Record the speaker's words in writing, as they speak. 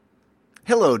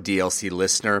Hello, DLC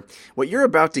listener. What you're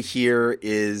about to hear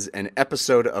is an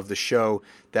episode of the show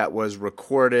that was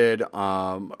recorded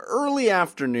early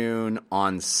afternoon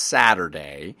on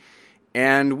Saturday,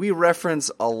 and we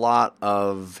reference a lot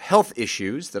of health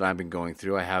issues that I've been going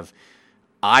through. I have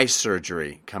eye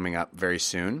surgery coming up very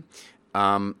soon,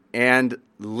 and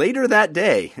later that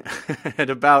day, at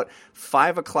about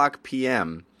 5 o'clock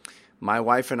p.m., my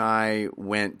wife and I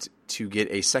went to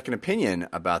get a second opinion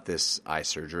about this eye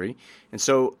surgery. And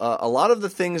so a lot of the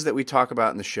things that we talk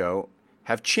about in the show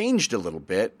have changed a little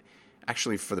bit,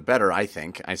 actually for the better, I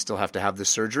think. I still have to have the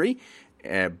surgery,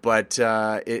 but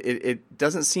it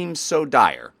doesn't seem so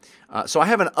dire. So I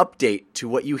have an update to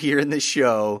what you hear in this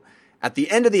show at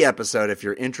the end of the episode if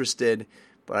you're interested.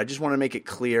 But I just want to make it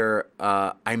clear,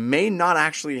 I may not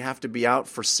actually have to be out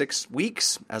for 6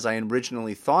 weeks as I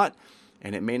originally thought,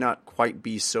 and it may not quite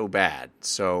be so bad.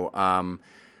 So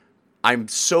I'm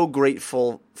so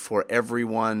grateful for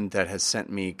everyone that has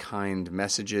sent me kind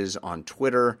messages on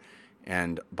Twitter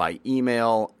and by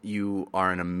email. You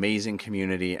are an amazing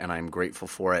community, and I'm grateful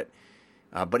for it.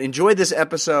 But enjoy this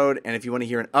episode, and if you want to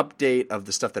hear an update of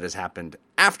the stuff that has happened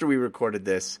after we recorded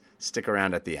this, stick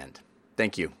around at the end.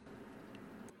 Thank you.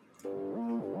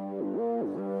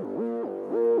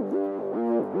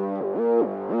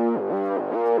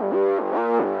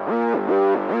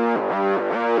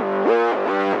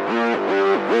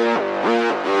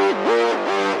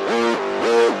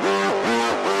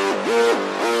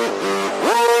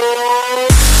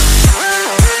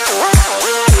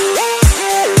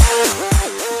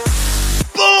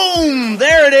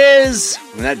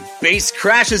 When that bass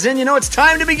crashes in, you know it's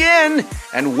time to begin.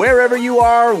 And wherever you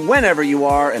are, whenever you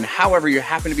are, and however you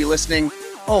happen to be listening,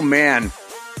 oh man,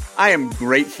 I am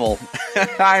grateful.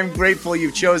 I'm grateful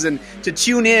you've chosen to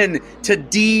tune in to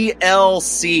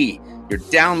DLC, your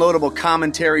downloadable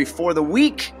commentary for the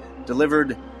week,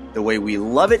 delivered the way we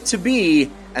love it to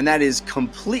be, and that is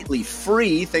completely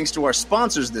free thanks to our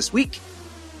sponsors this week,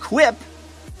 Quip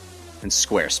and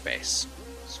Squarespace.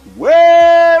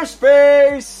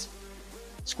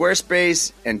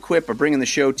 Squarespace and Quip are bringing the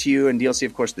show to you, and DLC,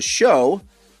 of course, the show,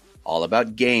 all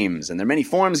about games. And there are many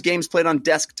forms, games played on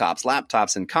desktops,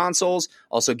 laptops, and consoles,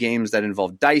 also games that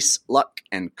involve dice, luck,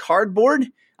 and cardboard.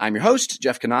 I'm your host,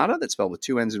 Jeff Cannata, that's spelled with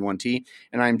 2 N's and 1 T,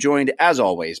 and I'm joined, as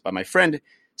always, by my friend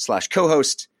 /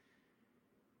 co-host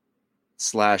 /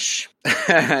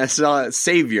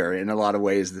 savior in a lot of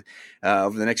ways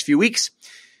over the next few weeks,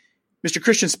 Mr.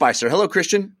 Christian Spicer. Hello,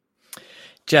 Christian.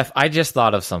 Jeff, I just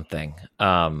thought of something.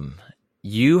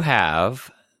 You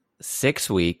have 6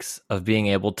 weeks of being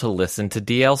able to listen to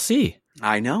DLC.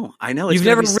 I know. You've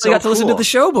never really got to listen to the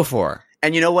show before.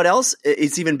 And you know what else?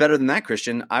 It's even better than that,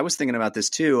 Christian. I was thinking about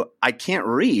this too. I can't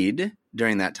read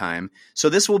during that time. So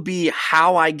this will be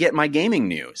how I get my gaming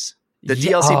news. The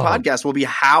DLC podcast will be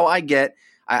how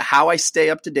I stay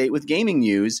up to date with gaming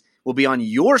news will be on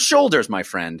your shoulders, my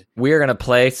friend. We're going to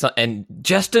play and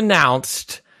just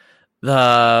announced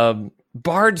the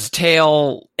Bard's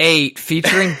Tale 8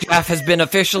 featuring Jeff has been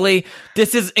officially.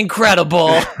 This is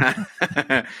incredible.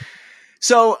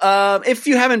 So if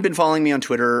you haven't been following me on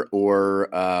Twitter or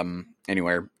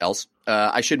anywhere else,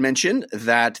 I should mention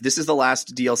that this is the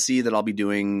last DLC that I'll be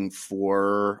doing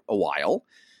for a while.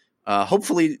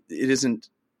 Hopefully it isn't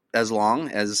as long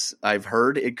as I've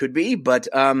heard it could be, but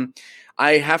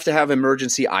I have to have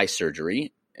emergency eye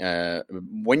surgery.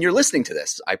 When you're listening to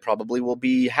this, I probably will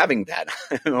be having that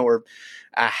or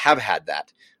have had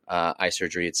that eye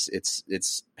surgery.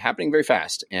 It's happening very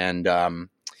fast. And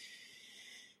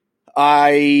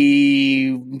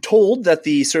I'm told that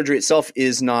the surgery itself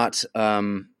is not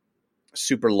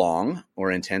super long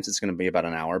or intense. It's going to be about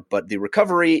an hour, but the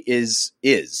recovery is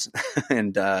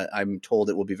and I'm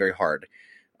told it will be very hard.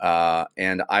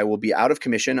 And I will be out of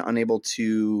commission, unable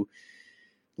to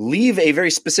leave a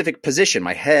very specific position.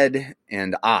 My head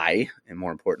and eye, and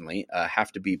more importantly,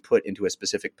 have to be put into a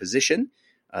specific position,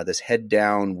 this head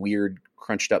down, weird,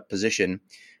 crunched up position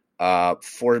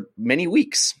for many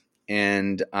weeks.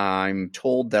 And I'm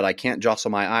told that I can't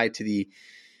jostle my eye to the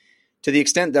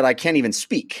extent that I can't even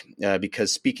speak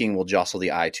because speaking will jostle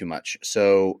the eye too much.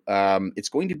 So it's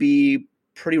going to be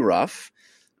pretty rough.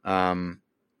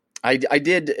 I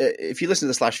did, if you listen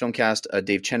to the /Filmcast,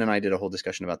 Dave Chen and I did a whole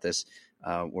discussion about this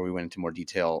where we went into more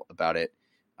detail about it.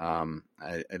 I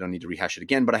don't need to rehash it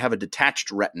again, but I have a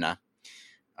detached retina,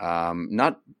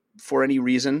 not for any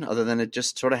reason other than it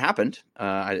just sort of happened.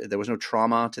 There was no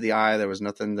trauma to the eye. There was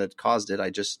nothing that caused it.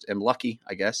 I just am lucky,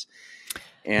 I guess.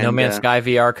 And, No Man's Sky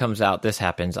VR comes out. This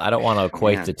happens. I don't want to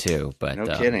equate the two, but no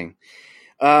kidding.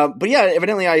 But yeah,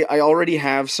 evidently I already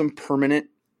have some permanent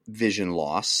vision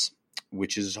loss.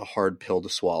 which is a hard pill to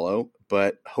swallow.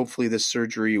 But hopefully this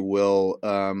surgery will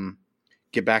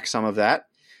get back some of that.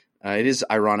 It is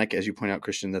ironic, as you point out,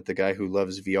 Christian, that the guy who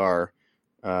loves VR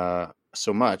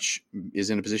so much is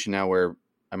in a position now where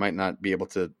I might not be able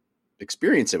to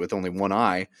experience it with only one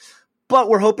eye. But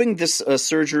we're hoping this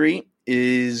surgery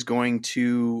is going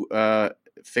to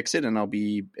fix it, and I'll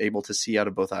be able to see out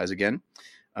of both eyes again.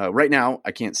 Right now,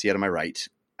 I can't see out of my right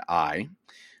eye.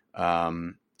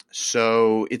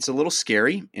 So it's a little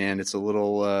scary, and it's a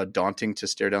little daunting to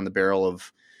stare down the barrel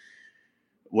of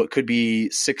what could be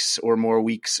 6 or more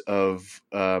weeks of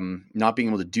not being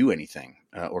able to do anything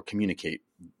or communicate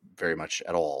very much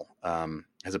at all.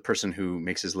 As a person who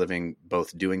makes his living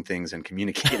both doing things and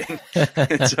communicating,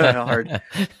 it's a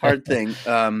hard thing.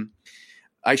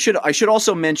 I should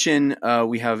also mention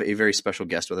we have a very special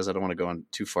guest with us. I don't want to go on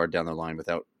too far down the line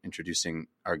without introducing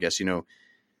our guest. You know,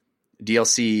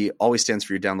 DLC always stands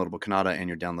for your downloadable Kanata and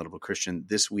your downloadable Christian.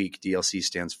 This week, DLC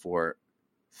stands for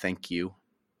thank you.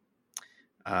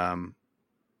 And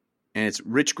it's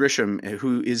Rich Grisham,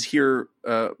 who is here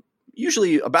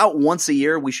usually about once a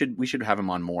year. We should have him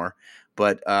on more,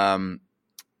 but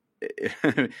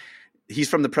he's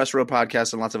from the Press Row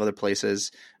podcast and lots of other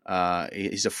places.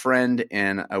 He's a friend,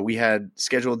 and we had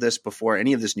scheduled this before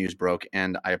any of this news broke.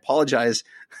 And I apologize,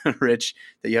 Rich,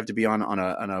 that you have to be on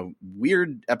a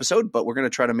weird episode, but we're going to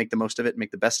try to make the most of it,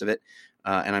 make the best of it.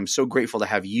 And I'm so grateful to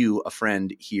have you, a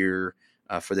friend, here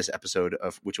for this episode,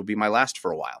 which will be my last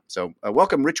for a while. So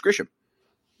welcome, Rich Grisham.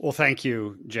 Well, thank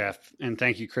you, Jeff, and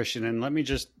thank you, Christian. And let me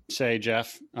just say,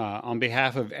 Jeff, on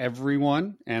behalf of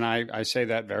everyone, and I say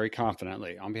that very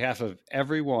confidently, on behalf of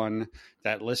everyone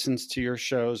that listens to your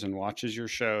shows and watches your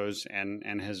shows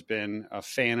and has been a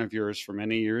fan of yours for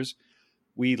many years,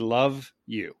 we love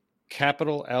you.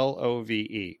 Capital LOVE.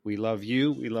 We love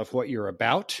you. We love what you're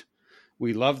about.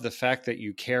 We love the fact that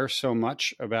you care so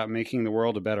much about making the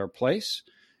world a better place.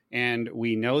 And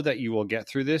we know that you will get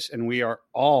through this, and we are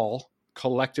all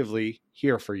collectively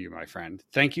here for you, my friend.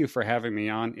 Thank you for having me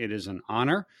on. It is an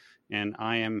honor, and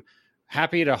I am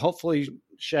happy to hopefully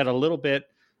shed a little bit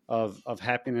of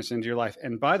happiness into your life.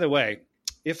 And by the way,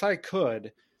 if I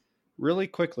could, really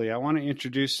quickly, I want to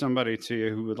introduce somebody to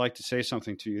you who would like to say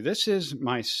something to you. This is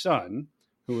my son,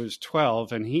 who is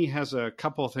 12, and he has a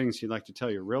couple of things he'd like to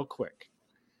tell you real quick.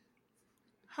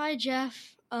 Hi,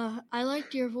 Jeff. I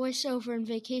liked your voiceover in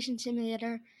Vacation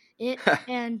Simulator. It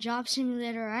and Job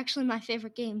Simulator are actually my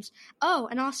favorite games. Oh,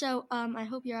 and also, I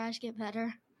hope your eyes get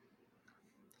better.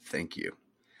 Thank you.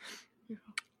 You're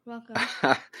welcome.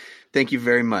 Thank you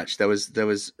very much. That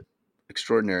was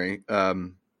extraordinary.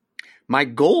 My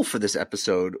goal for this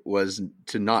episode was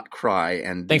to not cry,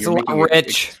 and thanks a lot,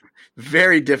 Rich.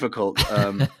 Very difficult.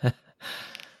 Thank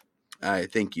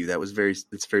you.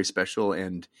 It's very special,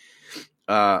 and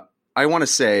I want to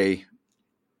say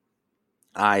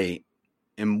I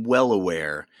am well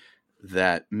aware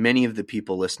that many of the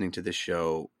people listening to this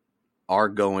show are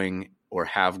going or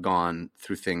have gone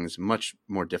through things much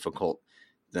more difficult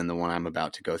than the one I'm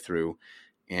about to go through.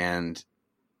 And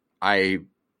I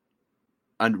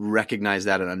recognize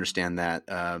that and understand that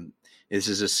this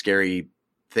is a scary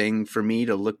thing for me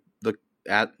to look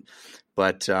at.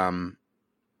 But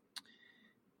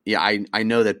yeah, I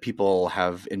know that people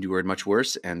have endured much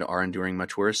worse and are enduring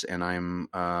much worse, and I'm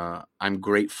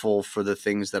grateful for the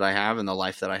things that I have and the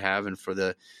life that I have, and for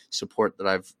the support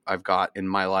that I've got in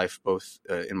my life, both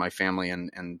in my family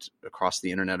and across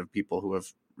the internet, of people who have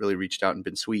really reached out and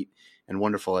been sweet and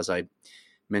wonderful, as I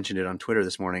mentioned it on Twitter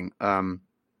this morning.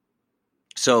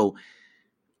 So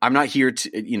I'm not here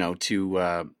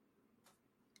to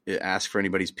ask for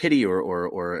anybody's pity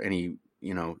or any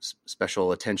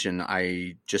special attention.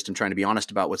 I just am trying to be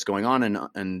honest about what's going on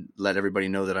and let everybody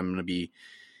know that I'm going to be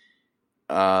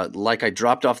like I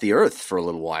dropped off the earth for a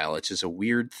little while. It's just a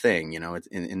weird thing,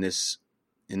 in this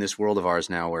world of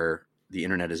ours now, where the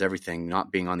internet is everything.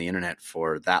 Not being on the internet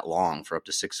for that long, for up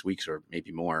to 6 weeks or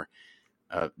maybe more,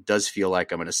 does feel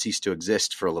like I'm going to cease to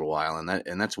exist for a little while,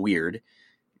 and that's weird.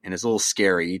 And it's a little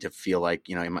scary to feel like,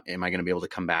 am I going to be able to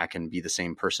come back and be the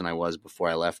same person I was before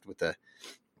I left, with the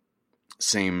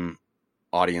same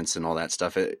audience and all that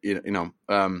stuff,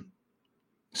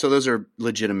 so those are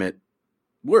legitimate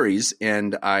worries,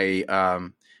 and I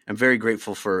am very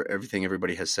grateful for everything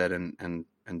everybody has said and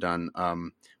done.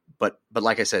 But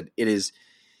like I said,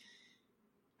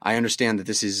 I understand that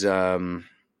this is a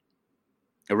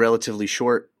relatively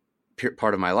short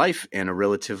part of my life and a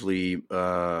relatively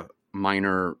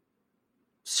minor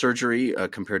surgery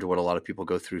compared to what a lot of people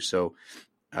go through. So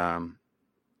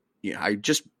I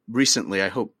just recently, I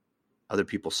hope other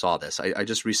people saw this. I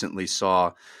just recently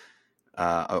saw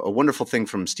a wonderful thing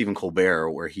from Stephen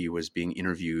Colbert where he was being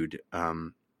interviewed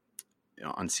on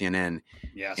CNN.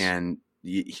 Yes. And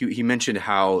he mentioned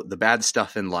how the bad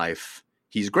stuff in life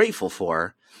he's grateful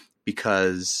for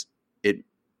because it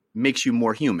makes you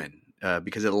more human,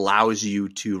 because it allows you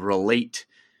to relate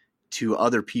to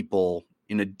other people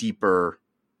in a deeper,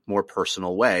 more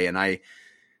personal way. And I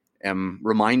am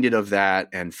reminded of that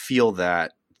and feel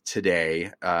that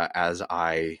today as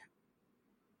I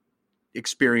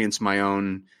experience my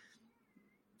own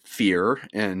fear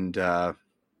and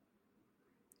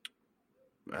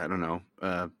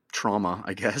trauma,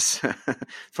 I guess,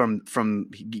 from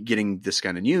getting this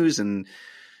kind of news and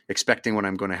expecting what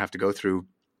I'm going to have to go through.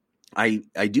 I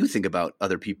do think about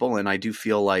other people, and I do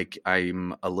feel like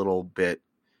I'm a little bit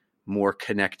more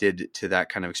connected to that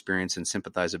kind of experience and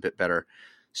sympathize a bit better.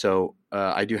 So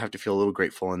I do have to feel a little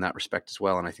grateful in that respect as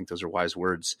well. And I think those are wise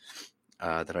words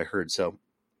that I heard. So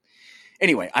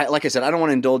anyway, like I said, I don't want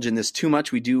to indulge in this too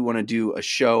much. We do want to do a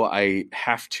show. I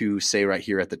have to say right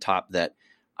here at the top that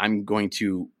I'm going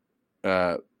to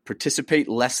participate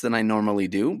less than I normally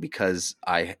do because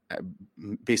I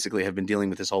basically have been dealing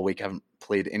with this all week. I haven't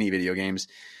played any video games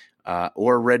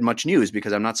or read much news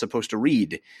because I'm not supposed to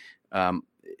read.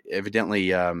 Evidently,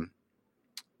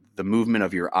 the movement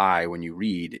of your eye when you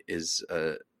read is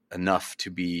enough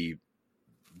to be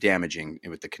damaging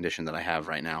with the condition that I have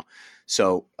right now.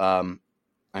 So I'm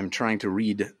trying to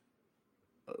read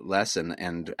less,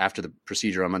 and after the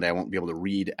procedure on Monday, I won't be able to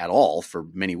read at all for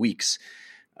many weeks.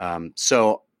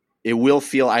 So it will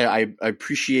feel, I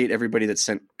appreciate everybody that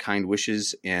sent kind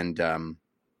wishes, and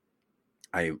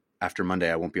after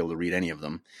Monday, I won't be able to read any of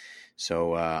them.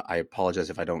 So I apologize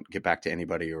if I don't get back to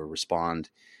anybody or respond.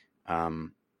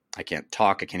 I can't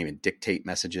talk. I can't even dictate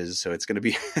messages. So it's going to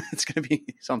be, it's going to be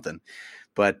something,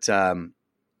 but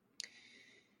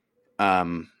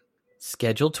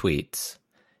schedule tweets.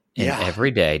 And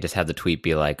every day, just have the tweet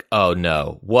be like, "Oh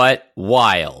no, what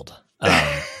wild!"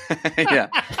 yeah,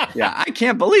 I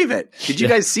can't believe it. Did you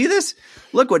guys see this?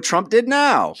 Look what Trump did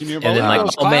now. Can you believe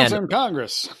those clowns in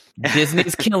Congress?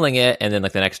 Disney's killing it, and then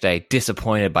like the next day,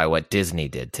 disappointed by what Disney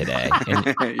did today.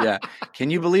 And, yeah,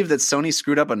 can you believe that Sony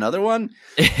screwed up another one?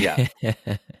 Yeah, yeah,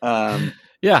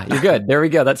 you're good. There we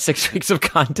go. That's 6 weeks of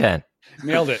content.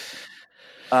 Nailed it.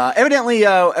 Evidently,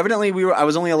 I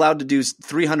was only allowed to do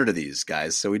 300 of these,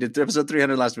 guys. So we did episode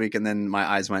 300 last week, and then my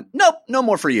eyes went, nope, no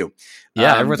more for you.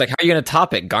 Yeah, everyone's like, how are you going to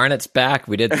top it? Garnett's back.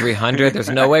 We did 300. There's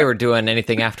no way we're doing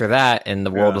anything after that. And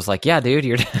the world was like, yeah, dude,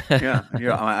 you're. yeah,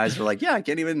 my eyes were like, yeah, I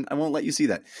won't let you see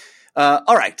that.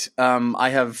 All right. I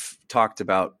have talked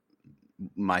about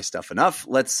my stuff enough.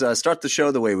 Let's start the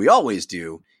show the way we always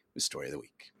do with Story of the Week.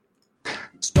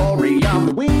 Story of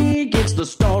the week, it's the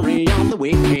story of the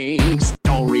week.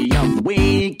 Story of the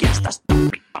week, it's the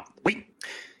story of the week.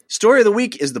 Story of the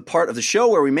Week is the part of the show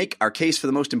where we make our case for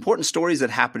the most important stories that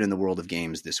happen in the world of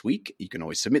games this week. You can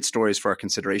always submit stories for our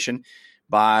consideration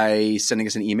by sending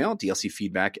us an email,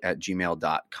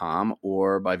 dlcfeedback@gmail.com,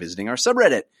 or by visiting our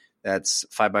subreddit. That's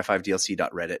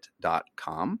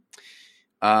 5x5dlc.reddit.com.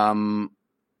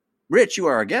 Rich, you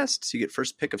are our guest, so you get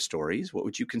first pick of stories. What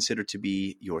would you consider to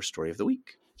be your story of the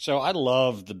week? So I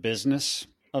love the business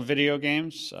of video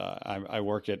games. I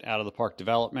work at Out of the Park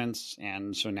Developments,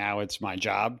 and so now it's my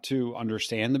job to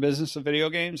understand the business of video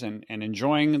games, and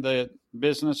enjoying the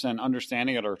business and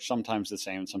understanding it are sometimes the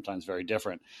same and sometimes very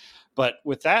different. But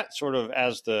with that sort of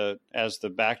as the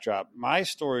backdrop, my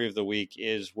story of the week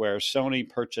is where Sony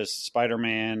purchased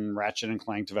Spider-Man, Ratchet &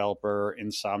 Clank developer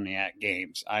Insomniac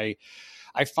Games.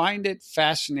 I find it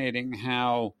fascinating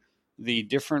how the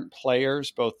different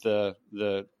players, both the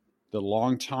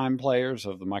longtime players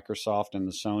of the Microsoft and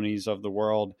the Sonys of the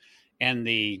world, and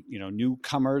the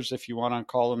newcomers, if you want to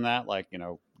call them that, like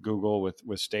Google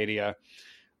with Stadia,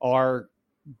 are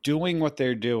doing what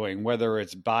they're doing, whether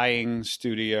it's buying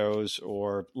studios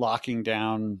or locking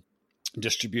down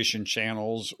distribution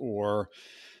channels or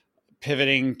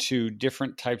pivoting to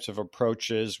different types of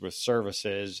approaches with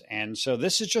services. And so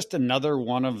this is just another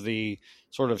one of the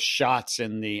sort of shots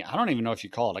in the, I don't even know if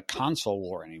you call it a console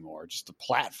war anymore, just a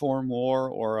platform war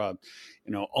or a,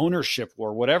 ownership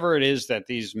war, whatever it is that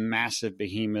these massive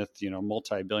behemoth,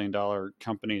 multi-billion-dollar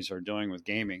companies are doing with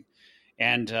gaming.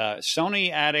 And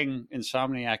Sony adding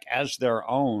Insomniac as their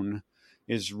own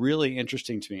is really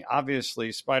interesting to me.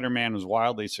 Obviously, Spider-Man was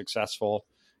wildly successful.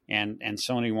 And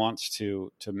Sony wants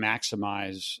to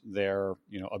maximize their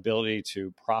ability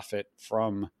to profit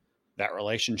from that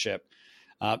relationship.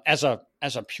 As a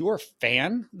pure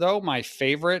fan, though, my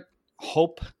favorite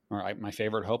hope, I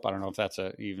don't know if that's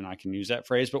even I can use that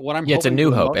phrase, but what I'm it's a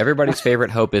new hope. Everybody's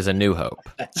favorite hope is a new hope.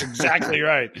 That's exactly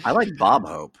right. I like Bob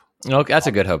Hope. Okay, that's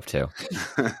a good hope too.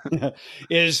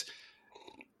 is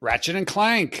Ratchet and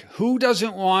Clank. Who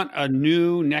doesn't want a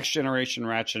new next generation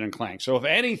Ratchet and Clank? So if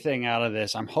anything out of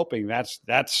this, I'm hoping that's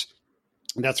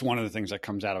one of the things that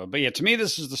comes out of it. But yeah, to me,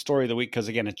 this is the story of the week because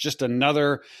again, it's just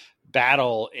another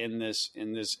battle in this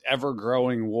ever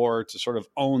growing war to sort of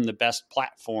own the best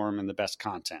platform and the best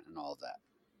content and all of that.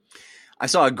 I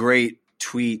saw a great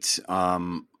tweet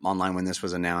online when this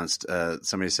was announced.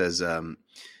 Somebody says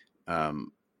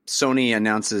Sony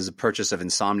announces a purchase of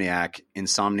Insomniac.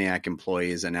 Insomniac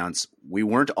employees announce we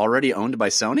weren't already owned by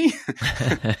Sony.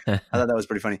 I thought that was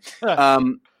pretty funny.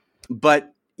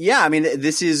 But yeah, I mean,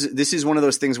 this is one of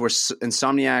those things where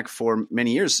Insomniac for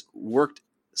many years worked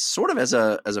sort of as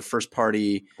a first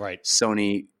party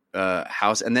Sony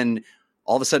house, and then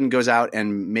all of a sudden goes out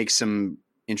and makes some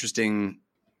interesting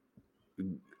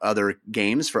other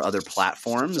games for other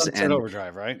platforms. Sunset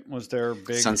Overdrive, right? Was their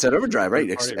big Sunset Overdrive, right?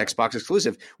 Xbox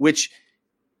exclusive, which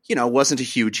wasn't a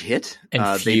huge hit.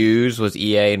 And Fuse was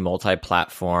EA and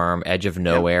multi-platform. Edge of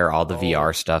Nowhere, all the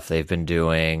VR stuff they've been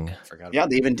doing. Yeah,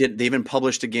 they even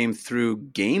published a game through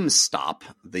GameStop,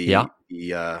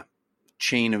 the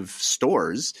chain of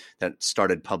stores that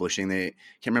started publishing. They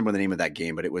can't remember the name of that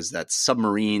game, but it was that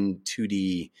submarine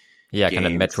 2D. Yeah, game,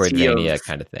 kind of Metroidvania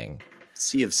kind of thing.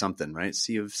 Sea of something, right?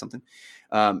 Sea of something.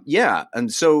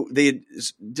 And so they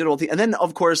did all the, and then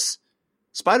of course,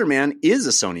 Spider-Man is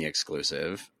a Sony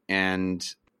exclusive, and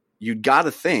you'd got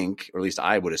to think, or at least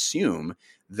I would assume,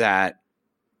 that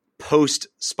post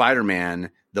Spider-Man,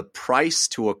 the price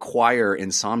to acquire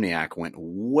Insomniac went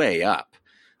way up.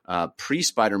 Pre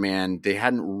Spider-Man, they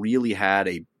hadn't really had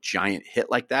a giant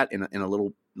hit like that in a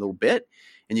little bit,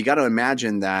 and you got to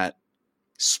imagine that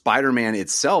Spider-Man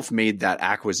itself made that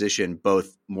acquisition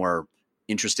both more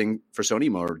interesting for Sony,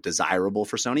 more desirable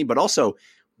for Sony, but also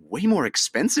way more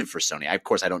expensive for Sony. Of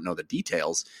course, I don't know the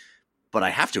details, but I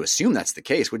have to assume that's the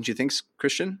case. Wouldn't you think,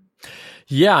 Christian?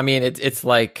 Yeah, I mean, it's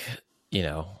like,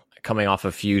 coming off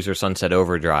of Fuse or Sunset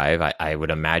Overdrive, I would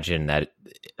imagine that,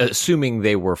 assuming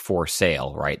they were for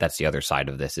sale, right? That's the other side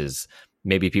of this, is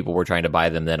maybe people were trying to buy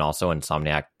them then also,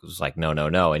 Insomniac was like, no.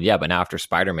 And yeah, but now after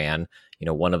Spider-Man,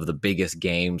 one of the biggest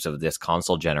games of this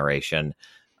console generation,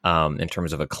 in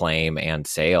terms of acclaim and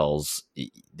sales,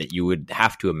 that you would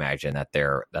have to imagine that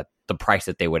the price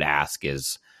that they would ask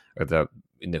is, or the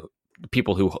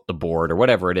people who the board or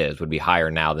whatever it is would be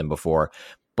higher now than before.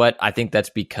 But I think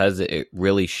that's because it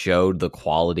really showed the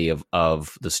quality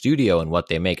of the studio and what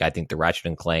they make. I think the Ratchet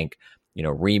and Clank,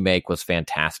 remake was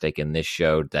fantastic, and this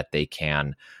showed that they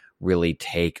can really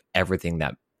take everything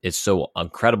that is so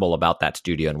incredible about that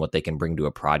studio and what they can bring to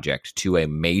a project to a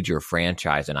major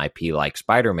franchise and IP like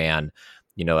Spider-Man.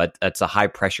 That's a high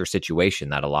pressure situation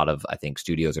that a lot of, I think,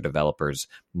 studios or developers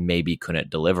maybe couldn't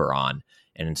deliver on.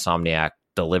 And Insomniac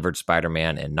delivered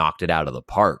Spider-Man and knocked it out of the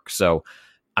park. So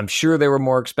I'm sure they were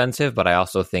more expensive, but I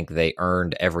also think they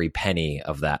earned every penny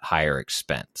of that higher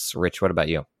expense. Rich, what about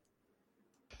you?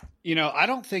 I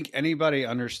don't think anybody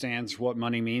understands what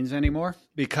money means anymore,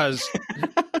 because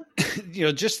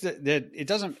just that it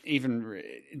doesn't even,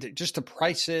 just the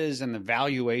prices and the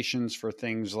valuations for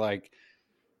things like,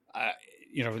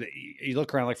 you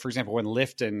look around, like, for example, when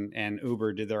Lyft and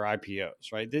Uber did their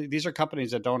IPOs, right? These are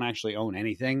companies that don't actually own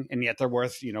anything, and yet they're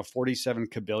worth,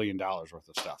 $47 billion worth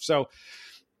of stuff. So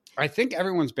I think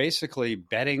everyone's basically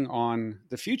betting on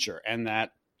the future, and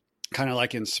that, kind of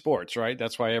like in sports, right?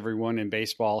 That's why everyone in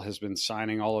baseball has been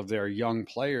signing all of their young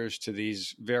players to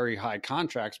these very high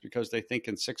contracts, because they think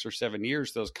in 6 or 7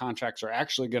 years, those contracts are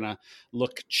actually going to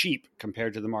look cheap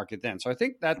compared to the market then. So I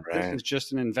think that This is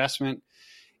just an investment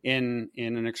in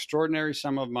an extraordinary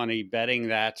sum of money, betting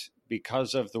that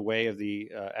because of the way of the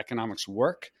economics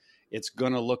work, it's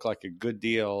going to look like a good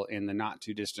deal in the not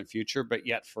too distant future. But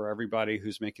yet for everybody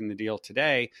who's making the deal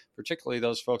today, particularly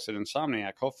those folks at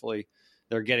Insomniac, hopefully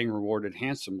they're getting rewarded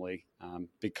handsomely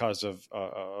because of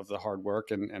the hard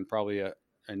work and probably a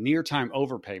near time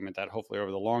overpayment that hopefully over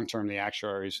the long term, the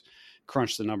actuaries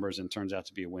crunch the numbers and turns out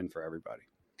to be a win for everybody.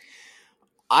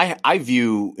 I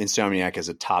view Insomniac as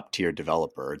a top tier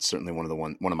developer. It's certainly one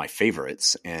of my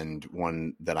favorites, and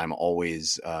one that I'm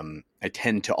always I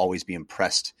tend to always be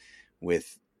impressed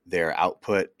with their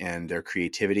output and their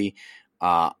creativity.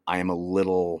 I am a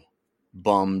little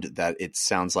bummed that it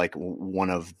sounds like one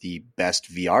of the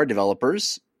best VR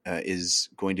developers is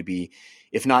going to be,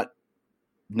 if not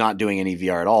doing any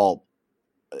VR at all,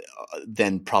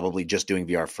 then probably just doing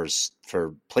VR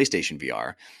for PlayStation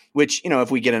VR, which,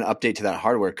 if we get an update to that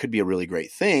hardware, could be a really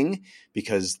great thing,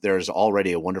 because there's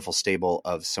already a wonderful stable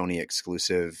of Sony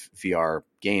exclusive VR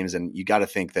games. And you got to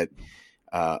think that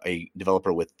a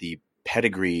developer with the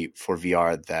pedigree for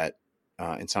VR that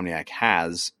Insomniac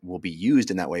has will be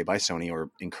used in that way by Sony, or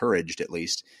encouraged at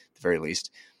least, at the very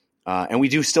least. And we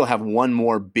do still have one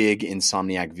more big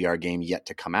Insomniac VR game yet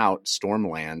to come out.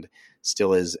 Stormland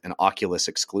still is an Oculus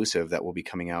exclusive that will be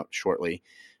coming out shortly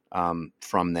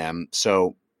from them.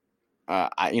 So,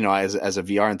 as a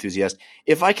VR enthusiast,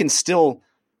 if I can still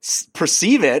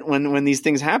perceive it when these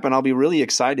things happen, I'll be really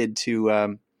excited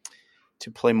to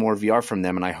play more VR from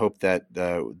them. And I hope that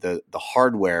the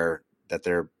hardware that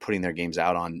they're putting their games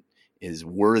out on is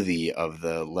worthy of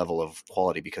the level of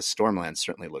quality, because Stormland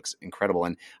certainly looks incredible.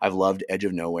 And I've loved Edge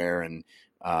of Nowhere, and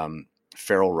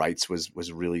Feral Rights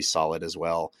was really solid as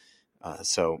well.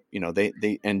 So, they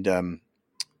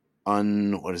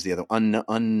what is the other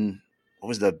what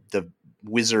was the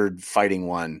wizard fighting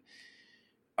one?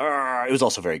 It was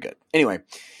also very good. Anyway,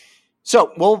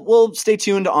 so we'll stay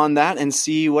tuned on that and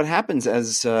see what happens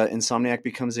as Insomniac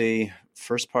becomes a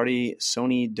first-party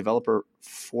Sony developer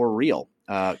for real.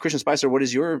 Christian Spicer, what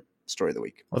is your story of the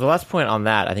week? Well, the last point on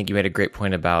that, I think you made a great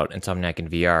point about Insomniac and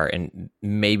VR, and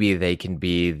maybe they can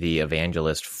be the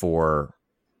evangelist for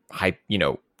hype.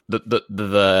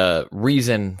 The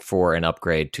reason for an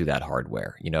upgrade to that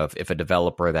hardware. If a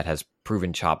developer that has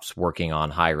proven chops working on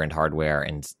higher end hardware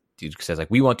and says, like,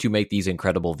 we want to make these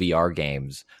incredible VR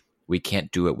games, we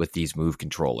can't do it with these Move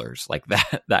controllers. Like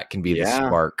that can be the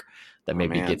spark that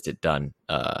maybe gets it done,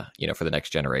 for the next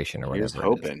generation or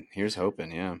whatever. Here's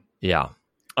hoping. Yeah. Yeah.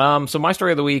 So my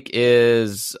story of the week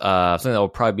is something that will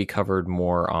probably be covered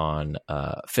more on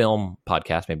film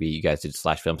podcast. Maybe you guys did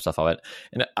 /film stuff of it.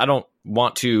 And I don't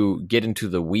want to get into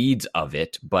the weeds of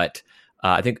it, but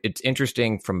I think it's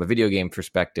interesting from a video game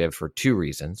perspective for two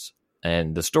reasons.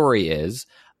 And the story is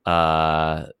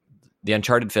the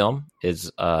Uncharted film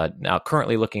is now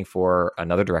currently looking for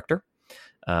another director.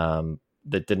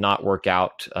 That did not work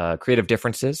out. Creative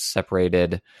differences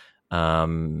separated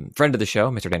friend of the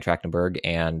show, Mr. Dan Trachtenberg,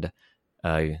 and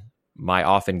my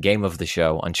often game of the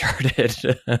show,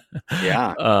 Uncharted.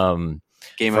 Yeah.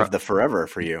 Game of the forever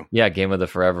for you. Yeah, game of the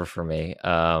forever for me.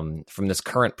 From this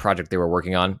current project they were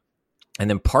working on. And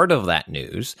then part of that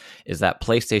news is that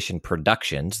PlayStation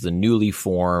Productions, the newly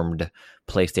formed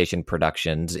PlayStation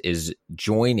Productions, is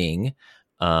joining.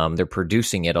 They're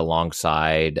producing it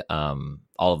alongside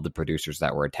all of the producers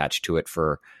that were attached to it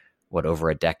for over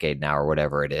a decade now, or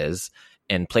whatever it is.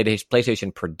 And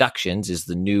PlayStation Productions is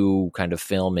the new kind of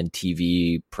film and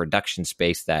TV production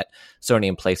space that Sony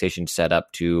and PlayStation set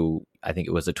up to, I think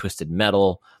it was a Twisted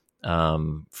Metal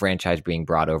franchise being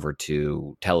brought over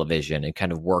to television, and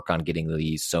kind of work on getting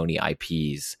these Sony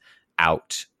IPs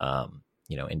out,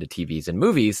 into TVs and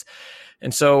movies.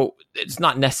 And so it's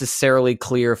not necessarily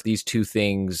clear if these two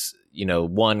things,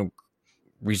 one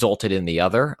resulted in the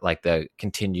other, like the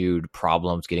continued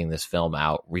problems getting this film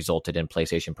out resulted in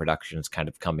PlayStation Productions kind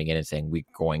of coming in and saying, we're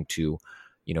going to,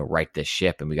 right this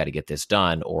ship and we got to get this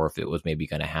done, or if it was maybe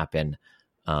going to happen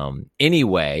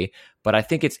anyway. But I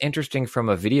think it's interesting from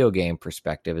a video game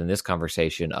perspective in this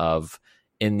conversation of,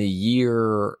 in the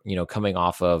year, coming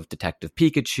off of Detective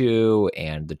Pikachu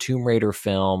and the Tomb Raider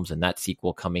films and that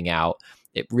sequel coming out,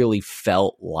 it really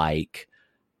felt like,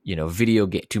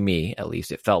 to me at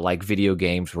least, it felt like video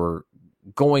games were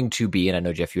going to be, and I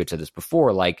know, Jeff, you had said this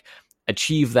before, like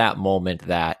achieve that moment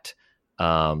that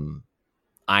Iron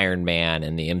Man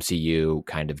and the MCU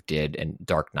kind of did in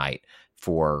Dark Knight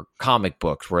for comic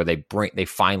books, where they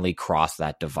finally cross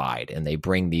that divide and they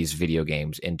bring these video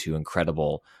games into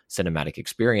incredible cinematic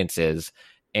experiences.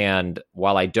 And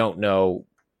while I don't know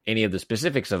any of the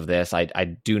specifics of this,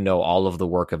 I do know all of the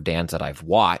work of Dan's that I've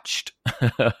watched,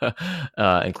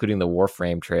 including the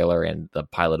Warframe trailer and the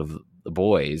pilot of The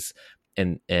Boys.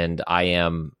 And I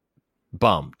am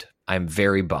bummed. I'm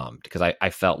very bummed, because I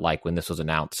felt like when this was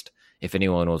announced, if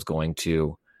anyone was going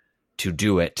to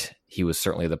do it, he was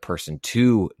certainly the person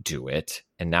to do it.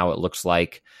 And now it looks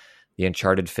like the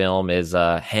Uncharted film is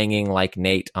hanging like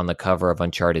Nate on the cover of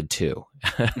Uncharted 2.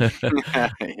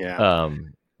 Yeah.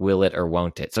 Will it or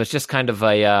won't it? So it's just kind of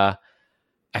I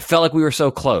felt like we were so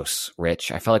close,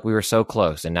 Rich. I felt like we were so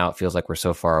close, and now it feels like we're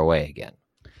so far away again.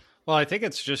 Well, I think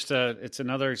it's just it's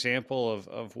another example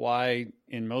of why,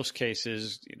 in most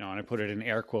cases, and I put it in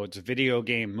air quotes, video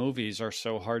game movies are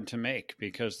so hard to make,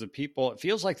 because it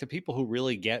feels like the people who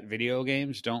really get video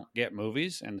games don't get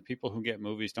movies, and the people who get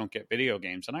movies don't get video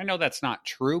games. And I know that's not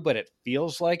true, but it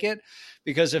feels like it,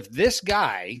 because if this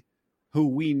guy, who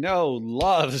we know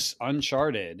loves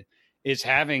Uncharted, is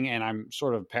having, and I'm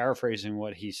sort of paraphrasing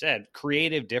what he said,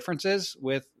 creative differences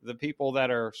with the people that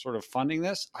are sort of funding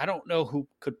this, I don't know who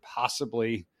could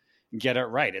possibly get it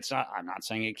right. I'm not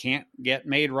saying it can't get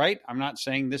made right. I'm not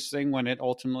saying this thing, when it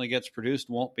ultimately gets produced,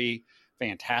 won't be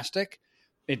fantastic.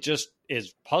 It just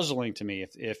is puzzling to me.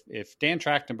 If Dan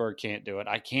Trachtenberg can't do it,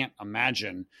 I can't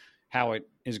imagine how it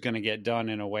is going to get done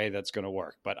in a way that's going to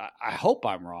work. But I hope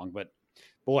I'm wrong. But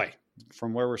boy,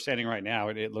 from where we're standing right now,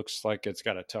 it looks like it's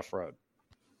got a tough road.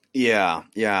 Yeah.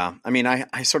 I mean,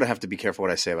 I sort of have to be careful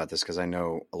what I say about this because I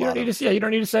know a lot of. You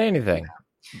don't need to say anything.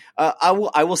 I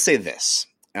will say this.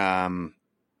 I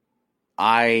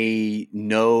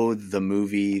know the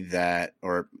movie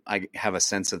or I have a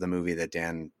sense of the movie that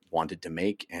Dan wanted to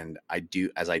make, and I do,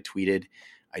 as I tweeted,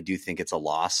 I do think it's a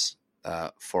loss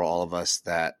for all of us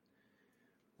that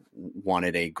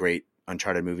wanted a great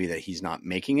Uncharted movie that he's not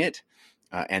making it.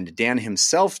 And Dan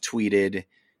himself tweeted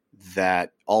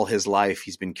that all his life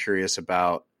he's been curious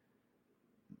about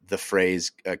the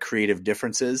phrase creative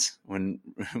differences when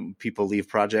people leave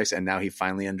projects, and now he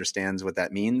finally understands what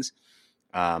that means.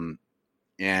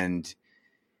 And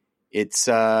it's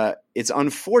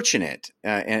unfortunate.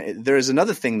 And there's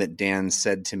another thing that Dan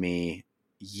said to me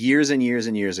years and years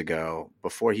and years ago,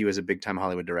 before he was a big time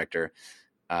Hollywood director,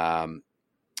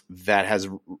 that has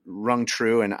rung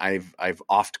true. And I've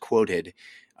oft quoted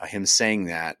him saying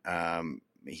that.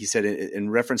 He said in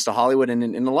reference to Hollywood and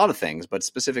in a lot of things, but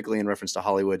specifically in reference to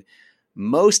Hollywood,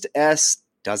 most S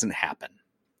doesn't happen.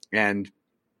 And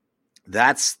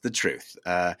that's the truth.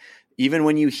 Even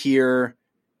when you hear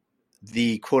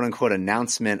the quote unquote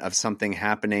announcement of something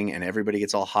happening and everybody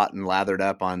gets all hot and lathered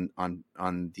up on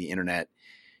the internet,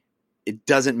 it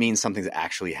doesn't mean something's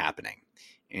actually happening.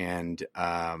 And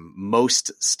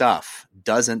most stuff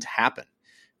doesn't happen.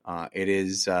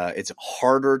 It's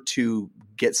harder to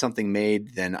get something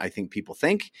made than I think people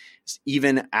think,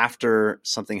 even after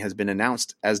something has been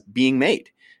announced as being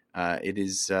made. It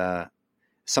is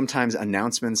sometimes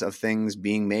announcements of things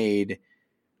being made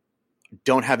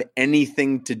don't have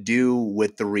anything to do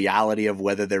with the reality of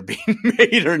whether they're being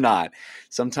made or not.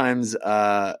 Sometimes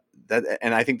and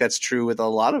I think that's true with a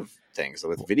lot of things,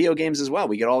 with video games as well.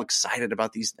 We get all excited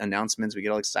about these announcements. We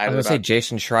get all excited. I was going to say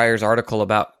Jason Schreier's article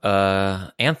about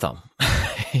Anthem.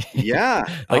 Yeah.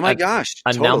 Like, oh my gosh.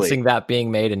 Announcing that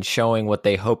being made and showing what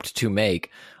they hoped to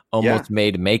make almost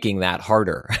made making that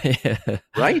harder.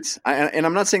 Right. And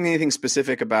I'm not saying anything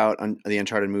specific about the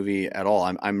Uncharted movie at all.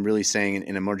 I'm really saying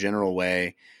in a more general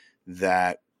way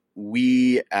that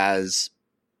we as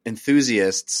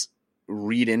enthusiasts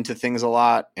read into things a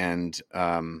lot and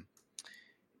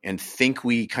think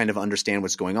we kind of understand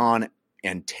what's going on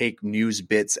and take news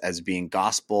bits as being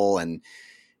gospel. And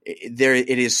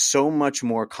it is so much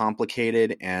more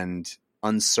complicated and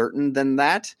uncertain than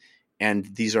that. And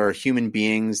these are human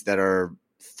beings that are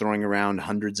throwing around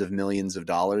hundreds of millions of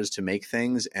dollars to make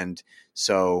things. And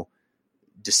so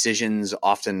decisions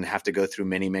often have to go through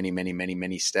many, many, many, many,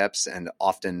 many steps and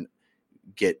often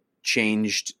get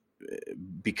changed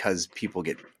because people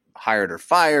get hired or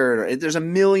fired. There's a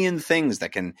million things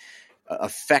that can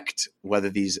affect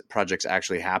whether these projects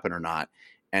actually happen or not.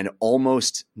 And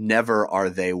almost never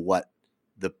are they what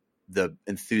the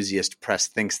enthusiast press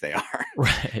thinks they are.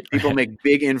 Right. People make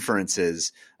big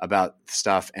inferences about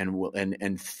stuff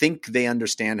and think they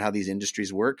understand how these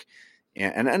industries work.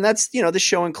 And that's, this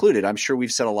show included. I'm sure we've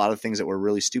said a lot of things that were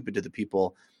really stupid to the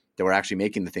people that were actually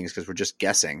making the things because we're just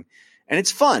guessing. And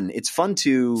it's fun. It's fun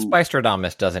to...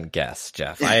 Spiceradamus doesn't guess,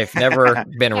 Jeff. I've never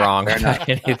been wrong about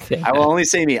anything. I will only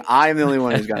say me. I'm the only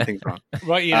one who's got things wrong.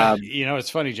 Well, it's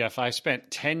funny, Jeff. I spent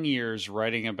 10 years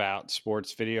writing about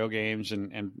sports video games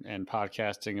and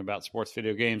podcasting about sports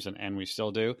video games, and we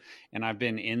still do. And I've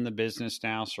been in the business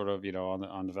now sort of, on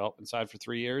the development side for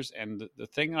 3 years. And the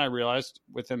thing that I realized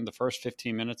within the first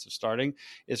 15 minutes of starting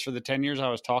is for the 10 years I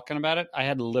was talking about it, I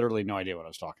had literally no idea what I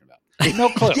was talking about. No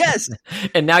clue. Yes.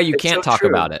 And now you can't talk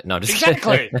about it. No, just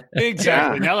exactly. kidding.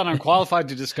 Exactly. Yeah. Now that I'm qualified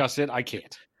to discuss it, I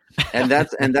can't. And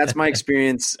that's my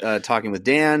experience talking with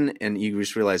Dan. And you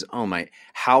just realize,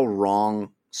 how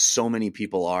wrong so many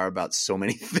people are about so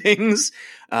many things,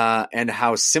 and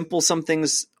how simple some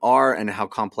things are and how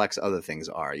complex other things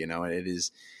are.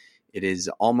 It is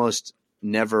almost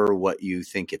never what you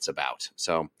think it's about.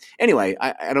 So anyway,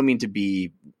 I don't mean to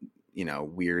be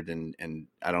weird and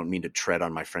I don't mean to tread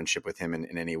on my friendship with him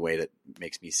in any way that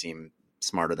makes me seem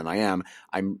smarter than I am.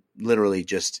 I'm literally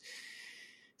just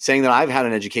saying that I've had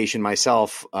an education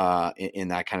myself in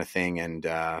that kind of thing. And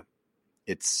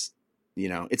it's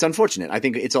unfortunate. I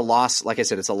think it's a loss. Like I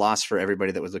said, it's a loss for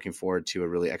everybody that was looking forward to a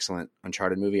really excellent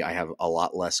Uncharted movie. I have a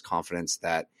lot less confidence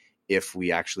that if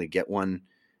we actually get one,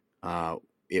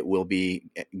 it will be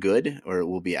good, or it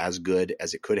will be as good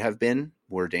as it could have been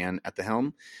were Dan at the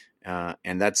helm.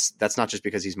 And that's not just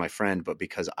because he's my friend, but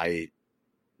because I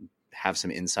have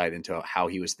some insight into how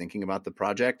he was thinking about the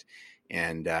project.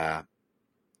 And,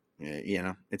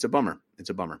 it's a bummer.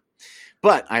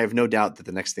 But I have no doubt that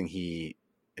the next thing he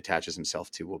attaches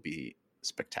himself to will be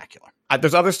spectacular.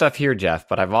 There's other stuff here, Jeff,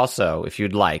 but I've also, if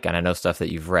you'd like, and I know stuff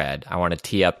that you've read, I want to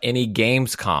tee up any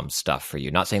Gamescom stuff for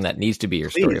you. Not saying that needs to be your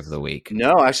story of the week.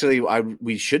 No, actually,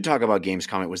 we should talk about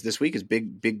Gamescom. It was this week. It's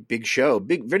big show,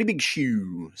 very big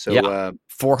shoe. So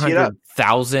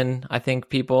 400,000, I think,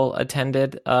 people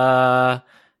attended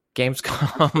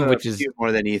Gamescom, which is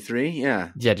more than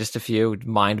E3. Yeah, just a few.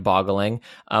 Mind-boggling.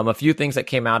 A few things that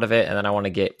came out of it, and then I want to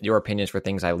get your opinions for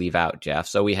things I leave out, Jeff.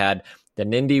 So we had the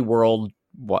Nindy World.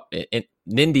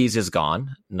 Nindies is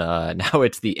gone. Now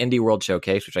it's the Indie World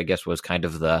Showcase, which I guess was kind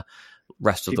of the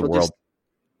rest of the world.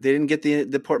 They didn't get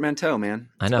the portmanteau, man.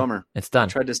 I know. Bummer. It's done.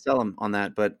 I tried to sell them on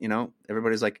that, but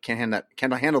everybody's like, can't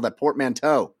handle that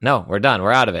portmanteau. No, we're done.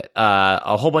 We're out of it.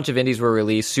 A whole bunch of indies were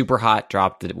released. Super Hot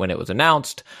dropped it when it was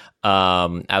announced.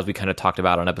 As we kind of talked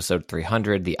about on episode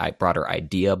 300, the broader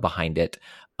idea behind it.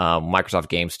 Microsoft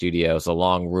Game Studios, the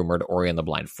long-rumored Ori and the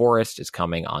Blind Forest is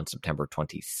coming on September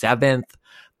 27th.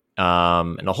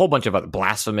 And a whole bunch of other.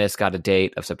 Blasphemous got a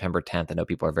date of September 10th. I know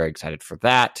people are very excited for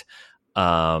that.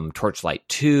 Torchlight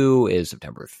 2 is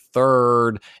September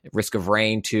 3rd. Risk of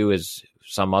Rain 2 is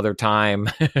some other time.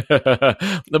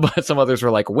 But some others were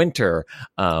like winter.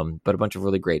 But a bunch of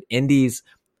really great indies.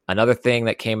 Another thing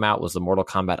that came out was the Mortal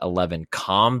Kombat 11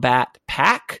 Combat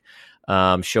Pack,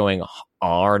 showing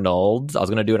Arnold's. I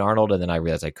was going to do an Arnold, and then I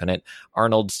realized I couldn't.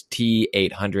 Arnold's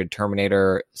T-800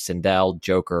 Terminator, Sindel,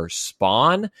 Joker,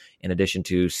 Spawn, in addition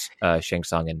to Shang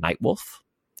Tsung and Nightwolf.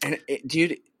 And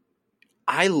dude,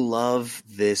 I love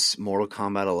this Mortal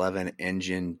Kombat 11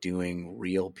 engine doing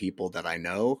real people that I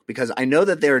know, because I know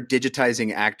that they're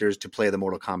digitizing actors to play the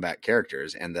Mortal Kombat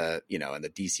characters and the and the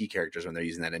DC characters when they're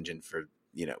using that engine for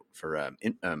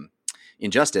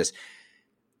Injustice.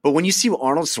 But when you see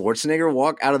Arnold Schwarzenegger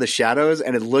walk out of the shadows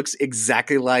and it looks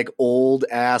exactly like old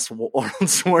ass Arnold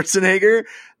Schwarzenegger,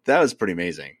 that was pretty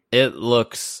amazing. It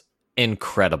looks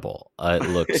incredible. It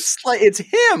looks it's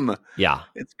him. Yeah,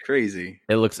 it's crazy.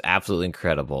 It looks absolutely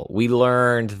incredible. We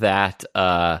learned that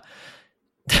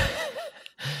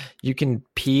you can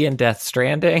pee in Death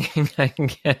Stranding, I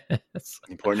guess.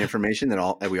 Important information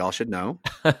that we all should know.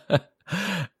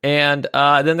 And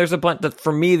then there's a bunch that,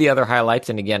 for me, the other highlights,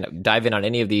 and again, dive in on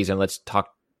any of these and let's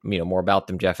talk more about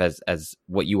them, Jeff, as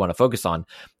what you want to focus on.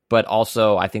 But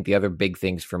also, I think the other big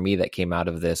things for me that came out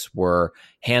of this were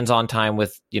hands-on time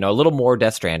with, a little more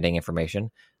Death Stranding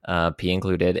information, P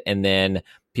included, and then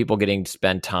people getting to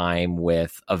spend time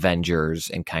with Avengers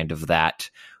and kind of that,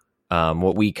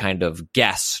 what we kind of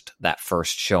guessed that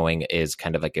first showing is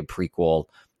kind of like a prequel,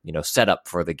 setup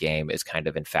for the game is kind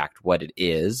of, in fact, what it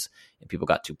is. And people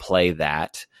got to play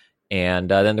that. And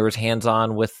then there was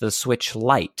hands-on with the Switch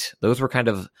Lite. Those were kind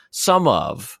of some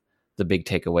of the big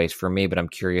takeaways for me, but I'm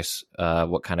curious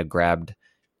what kind of grabbed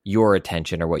your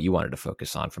attention or what you wanted to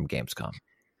focus on from Gamescom.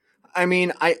 I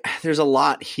mean, there's a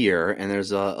lot here, and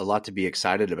there's a lot to be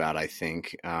excited about, I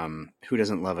think. Who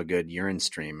doesn't love a good urine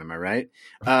stream? Am I right?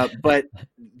 But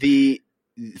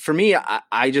for me,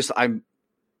 I'm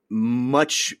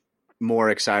much more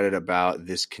excited about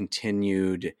this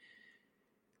continued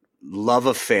love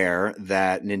affair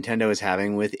that Nintendo is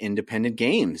having with independent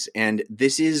games. And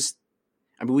this is,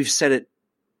 we've said it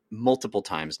multiple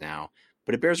times now,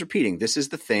 but it bears repeating. This is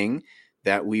the thing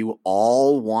that we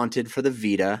all wanted for the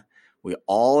Vita. We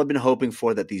all have been hoping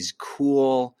for, that these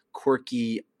cool,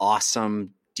 quirky,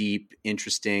 awesome, deep,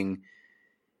 interesting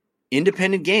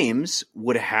independent games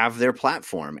would have their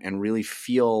platform and really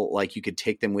feel like you could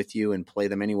take them with you and play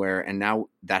them anywhere. And now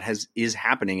that is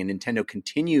happening, and Nintendo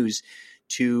continues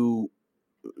to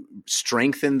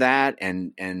strengthen that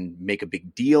and make a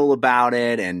big deal about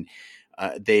it. And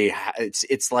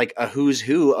it's like a who's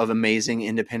who of amazing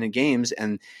independent games.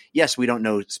 And yes, we don't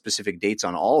know specific dates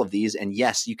on all of these. And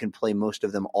yes, you can play most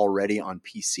of them already on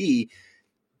PC,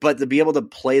 but to be able to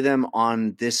play them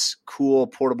on this cool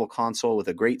portable console with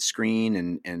a great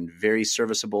screen and very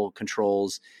serviceable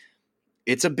controls,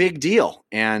 it's a big deal.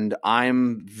 And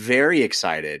I'm very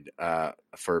excited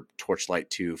for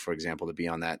Torchlight 2, for example, to be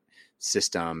on that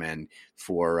system, and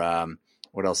for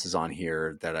what else is on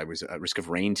here that I was Risk of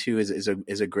Rain 2 is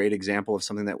a great example of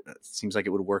something that seems like it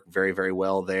would work very, very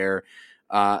well there.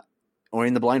 Or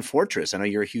in the Blind Fortress. I know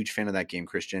you're a huge fan of that game,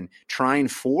 Christian. Trine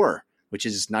 4, which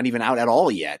is not even out at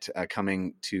all yet,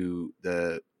 coming to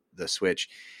the Switch.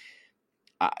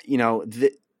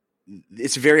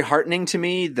 It's very heartening to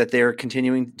me that they're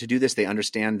continuing to do this. They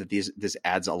understand that this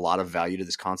adds a lot of value to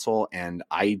this console, and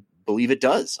I believe it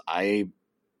does.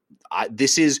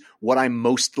 This is what I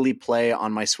mostly play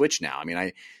on my Switch now. I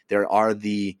mean, there are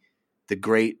the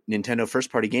great Nintendo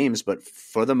first party games, but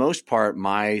for the most part,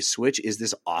 my Switch is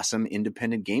this awesome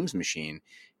independent games machine.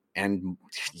 And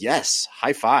yes,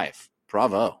 high five,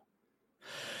 bravo.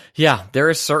 Yeah, there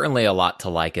is certainly a lot to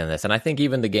like in this. And I think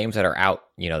even the games that are out,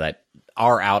 that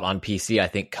are out on PC, I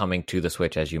think coming to the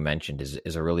Switch, as you mentioned,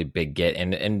 is a really big get.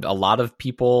 And a lot of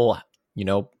people,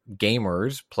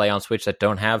 gamers play on Switch that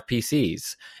don't have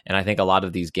PCs. And I think a lot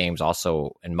of these games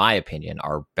also, in my opinion,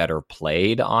 are better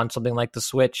played on something like the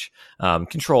Switch.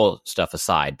 Control stuff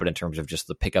aside, but in terms of just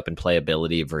the pickup and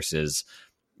playability versus,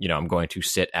 I'm going to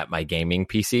sit at my gaming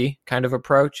PC kind of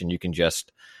approach, and you can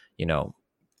just,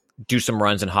 do some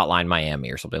runs in Hotline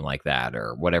Miami or something like that,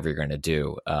 or whatever you're going to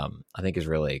do, I think is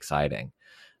really exciting.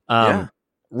 Yeah.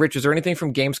 Rich, is there anything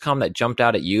from Gamescom that jumped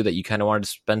out at you that you kind of wanted to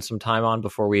spend some time on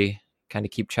before we kind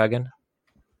of keep chugging?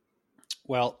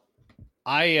 Well,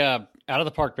 Out of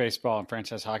the Park Baseball and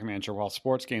Franchise Hockey Manager, while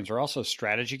sports games are also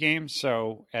strategy games.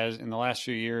 So as in the last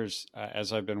few years,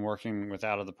 as I've been working with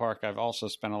Out of the Park, I've also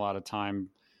spent a lot of time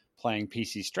playing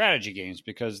PC strategy games,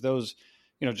 because those,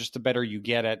 just the better you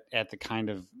get at the kind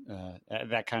of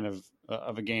that kind of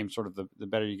a game, sort of the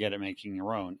better you get at making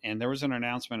your own. And there was an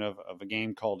announcement of a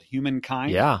game called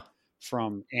Humankind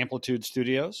from Amplitude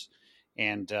Studios.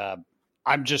 And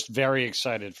I'm just very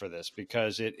excited for this,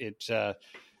 because it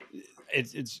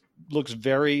looks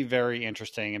very, very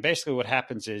interesting. And basically what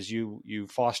happens is you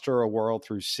foster a world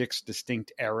through 6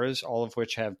 distinct eras, all of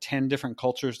which have 10 different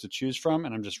cultures to choose from.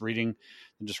 And I'm just reading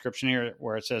the description here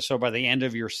where it says, so by the end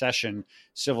of your session,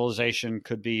 civilization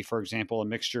could be, for example, a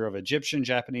mixture of Egyptian,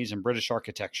 Japanese, and British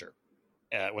architecture,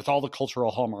 with all the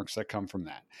cultural hallmarks that come from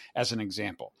that, as an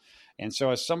example. And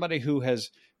so as somebody who has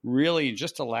really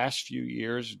just the last few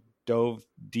years dove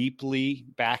deeply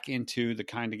back into the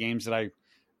kind of games that I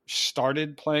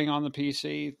started playing on the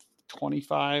PC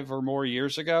 25 or more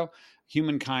years ago,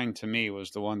 Humankind to me was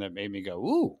the one that made me go,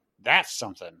 ooh, that's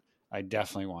something I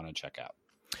definitely want to check out.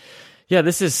 Yeah,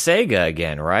 this is Sega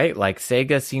again, right? Like,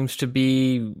 Sega seems to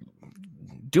be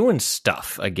doing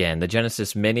stuff again. The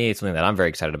Genesis Mini is something that I'm very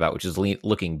excited about, which is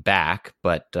looking back,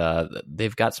 but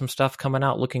they've got some stuff coming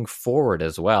out looking forward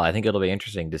as well. I think it'll be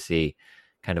interesting to see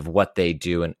kind of what they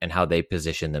do and how they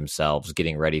position themselves,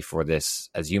 getting ready for this,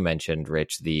 as you mentioned,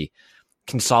 Rich, the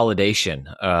consolidation,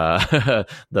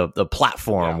 the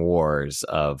platform wars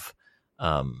of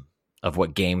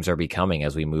what games are becoming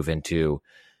as we move into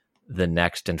the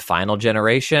next and final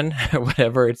generation,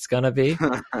 whatever it's going to be.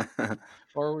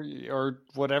 or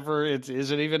whatever. Is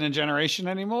it even a generation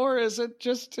anymore? Is it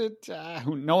just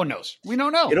no one knows? We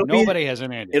don't know. Nobody has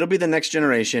an idea. It'll be the next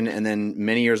generation, and then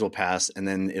many years will pass, and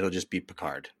then it'll just be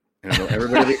Picard, and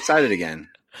everybody will be excited again.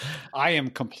 I am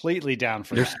completely down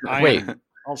for that. Wait,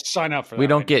 I'll sign up for that. We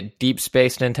don't get Deep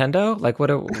Space Nintendo? Like, what?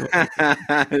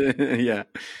 Yeah.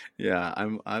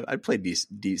 I played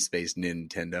Deep Space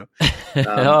Nintendo.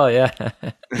 Oh yeah.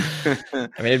 I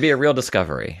mean, it'd be a real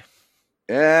discovery.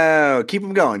 Oh, keep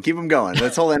them going.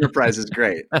 This whole enterprise is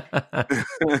great. Lots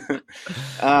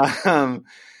of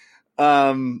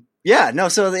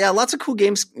cool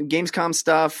Gamescom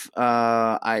stuff.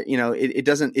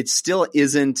 It still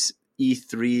isn't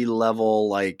E3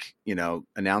 level,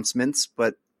 announcements,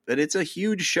 but it's a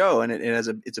huge show, and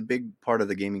it's a big part of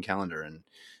the gaming calendar,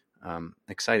 and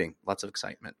exciting. Lots of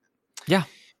excitement. Yeah.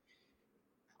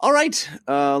 All right.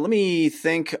 Let me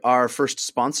thank our first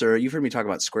sponsor. You've heard me talk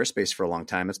about Squarespace for a long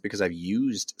time. That's because I've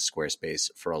used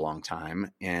Squarespace for a long time.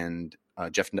 And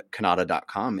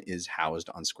jeffcanada.com is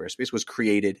housed on Squarespace, was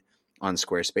created on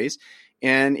Squarespace.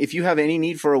 And if you have any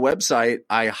need for a website,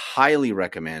 I highly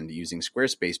recommend using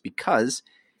Squarespace, because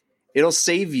it'll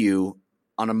save you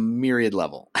on a myriad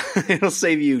level. It'll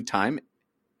save you time,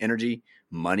 energy,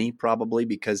 money, probably,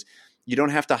 because you don't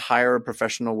have to hire a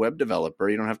professional web developer.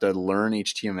 You don't have to learn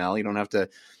HTML. You don't have to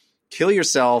kill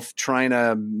yourself trying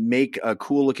to make a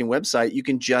cool looking website. You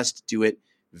can just do it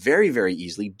very, very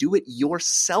easily. Do it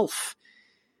yourself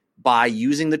by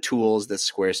using the tools that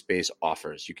Squarespace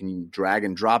offers. You can drag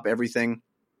and drop everything.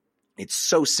 It's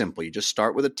so simple. You just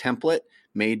start with a template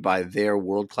made by their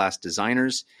world-class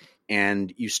designers,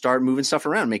 and you start moving stuff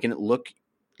around, making it look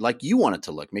like you want it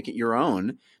to look, make it your own.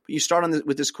 But you start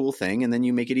with this cool thing, and then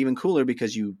you make it even cooler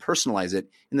because you personalize it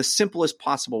in the simplest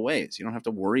possible ways. You don't have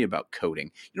to worry about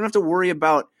coding. You don't have to worry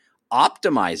about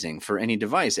optimizing for any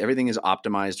device. Everything is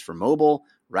optimized for mobile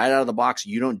right out of the box.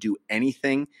 You don't do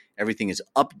anything. Everything is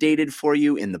updated for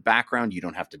you in the background. You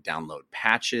don't have to download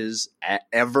patches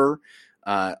ever.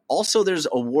 Also, there's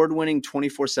award-winning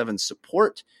 24/7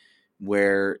 support,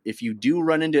 where if you do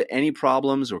run into any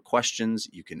problems or questions,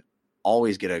 you can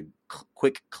always get a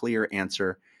quick, clear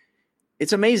answer.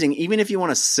 It's amazing. Even if you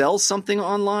want to sell something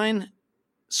online,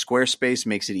 Squarespace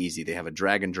makes it easy. They have a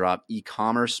drag and drop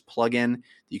e-commerce plugin that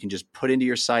you can just put into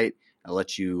your site and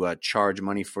let you charge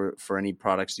money for any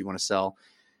products you want to sell.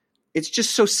 It's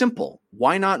just so simple.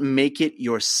 Why not make it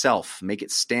yourself? Make it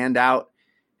stand out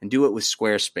and do it with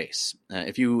Squarespace.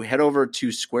 If you head over to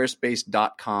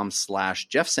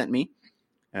squarespace.com/JeffSentMe,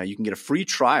 you can get a free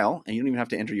trial, and you don't even have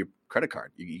to enter your credit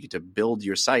card. You get to build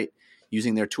your site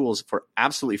using their tools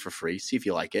absolutely for free. See if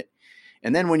you like it.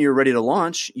 And then when you're ready to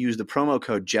launch, use the promo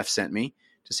code JeffSentMe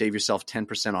to save yourself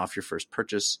 10% off your first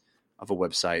purchase of a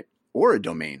website or a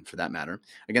domain for that matter.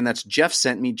 Again, that's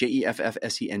JeffSentMe,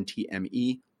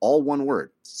 JeffSentMe, all one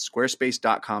word.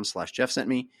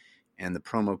 Squarespace.com/JeffSentMe and the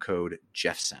promo code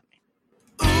JeffSentMe.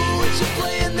 Ooh, what you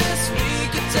playing this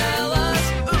week? Tell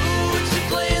us. Ooh, what you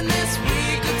playing this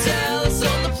week? Tell us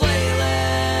on the playlist.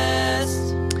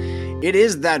 It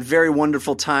is that very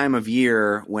wonderful time of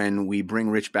year when we bring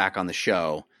Rich back on the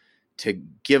show to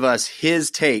give us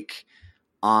his take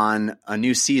on a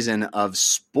new season of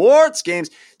sports games.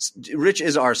 Rich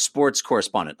is our sports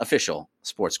correspondent, official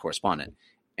sports correspondent.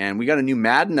 And we got a new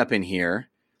Madden up in here.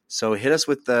 So hit us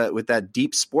with that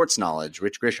deep sports knowledge,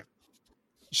 Rich Grisham.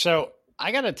 So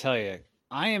I got to tell you,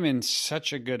 I am in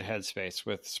such a good headspace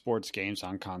with sports games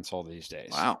on console these days.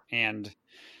 Wow. And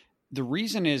the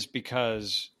reason is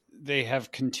because they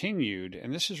have continued,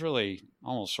 and this is really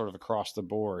almost sort of across the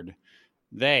board.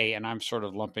 And I'm sort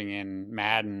of lumping in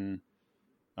Madden,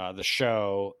 the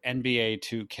show, NBA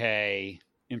 2K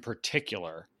in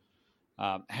particular,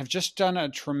 have just done a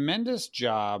tremendous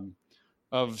job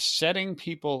of setting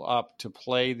people up to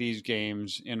play these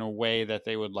games in a way that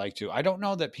they would like to. I don't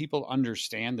know that people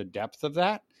understand the depth of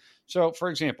that. So, for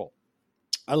example,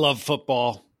 I love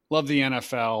football, love the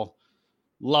NFL,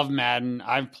 love Madden.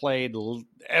 I've played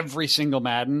every single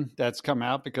Madden that's come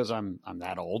out because I'm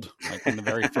that old. Like when the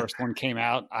very first one came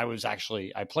out, I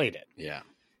played it. Yeah.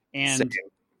 And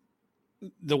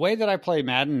the way that I play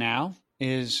Madden now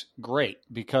is great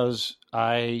because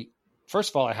first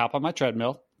of all, I hop on my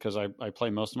treadmill because I play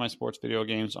most of my sports video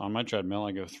games on my treadmill.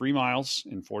 I go 3 miles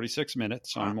in 46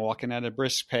 minutes. So I'm walking at a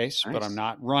brisk pace, nice. But I'm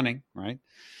not running, right?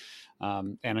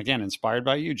 And again, inspired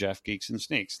by you, Jeff, Geeks and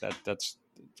Sneaks. That's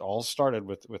all started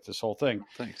with this whole thing.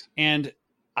 Thanks. And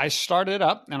I start it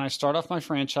up and I start off my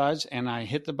franchise and I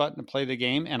hit the button to play the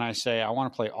game and I say, I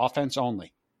want to play offense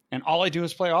only. And all I do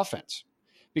is play offense.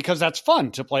 Because that's fun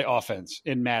to play offense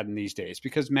in Madden these days.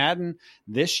 Because Madden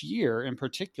this year in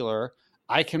particular,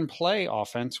 I can play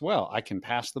offense well. I can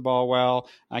pass the ball well.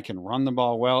 I can run the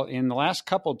ball well. In the last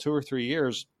 2 or 3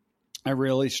 years, I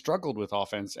really struggled with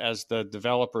offense as the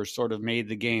developers sort of made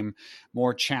the game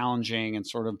more challenging and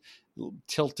sort of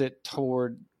tilted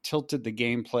the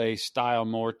gameplay style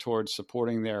more towards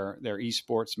supporting their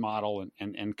esports model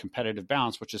and competitive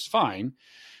balance, which is fine.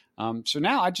 So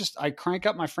now I crank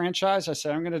up my franchise. I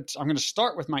say I'm gonna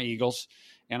start with my Eagles,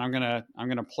 and I'm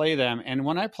gonna play them. And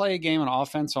when I play a game on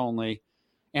offense only,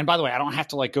 and by the way, I don't have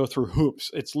to go through hoops.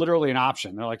 It's literally an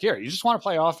option. They're like, here, you just want to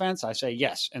play offense? I say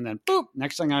yes, and then boop.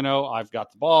 Next thing I know, I've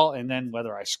got the ball, and then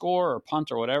whether I score or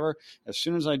punt or whatever, as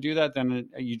soon as I do that, then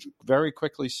you very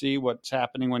quickly see what's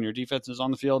happening when your defense is on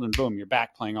the field, and boom, you're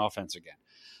back playing offense again.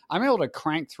 I'm able to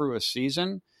crank through a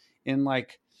season in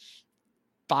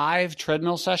 5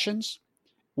 treadmill sessions,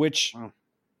 which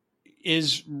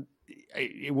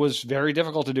it was very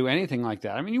difficult to do anything like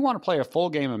that. I mean, you want to play a full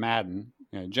game of Madden,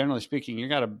 generally speaking, you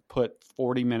got to put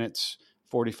 40 minutes,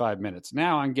 45 minutes.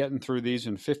 Now I'm getting through these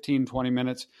in 15, 20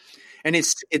 minutes. And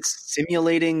it's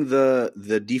simulating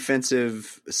the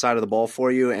defensive side of the ball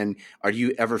for you. And are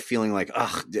you ever feeling like,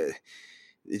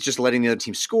 it's just letting the other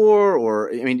team score?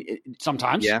 Or, I mean,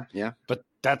 sometimes. Yeah. But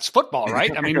that's football,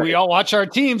 right? I mean, we all watch our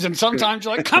teams, and sometimes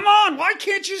you're like, come on, why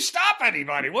can't you stop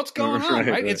anybody? What's going on,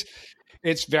 right?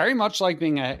 It's very much like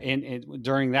being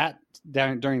during that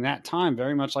time,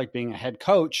 very much like being a head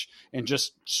coach and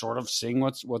just sort of seeing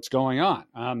what's going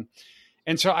on.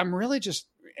 And so I'm really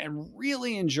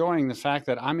enjoying the fact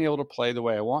that I'm able to play the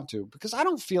way I want to, because I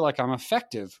don't feel like I'm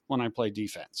effective when I play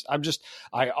defense.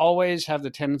 I always have the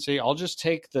tendency, I'll just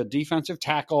take the defensive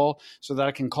tackle so that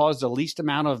I can cause the least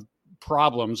amount of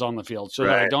problems on the field so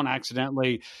that I don't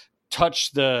accidentally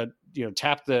touch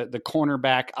tap the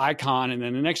cornerback icon. And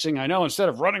then the next thing I know, instead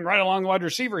of running right along the wide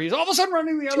receiver, he's all of a sudden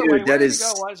running the other way.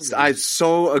 I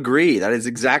so agree. That is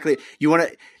exactly, I want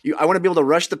to be able to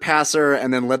rush the passer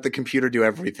and then let the computer do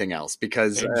everything else,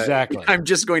 because exactly. I'm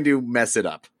just going to mess it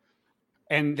up.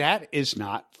 And that is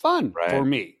not fun for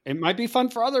me. It might be fun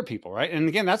for other people, right? And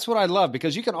again, that's what I love,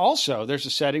 because you can also, there's a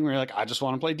setting where you're like, I just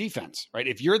want to play defense, right?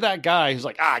 If you're that guy who's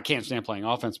like, I can't stand playing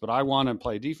offense, but I want to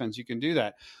play defense, you can do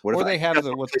that. Or they have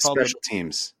what's called special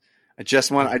teams. I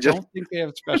don't think they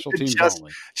have special teams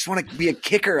only. Just want to be a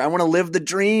kicker. I want to live the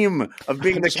dream of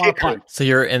being the kicker. So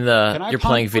you're you're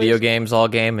playing video games all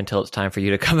game until it's time for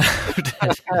you to come out.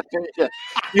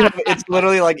 It's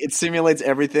literally like it simulates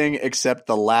everything except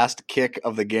the last kick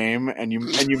of the game, and you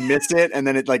miss it, and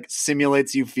then it like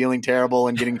simulates you feeling terrible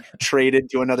and getting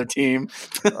traded to another team.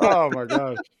 Oh my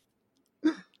gosh.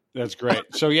 That's great.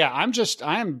 So yeah,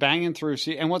 I am banging through.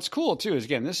 And what's cool too is,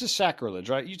 again, this is sacrilege,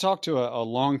 right? You talk to a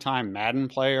longtime Madden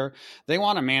player, they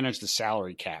want to manage the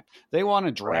salary cap. They want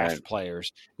to draft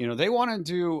players. They want to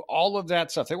do all of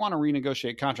that stuff. They want to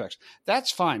renegotiate contracts. That's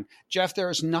fine. Jeff, there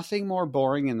is nothing more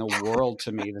boring in the world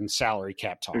to me than salary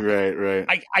cap talk. Right.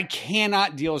 I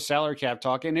cannot deal with salary cap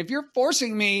talk. And if you're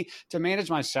forcing me to manage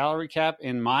my salary cap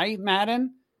in my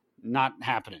Madden, not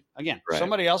happening. Again,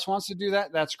 somebody else wants to do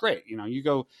that. That's great. You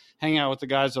go hang out with the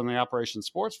guys on the Operation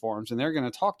Sports forums, and they're going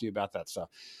to talk to you about that stuff.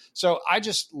 So I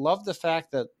just love the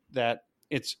fact that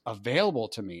it's available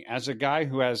to me as a guy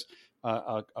who has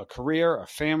a career, a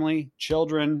family,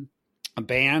 children, a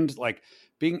band. Like,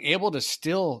 being able to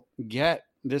still get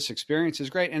this experience is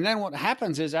great. And then what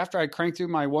happens is, after I crank through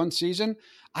my one season,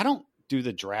 I don't do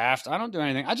the draft. I don't do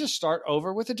anything. I just start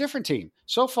over with a different team.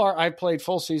 So far, I've played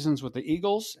full seasons with the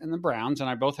Eagles and the Browns, and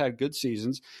I both had good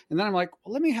seasons. And then I'm like,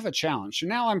 well, let me have a challenge. So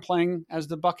now I'm playing as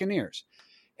the Buccaneers.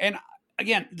 And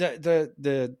again,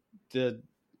 the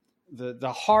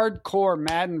hardcore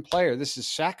Madden player, this is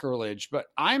sacrilege, but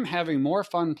I'm having more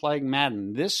fun playing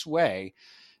Madden this way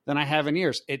than I have in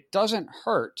years. It doesn't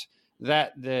hurt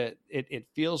that it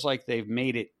feels like they've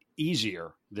made it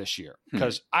easier this year,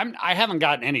 because I haven't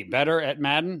gotten any better at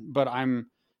Madden, but I'm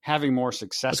having more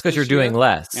success. That's because you're doing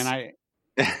less. And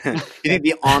you think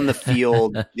the on the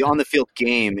field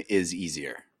game is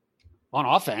easier on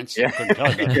offense? I couldn't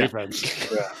tell you about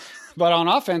defense. But on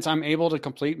offense, I'm able to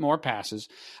complete more passes.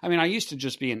 I mean, I used to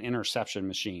just be an interception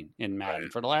machine in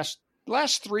Madden for the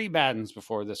last three Maddens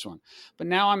before this one, but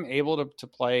now I'm able to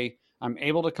play. I'm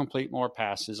able to complete more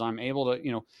passes. I'm able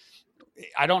to,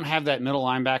 I don't have that middle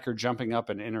linebacker jumping up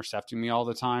and intercepting me all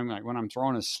the time. Like, when I'm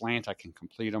throwing a slant, I can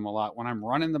complete them a lot. When I'm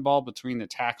running the ball between the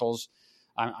tackles,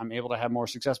 I'm able to have more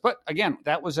success. But again,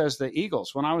 that was as the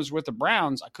Eagles. When I was with the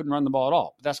Browns, I couldn't run the ball at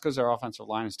all. But that's because their offensive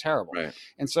line is terrible. Right.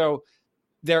 And so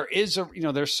there is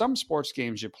there's some sports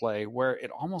games you play where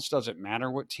it almost doesn't matter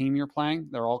what team you're playing.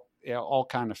 They all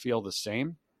kind of feel the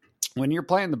same. When you're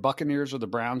playing the Buccaneers or the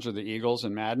Browns or the Eagles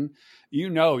in Madden,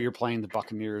 you're playing the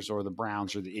Buccaneers or the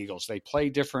Browns or the Eagles. They play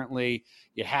differently.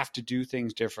 You have to do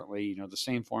things differently. The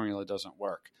same formula doesn't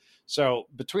work. So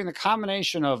between the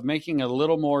combination of making it a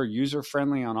little more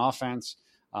user-friendly on offense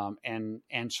and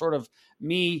sort of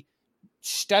me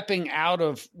stepping out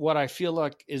of what I feel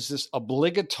like is this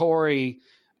obligatory,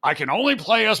 I can only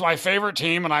play as my favorite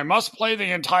team and I must play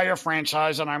the entire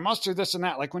franchise and I must do this and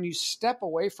that. Like, when you step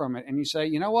away from it and you say,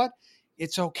 you know what,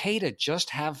 it's okay to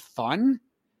just have fun,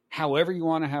 however you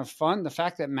want to have fun. The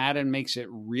fact that Madden makes it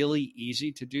really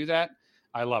easy to do that,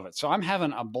 I love it. So I'm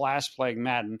having a blast playing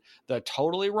Madden the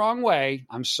totally wrong way.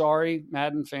 I'm sorry,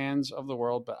 Madden fans of the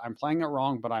world, but I'm playing it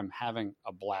wrong, but I'm having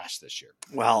a blast this year.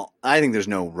 Well, I think there's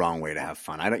no wrong way to have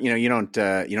fun. You don't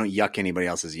yuck anybody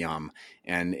else's yum.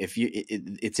 And if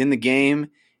it's in the game,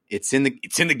 it's in the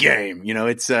game.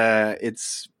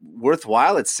 It's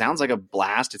worthwhile. It sounds like a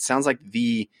blast. It sounds like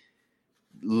the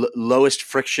lowest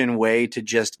friction way to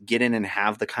just get in and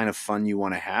have the kind of fun you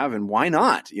want to have. And why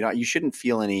not? You shouldn't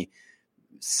feel any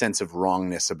sense of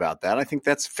wrongness about that. I think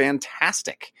that's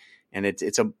fantastic. And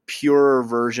it's a pure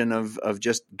version of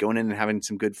just going in and having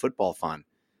some good football fun.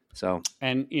 So,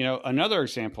 and another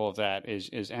example of that is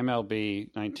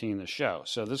MLB 19, the show.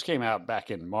 So this came out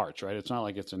back in March, right? It's not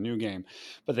like it's a new game,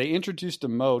 but they introduced a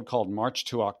mode called March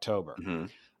to October. Mm-hmm.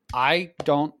 I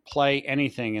don't play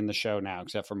anything in the show now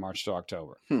except for March to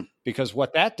October, because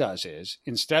what that does is,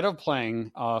 instead of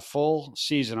playing a full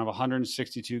season of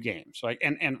 162 games, like,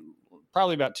 and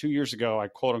probably about 2 years ago, I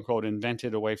quote unquote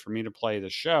invented a way for me to play the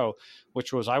show,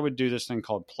 which was I would do this thing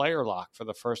called player lock for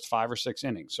the first 5 or 6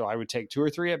 innings. So I would take 2 or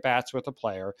 3 at bats with a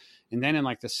player. And then in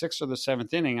like the 6th or the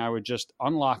 7th inning, I would just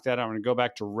unlock that. I'm going to go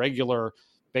back to regular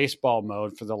baseball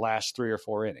mode for the last 3 or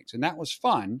 4 innings. And that was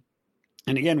fun.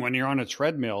 And again, when you're on a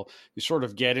treadmill, you sort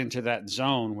of get into that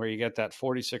zone where you get that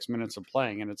 46 minutes of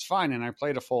playing, and it's fine. And I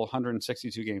played a full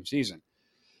 162 game season.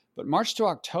 But March to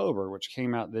October, which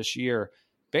came out this year,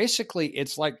 basically,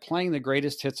 it's like playing the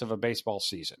greatest hits of a baseball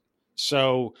season.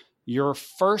 So your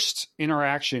first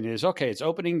interaction is, okay, it's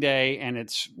opening day and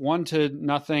it's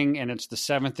 1-0 and it's the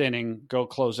 7th inning, go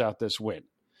close out this win.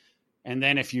 And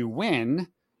then if you win,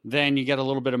 then you get a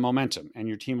little bit of momentum and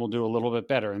your team will do a little bit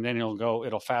better. And then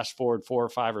it'll fast forward 4 or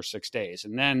 5 or 6 days.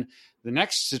 And then the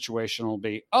next situation will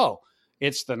be,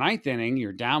 it's the 9th inning,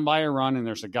 you're down by a run and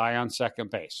there's a guy on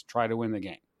second base. Try to win the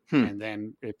game. And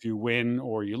then if you win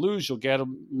or you lose, you'll get a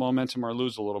momentum or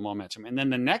lose a little momentum. And then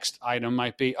the next item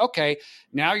might be, okay,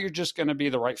 now you're just going to be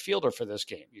the right fielder for this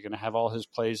game. You're going to have all his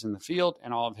plays in the field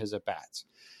and all of his at-bats.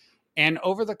 And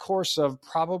over the course of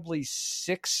probably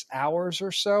 6 hours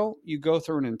or so, you go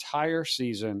through an entire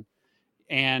season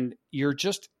and you're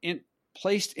just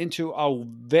placed into a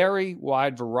very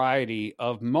wide variety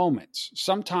of moments.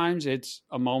 Sometimes it's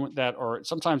a moment or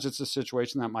sometimes it's a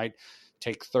situation that might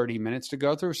take 30 minutes to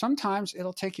go through. Sometimes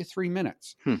it'll take you 3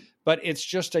 minutes. But it's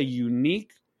just a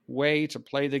unique way to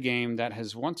play the game that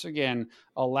has once again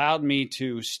allowed me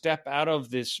to step out of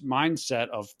this mindset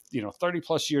of 30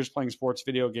 plus years playing sports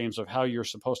video games of how you're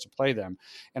supposed to play them.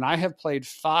 And I have played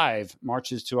 5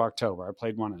 Marches to October. I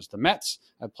played one as the Mets,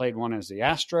 I played one as the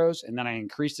Astros, and then I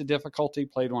increased the difficulty,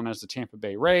 played one as the Tampa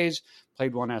Bay Rays,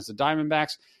 played one as the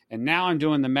Diamondbacks, and now I'm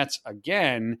doing the Mets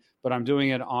again, but I'm doing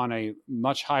it on a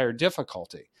much higher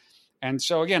difficulty. And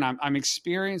so again, I'm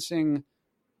experiencing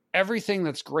everything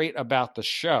that's great about the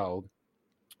show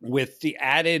with the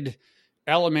added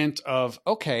element of,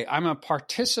 okay, I'm a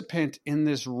participant in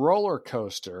this roller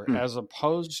coaster as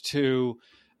opposed to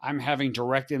I'm having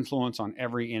direct influence on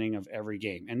every inning of every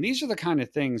game. And these are the kind of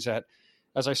things that,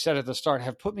 as I said at the start,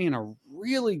 have put me in a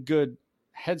really good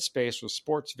headspace with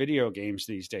sports video games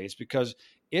these days, because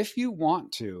if you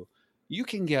want to, you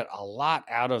can get a lot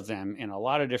out of them in a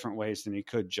lot of different ways than you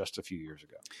could just a few years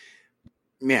ago.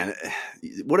 Man,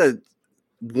 what a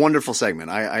wonderful segment.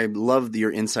 I love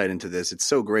your insight into this. It's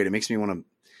so great. It makes me want to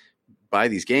buy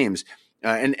these games.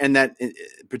 And that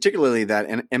particularly that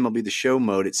MLB The Show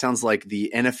mode, it sounds like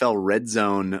the NFL red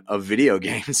zone of video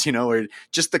games, or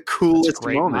just the coolest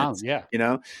moments,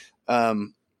 that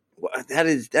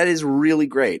is really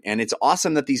great. And it's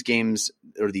awesome that these games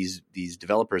or these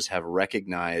developers have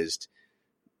recognized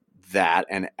that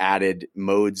and added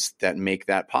modes that make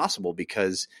that possible,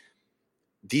 because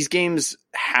these games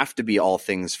have to be all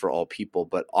things for all people,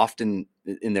 but often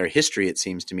in their history, it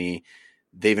seems to me,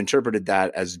 they've interpreted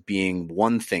that as being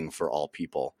one thing for all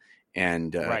people.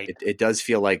 And it does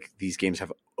feel like these games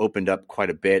have opened up quite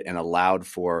a bit and allowed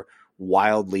for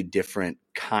wildly different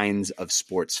kinds of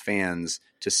sports fans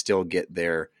to still get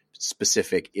their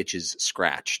specific itches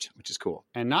scratched, which is cool.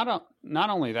 And not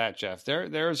only that, Jeff,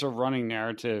 there's a running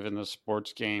narrative in the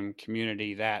sports game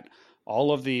community that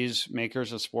all of these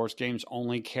makers of sports games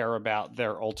only care about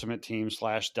their Ultimate Team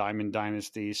 / Diamond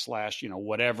Dynasty /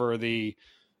 whatever the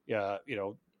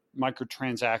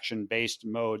microtransaction based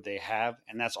mode they have,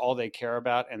 and that's all they care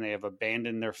about, and they have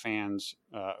abandoned their fans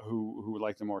who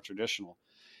like the more traditional.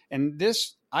 And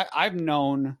this I've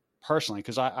known personally,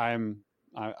 because I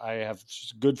have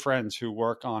good friends who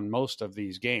work on most of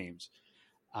these games.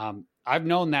 I've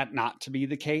known that not to be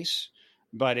the case,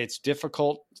 but it's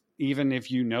difficult, even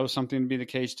if you know something to be the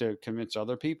case, to convince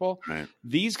other people. Right.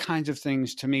 These kinds of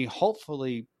things, to me,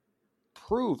 hopefully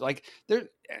prove like the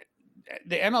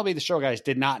MLB The Show guys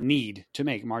did not need to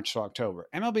make March to October.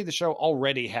 MLB The Show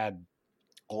already had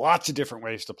lots of different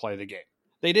ways to play the game.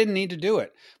 They didn't need to do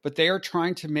it, but they are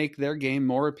trying to make their game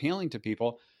more appealing to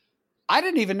people. I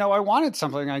didn't even know I wanted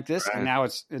something like this, and now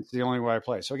it's the only way I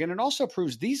play. So again, it also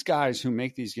proves these guys who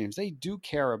make these games, they do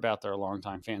care about their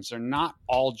longtime fans. They're not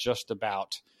all just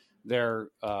about their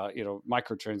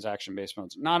microtransaction based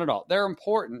modes. Not at all. They're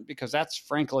important because that's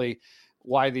frankly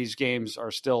why these games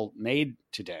are still made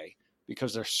today,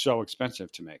 because they're so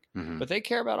expensive to make. Mm-hmm. But they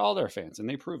care about all their fans, and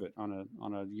they prove it on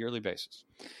a yearly basis.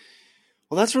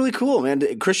 Well, that's really cool,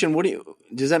 man. Christian,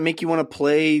 does that make you want to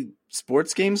play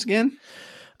sports games again?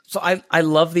 So I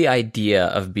love the idea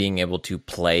of being able to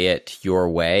play it your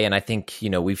way. And I think,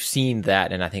 we've seen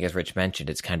that. And I think, as Rich mentioned,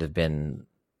 it's kind of been,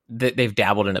 they've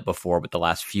dabbled in it before, but the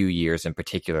last few years in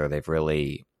particular, they've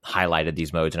really highlighted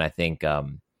these modes. And I think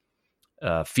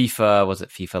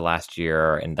FIFA last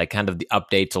year, and like kind of the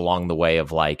updates along the way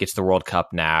of like, it's the World Cup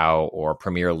now or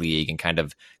Premier League, and kind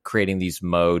of creating these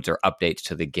modes or updates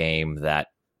to the game that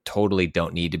totally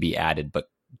don't need to be added, but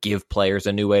give players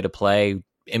a new way to play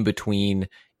in between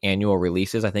annual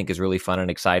releases, I think is really fun and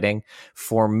exciting.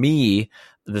 For me,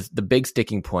 the big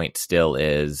sticking point still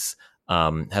is,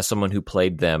 as someone who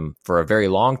played them for a very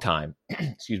long time,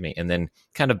 excuse me, and then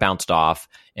kind of bounced off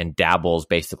and dabbles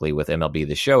basically with MLB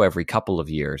The Show every couple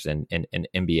of years and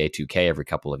NBA 2K every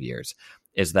couple of years.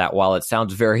 is that while it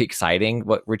sounds very exciting,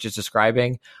 what Rich is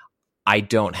describing, I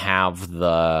don't have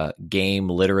the game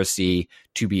literacy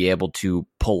to be able to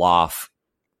pull off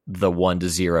the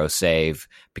 1-0 save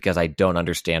because I don't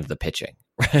understand the pitching.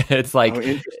 It's like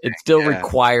it still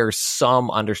requires some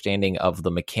understanding of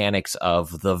the mechanics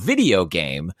of the video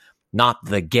game, not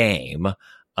the game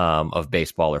of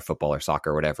baseball or football or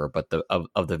soccer or whatever, but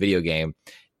of the video game.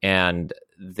 And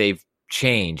they've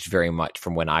changed very much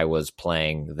from when I was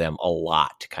playing them a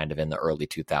lot, kind of in the early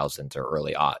 2000s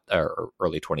or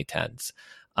early 2010s.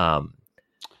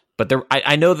 But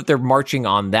I know that they're marching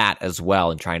on that as well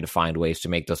and trying to find ways to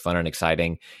make those fun and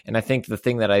exciting. And I think the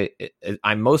thing that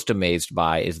I'm most amazed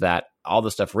by is that all the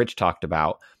stuff Rich talked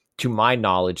about, to my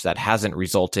knowledge, that hasn't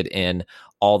resulted in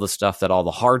all the stuff that all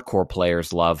the hardcore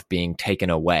players love being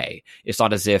taken away. It's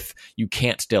not as if you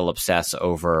can't still obsess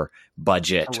over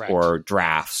budget Correct. or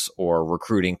drafts or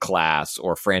recruiting class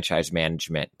or franchise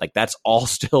management. Like, that's all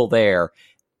still there.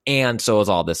 And so is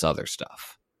all this other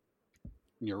stuff.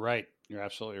 You're right. You're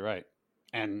absolutely right.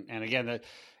 And again,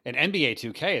 an NBA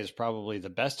 2K is probably the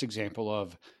best example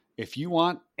of, if you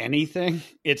want anything,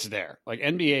 it's there. Like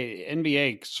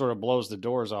NBA sort of blows the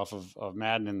doors off of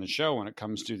Madden in the show when it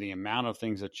comes to the amount of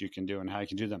things that you can do and how you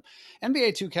can do them.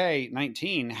 NBA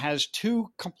 2K19 has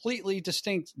 2 completely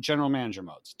distinct general manager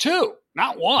modes. 2,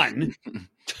 not 1,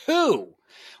 2.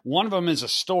 One of them is a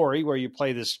story where you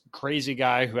play this crazy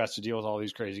guy who has to deal with all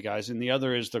these crazy guys. And the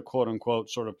other is the quote unquote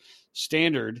sort of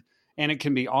standard, and it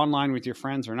can be online with your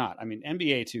friends or not. I mean,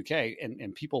 NBA 2K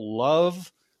and people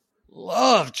love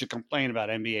to complain about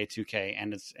NBA 2K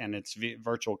and its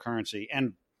virtual currency,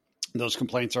 and those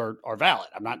complaints are valid.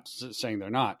 I'm not saying they're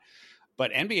not,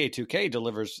 but NBA 2K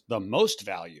delivers the most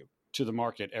value to the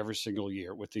market every single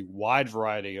year with the wide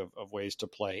variety of ways to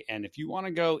play. And if you want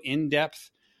to go in depth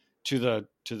to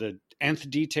the nth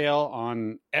detail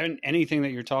on anything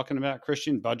that you're talking about,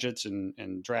 Christian, budgets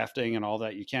and drafting and all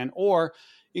that, you can, or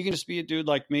you can just be a dude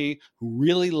like me who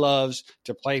really loves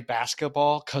to play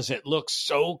basketball because it looks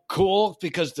so cool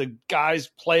because the guys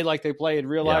play like they play in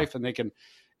real life, and they can,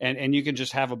 and you can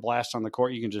just have a blast on the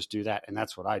court. You can just do that. And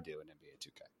that's what I do in NBA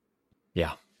 2K.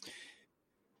 Yeah.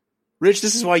 Rich,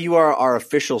 this is why you are our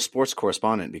official sports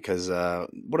correspondent, because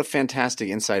what a fantastic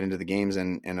insight into the games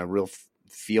and a real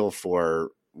feel for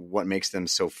what makes them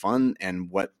so fun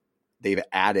and what they've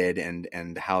added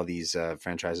and how these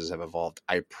franchises have evolved.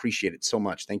 I appreciate it so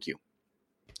much. Thank you.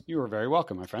 You are very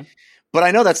welcome, my friend. But I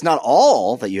know that's not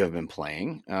all that you have been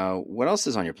playing. What else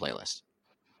is on your playlist?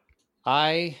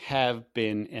 I have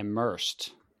been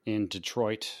immersed in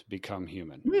Detroit Become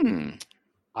Human.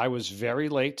 I was very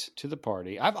late to the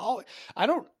party. I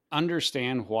don't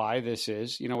understand why this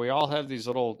is. You know, we all have these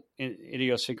little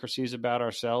idiosyncrasies about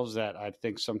ourselves that I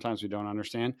think sometimes we don't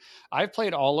understand. I've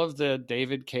played all of the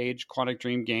David Cage Quantic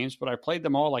Dream games, but I played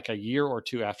them all like a year or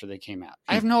 2 after they came out.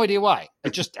 I have no idea why.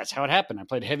 That's how it happened. I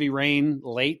played Heavy Rain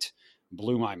late,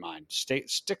 blew my mind.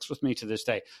 Sticks with me to this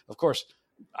day. Of course,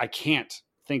 I can't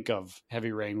think of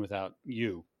Heavy Rain without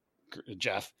you,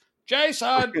 Jeff.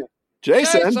 Jason.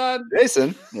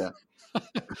 Yeah.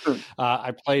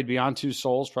 I played Beyond Two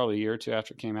Souls probably a year or 2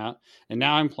 after it came out, and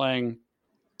now I'm playing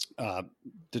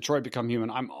Detroit Become Human.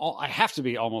 I have to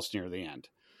be almost near the end.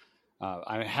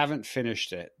 I haven't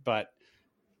finished it, but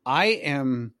I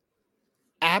am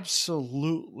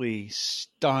absolutely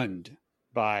stunned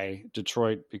by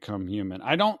Detroit Become Human.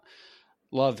 I don't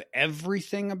love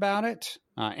everything about it,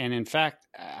 and in fact,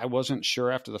 I wasn't sure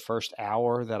after the first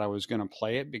hour that I was going to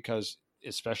play it because,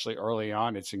 especially early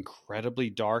on, it's incredibly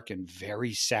dark and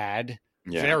very sad,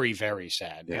 very, very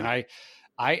sad. Yeah. And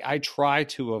I try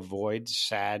to avoid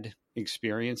sad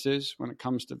experiences when it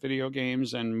comes to video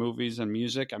games and movies and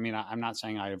music. I mean, I'm not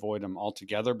saying I avoid them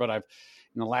altogether, but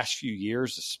in the last few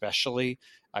years, especially,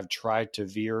 I've tried to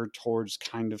veer towards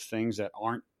kind of things that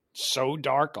aren't so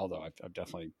dark, although I've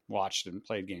definitely watched and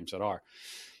played games that are,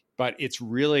 but it's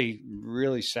really,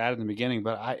 really sad in the beginning.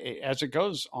 But as it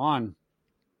goes on,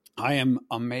 I am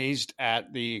amazed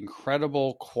at the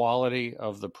incredible quality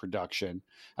of the production.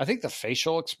 I think the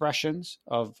facial expressions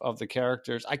of the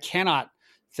characters, I cannot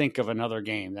think of another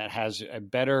game that has a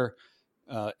better,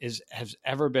 has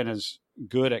ever been as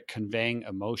good at conveying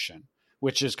emotion,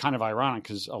 which is kind of ironic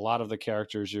because a lot of the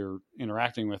characters you're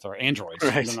interacting with are androids.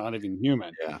 Right. They're not even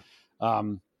human. Yeah.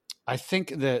 I think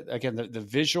that, again, the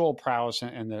visual prowess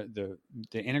and the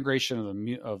integration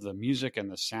of the music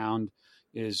and the sound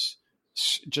is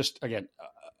just, again,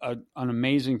 an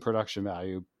amazing production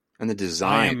value. And the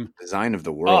design of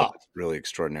the world is really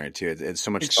extraordinary too. It's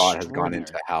so much thought has gone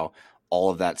into how all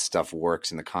of that stuff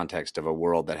works in the context of a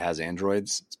world that has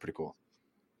androids. It's pretty cool.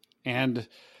 And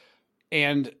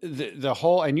And the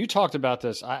whole, and you talked about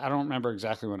this. I don't remember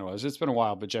exactly when it was. It's been a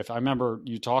while, but Jeff, I remember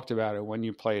you talked about it when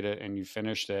you played it and you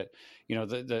finished it. You know,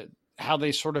 the how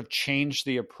they sort of changed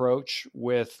the approach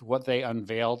with what they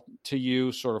unveiled to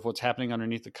you, sort of what's happening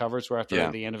underneath the covers, where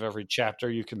after the end of every chapter,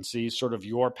 you can see sort of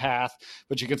your path,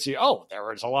 but you can see, oh, there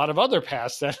was a lot of other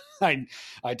paths that I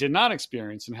did not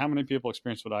experience, and how many people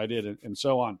experienced what I did, and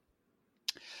so on.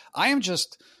 I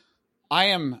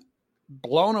am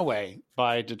blown away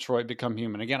by Detroit Become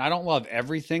Human. Again, I don't love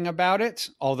everything about it,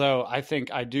 although I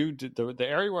think I do. The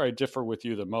area where I differ with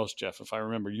you the most, Jeff, if I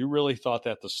remember, you really thought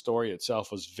that the story itself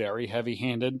was very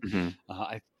heavy-handed. And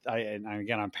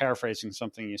again, I'm paraphrasing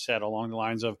something you said along the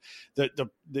lines of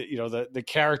the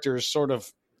characters sort of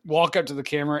walk up to the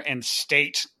camera and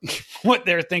state what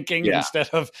they're thinking instead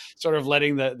of sort of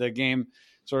letting the game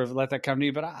sort of let that come to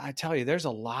you. But I tell you, there's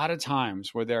a lot of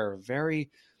times where there are very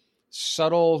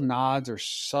subtle nods or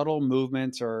subtle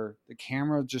movements, or the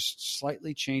camera just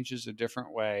slightly changes a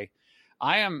different way.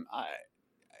 I'm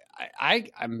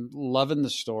loving the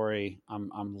story.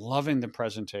 I'm loving the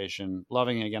presentation,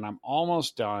 loving it. Again, I'm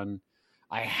almost done.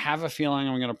 I have a feeling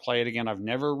I'm going to play it again. I've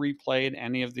never replayed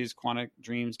any of these Quantic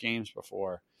Dreams games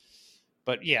before,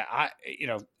 but yeah,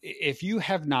 if you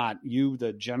have not,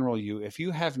 if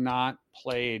you have not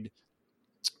played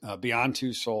Beyond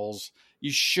Two Souls,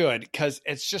 you should, because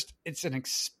it's an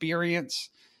experience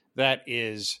that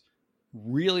is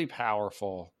really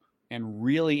powerful and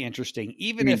really interesting,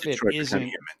 even if it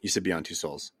isn't. You said Beyond Two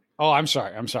Souls. Oh, I'm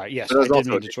sorry. Yes, I did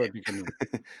mean Detroit Become Human.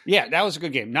 Yeah, that was a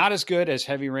good game. Not as good as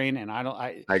Heavy Rain, and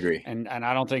I agree. And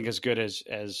I don't think as good as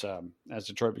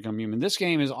Detroit Become Human. This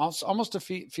game is also almost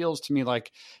feels to me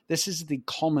like this is the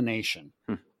culmination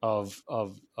of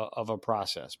a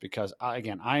process, because I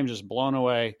am just blown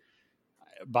away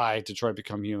by Detroit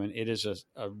Become Human. It is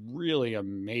a really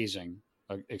amazing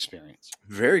experience.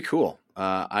 Very cool.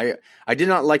 I did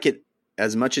not like it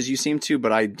as much as you seem to,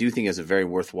 but I do think it's a very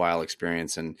worthwhile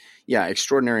experience, and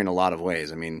extraordinary in a lot of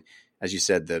ways. I mean, as you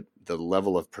said, the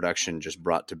level of production just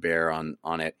brought to bear on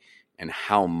it, and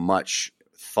how much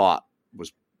thought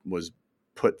was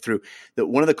put through.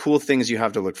 One of the cool things you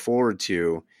have to look forward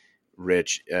to,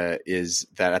 Rich, is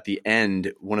that at the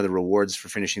end, one of the rewards for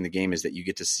finishing the game is that you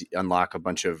get to unlock a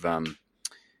bunch of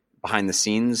behind the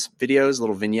scenes videos,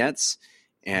 little vignettes,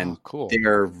 and cool.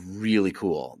 They're really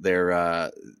cool.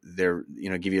 They're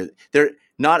they're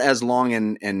not as long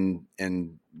and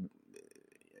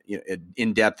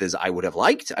in depth as I would have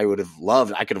liked. I would have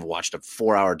loved. I could have watched a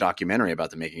 4-hour documentary about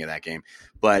the making of that game,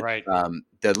 but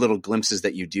the little glimpses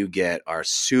that you do get are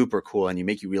super cool, and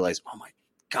make you realize, oh my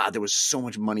God, there was so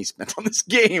much money spent on this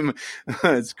game.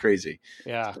 It's crazy.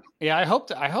 Yeah. I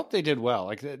hope they did well.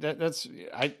 Like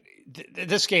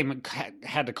this game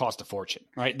had to cost a fortune,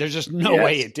 right? There's just no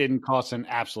way it didn't cost an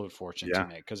absolute fortune to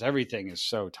make, because everything is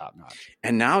so top notch.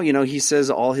 And now, he says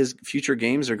all his future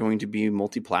games are going to be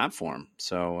multi-platform.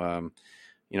 So,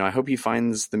 I hope he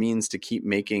finds the means to keep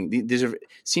making these.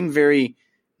 Seem very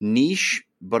niche,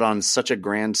 but on such a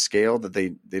grand scale that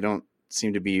they don't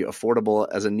seem to be affordable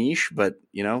as a niche, but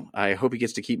I hope he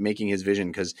gets to keep making his vision,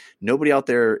 because nobody out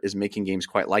there is making games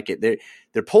quite like it.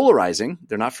 They're polarizing.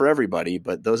 They're not for everybody,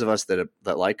 but those of us that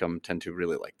like them tend to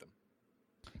really like them.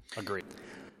 Agreed.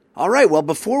 All right. Well,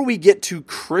 before we get to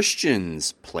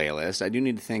Christian's playlist, I do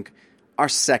need to thank our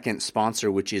second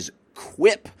sponsor, which is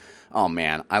Quip. Oh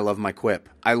man, I love my Quip.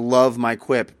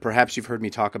 Perhaps you've heard me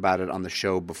talk about it on the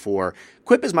show before.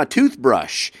 Quip is my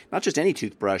toothbrush. Not just any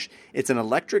toothbrush. It's an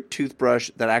electric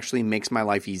toothbrush that actually makes my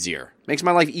life easier.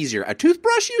 A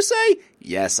toothbrush, you say?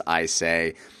 Yes, I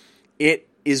say. It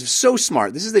is so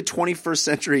smart. This is the 21st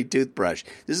century toothbrush.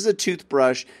 This is a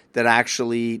toothbrush that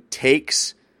actually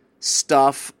takes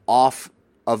stuff off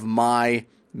of my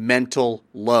mental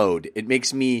load. It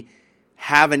makes me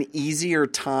have an easier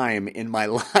time in my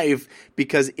life,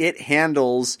 because it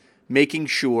handles making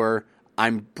sure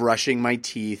I'm brushing my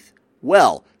teeth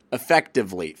well,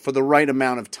 effectively, for the right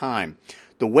amount of time.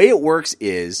 The way it works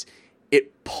is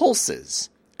it pulses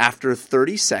after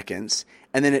 30 seconds,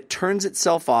 and then it turns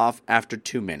itself off after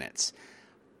 2 minutes.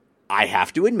 I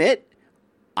have to admit,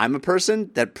 I'm a person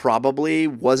that probably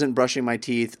wasn't brushing my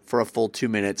teeth for a full 2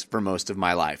 minutes for most of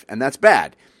my life, and that's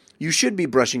bad. You should be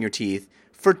brushing your teeth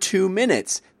for 2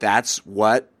 minutes. That's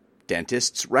what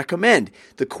dentists recommend.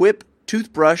 The Quip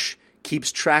toothbrush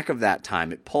keeps track of that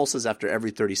time. It pulses after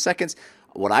every 30 seconds.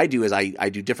 What I do is I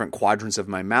do different quadrants of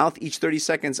my mouth. Each 30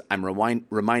 seconds, I'm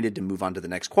reminded to move on to the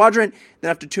next quadrant. Then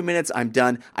after 2 minutes, I'm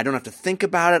done. I don't have to think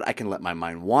about it. I can let my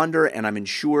mind wander, and I'm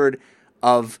ensured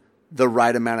of the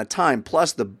right amount of time.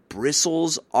 Plus, the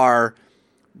bristles are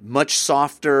much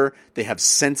softer. They have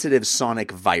sensitive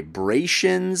sonic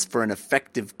vibrations for an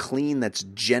effective clean that's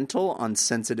gentle on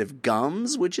sensitive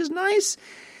gums, which is nice.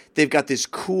 They've got this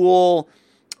cool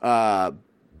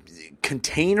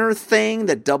container thing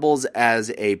that doubles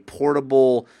as a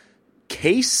portable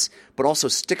case, but also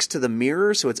sticks to the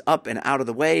mirror, so it's up and out of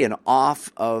the way and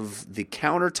off of the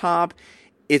countertop.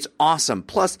 It's awesome.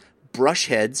 Plus, brush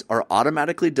heads are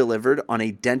automatically delivered on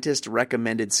a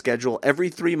dentist-recommended schedule every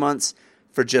 3 months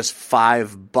for just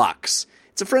 $5.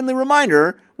 It's a friendly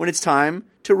reminder when it's time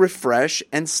to refresh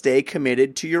and stay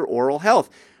committed to your oral health.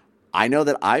 I know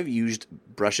that I've used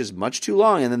brushes much too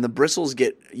long, and then the bristles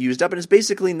get used up, and it's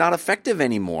basically not effective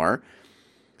anymore.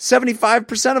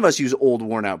 75% of us use old,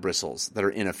 worn-out bristles that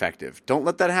are ineffective. Don't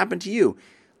let that happen to you.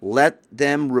 Let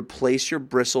them replace your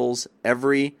bristles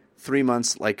every 3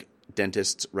 months like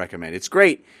dentists recommend. It's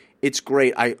great. It's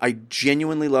great. I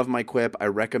genuinely love my Quip. I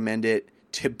recommend it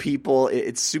to people.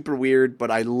 It's super weird,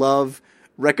 but I love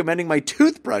recommending my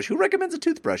toothbrush. Who recommends a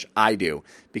toothbrush? I do,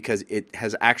 because it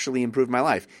has actually improved my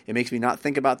life. It makes me not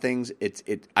think about things.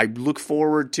 I look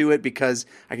forward to it because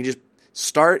I can just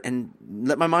start and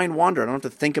let my mind wander. I don't have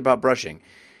to think about brushing.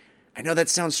 I know that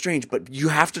sounds strange, but you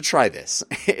have to try this.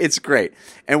 It's great.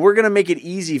 And we're going to make it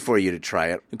easy for you to try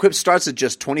it. And Quip starts at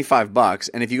just $25.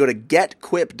 And if you go to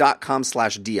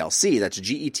getquip.com/DLC, that's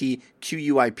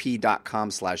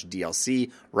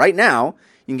getquip.com/DLC, right now,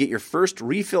 you can get your first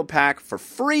refill pack for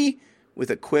free with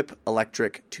a Quip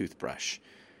electric toothbrush.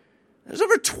 There's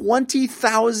over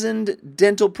 20,000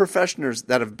 dental professionals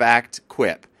that have backed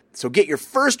Quip. So get your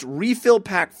first refill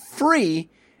pack free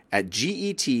at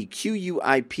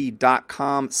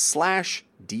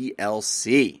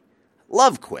getquip.com/DLC.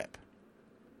 Love Quip.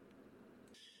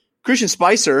 Christian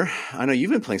Spicer, I know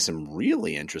you've been playing some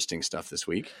really interesting stuff this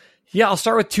week. Yeah, I'll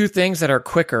start with two things that are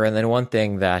quicker and then one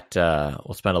thing that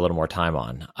we'll spend a little more time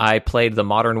on. I played the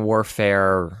Modern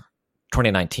Warfare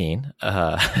 2019.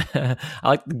 I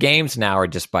like the games now are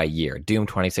just by year. Doom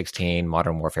 2016,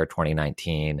 Modern Warfare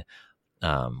 2019.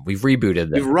 We've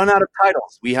rebooted them. We've run out of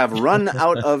titles. We have run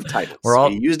out of titles.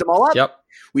 We used them all up. Yep.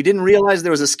 We didn't realize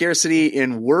there was a scarcity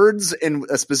in words in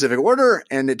a specific order,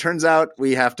 and it turns out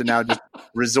we have to now just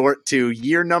resort to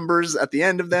year numbers at the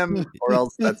end of them, or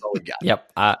else that's all we got.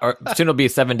 Yep. Or soon it'll be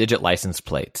 7-digit license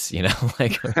plates,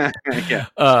 like. Yeah.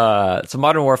 So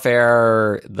Modern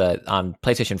Warfare, on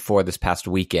PlayStation 4 this past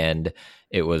weekend,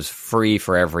 it was free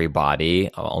for everybody,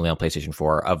 only on PlayStation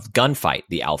 4, of Gunfight,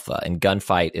 the alpha. And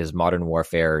Gunfight is Modern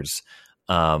Warfare's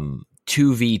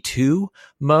 2v2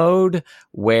 mode,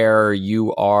 where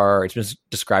it's been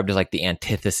described as like the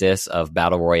antithesis of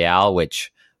Battle Royale,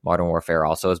 which Modern Warfare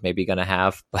also is maybe going to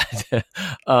have. But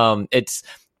it's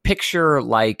picture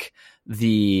like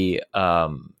the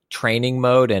training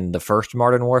mode in the first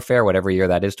Modern Warfare, whatever year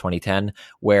that is, 2010,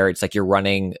 where it's like you're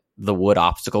running the wood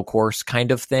obstacle course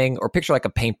kind of thing, or picture like a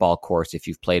paintball course if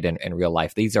you've played in real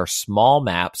life. These are small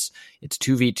maps. It's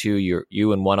 2v2,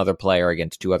 you and one other player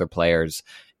against two other players,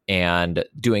 and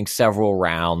doing several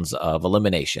rounds of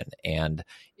elimination. And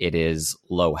it is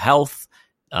low health,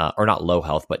 or not low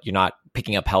health, but you're not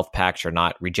picking up health packs, you're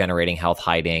not regenerating health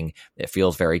hiding. It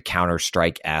feels very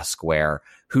Counter-Strike-esque, where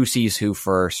who sees who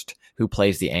first, who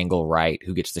plays the angle right,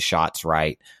 who gets the shots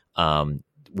right,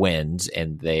 wins.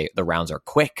 And the rounds are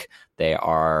quick. They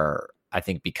are, I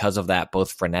think, because of that,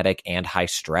 both frenetic and high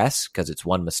stress, because it's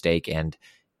one mistake and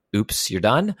oops, you're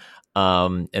done.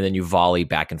 And then you volley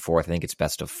back and forth. I think it's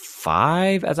best of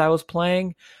 5 as I was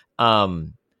playing.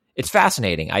 It's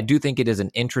fascinating. I do think it is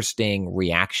an interesting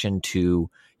reaction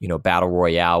to, Battle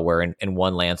Royale, where in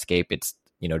one landscape, it's,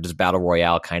 does Battle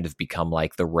Royale kind of become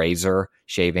like the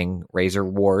shaving razor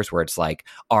wars, where it's like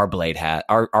our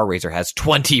razor has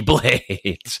 20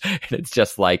 blades. And it's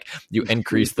just like you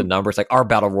increase the numbers. Like our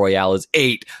Battle Royale is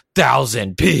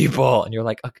 8,000 people. And you're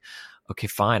like, okay,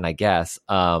 fine, I guess.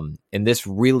 And this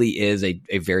really is a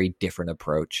very different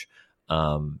approach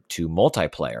to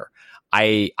multiplayer.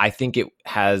 I think it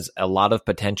has a lot of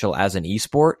potential as an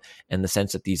esport, in the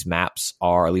sense that these maps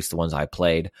are, at least the ones I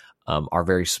played, are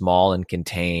very small and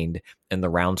contained, and the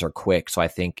rounds are quick. So I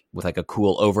think with like a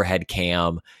cool overhead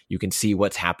cam, you can see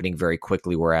what's happening very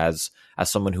quickly. Whereas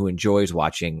as someone who enjoys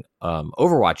watching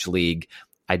Overwatch League,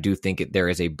 I do think there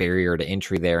is a barrier to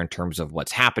entry there in terms of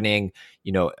what's happening,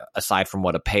 aside from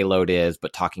what a payload is,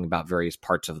 but talking about various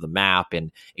parts of the map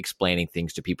and explaining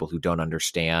things to people who don't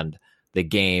understand the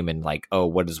game, and like, oh,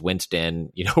 what is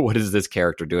Winston? What is this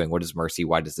character doing? What is Mercy?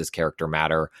 Why does this character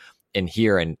matter? And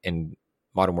here in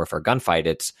Modern Warfare Gunfight,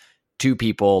 it's 2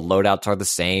 people, loadouts are the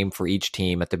same for each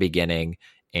team at the beginning,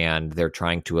 and they're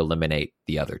trying to eliminate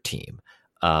the other team.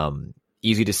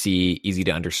 Easy to see, easy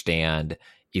to understand.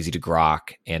 easy to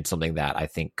grok, and something that I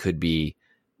think could be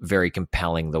very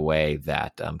compelling the way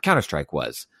that Counter-Strike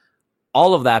was.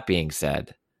 All of that being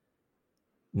said,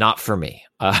 not for me.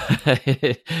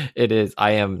 It is.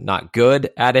 I am not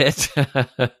good at it.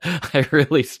 I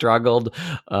really struggled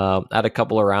at a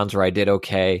couple of rounds where I did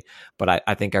okay, but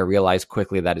I think I realized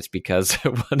quickly that it's because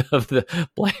one of the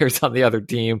players on the other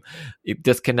team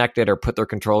disconnected or put their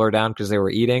controller down because they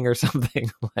were eating or something.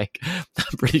 Like,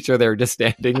 I'm pretty sure they were just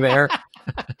standing there.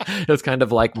 It was kind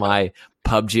of like my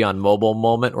PUBG on mobile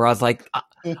moment where I was like,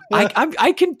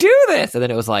 I can do this. And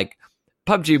then it was like,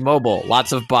 PUBG Mobile,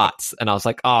 lots of bots. And I was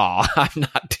like, oh, I'm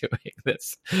not doing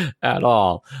this at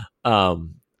all.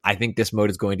 I think this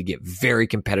mode is going to get very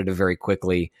competitive very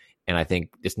quickly. And I think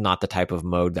it's not the type of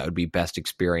mode that would be best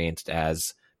experienced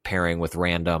as pairing with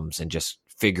randoms and just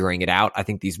figuring it out. I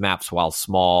think these maps, while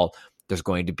small, there's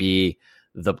going to be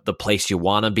the place you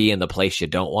want to be and the place you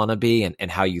don't want to be,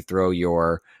 and how you throw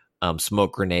your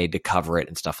smoke grenade to cover it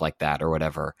and stuff like that or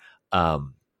whatever.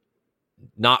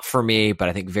 Not for me, but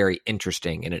I think very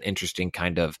interesting, and an interesting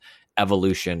kind of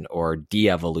evolution or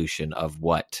de-evolution of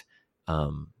what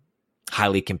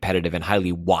highly competitive and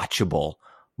highly watchable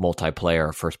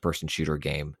multiplayer first-person shooter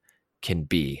game can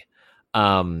be.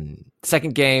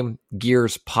 Second game,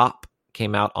 Gears Pop,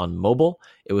 came out on mobile.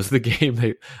 It was the game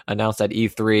they announced at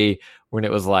E3 when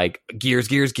it was like Gears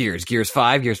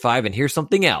 5, and here's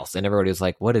something else. And everybody was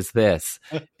like, what is this?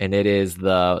 And it is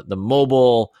the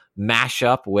mobile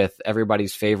mashup with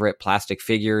everybody's favorite plastic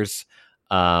figures,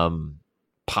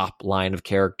 Pop line of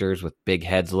characters with big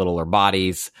heads, littler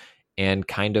bodies, and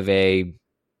kind of a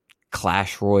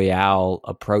Clash Royale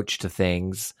approach to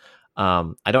things.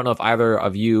 I don't know if either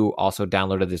of you also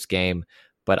downloaded this game,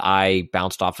 but I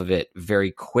bounced off of it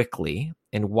very quickly.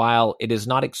 And while it is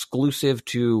not exclusive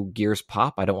to Gears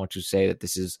Pop, I don't want to say that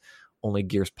this is only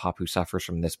Gears Pop who suffers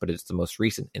from this, but it's the most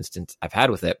recent instance I've had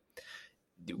with it.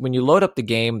 When you load up the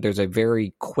game, there's a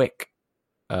very quick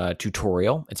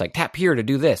tutorial. It's like, tap here to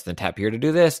do this, then tap here to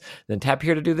do this, then tap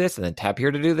here to do this, and then tap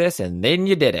here to do this, and then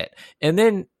you did it. And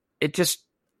then it just,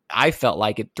 I felt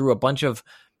like it threw a bunch of,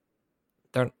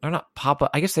 they're not pop-up,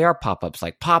 I guess they are pop-ups,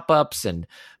 like pop-ups and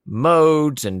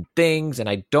modes and things, and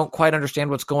I don't quite understand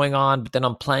what's going on, but then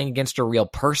I'm playing against a real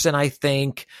person, I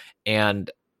think,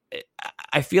 and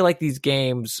I feel like these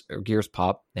games, or Gears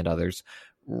Pop and others,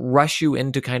 rush you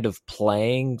into kind of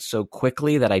playing so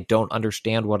quickly that I don't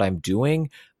understand what I'm doing,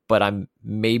 but I'm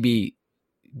maybe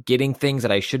getting things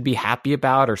that I should be happy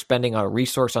about, or spending a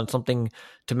resource on something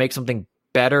to make something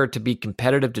better, to be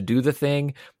competitive, to do the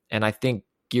thing. And I think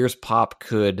Gears Pop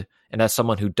could, and as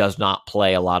someone who does not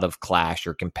play a lot of Clash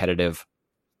or competitive,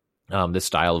 this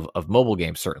style of mobile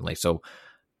games, certainly. So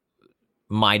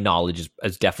my knowledge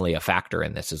is definitely a factor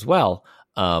in this as well.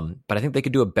 But I think they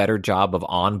could do a better job of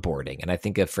onboarding. And I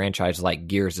think a franchise like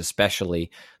Gears,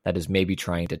 especially, that is maybe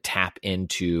trying to tap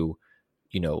into,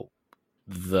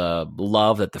 the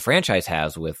love that the franchise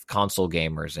has with console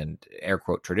gamers and air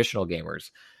quote traditional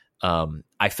gamers.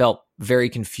 I felt very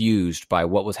confused by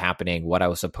what was happening, what I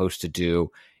was supposed to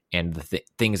do, and the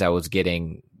things I was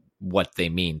getting, what they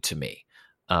mean to me.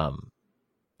 I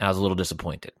was a little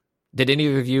disappointed. Did any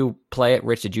of you play it?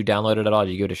 Rich, did you download it at all?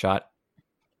 Did you give it a shot?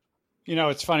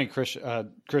 It's funny,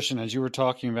 Christian, as you were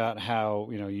talking about how,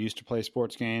 you used to play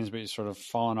sports games, but you sort of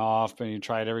fallen off, and you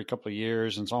try it every couple of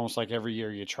years. And it's almost like every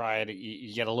year you try it,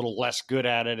 you get a little less good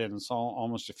at it. And it's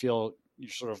almost to feel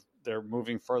they're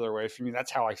moving further away from you.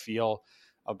 That's how I feel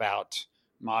about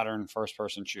modern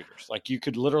first-person shooters. Like, you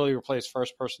could literally replace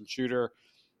first-person shooter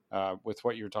with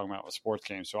what you were talking about with sports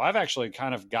games. So I've actually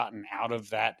kind of gotten out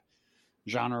of that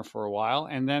genre for a while.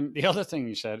 And then the other thing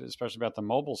you said, especially about the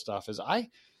mobile stuff, is I'm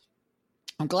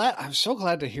so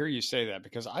glad to hear you say that,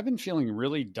 because I've been feeling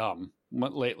really dumb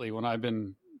lately when I've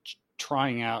been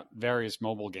trying out various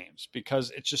mobile games,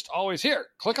 because it's just always here,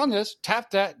 click on this,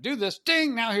 tap that, do this,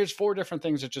 ding, now here's 4 different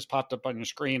things that just popped up on your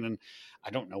screen, and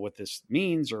I don't know what this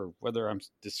means, or whether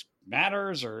this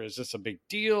matters, or is this a big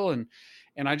deal, and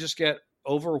I just get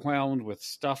overwhelmed with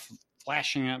stuff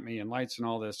flashing at me and lights and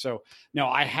all this. So no,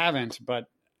 I haven't, but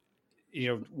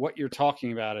what you're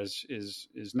talking about is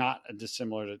not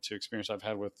dissimilar to experience I've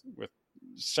had with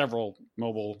several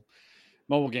mobile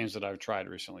games that I've tried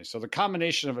recently. So the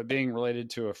combination of it being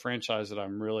related to a franchise that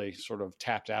I'm really sort of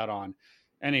tapped out on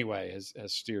anyway has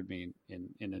steered me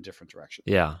in a different direction.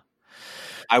 Yeah.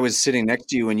 I was sitting next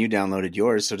to you when you downloaded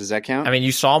yours, so does that count? I mean,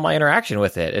 you saw my interaction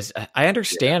with it. I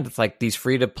understand It's like these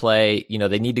free to play,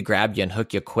 they need to grab you and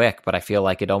hook you quick, but I feel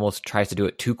like it almost tries to do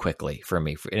it too quickly for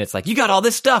me. And it's like, you got all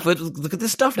this stuff. Look at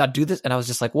this stuff now. Do this. And I was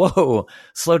just like, whoa,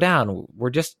 slow down.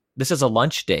 This is a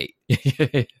lunch date.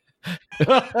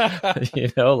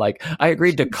 Like I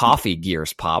agreed to coffee,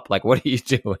 Gears Pop. Like, what are you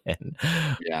doing?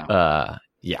 Yeah.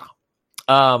 Yeah.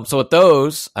 So with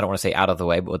those, I don't want to say out of the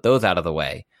way, but with those out of the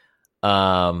way,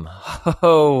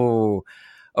 oh,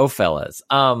 fellas,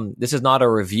 this is not a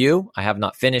review. I have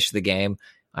not finished the game.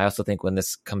 I also think when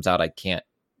this comes out, I can't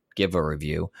give a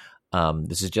review.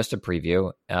 This is just a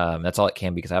preview. That's all it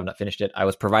can because I have not finished it. I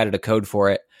was provided a code for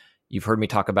it. You've heard me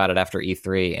talk about it after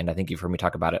E3, and I think you've heard me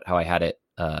talk about it how I had it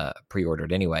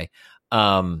pre-ordered anyway.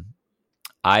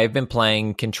 I've been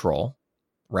playing Control,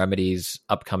 Remedy's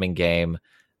upcoming game.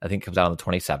 I think it comes out on the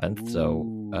 27th.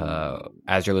 So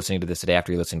as you're listening to this today,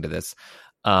 after you're listening to this,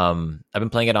 I've been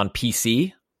playing it on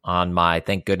PC, on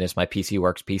thank goodness, my PC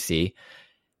Works PC.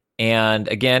 And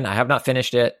again, I have not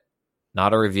finished it.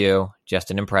 Not a review,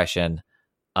 just an impression.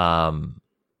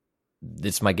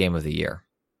 It's my game of the year.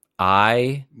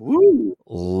 I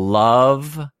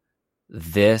love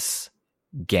this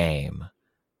game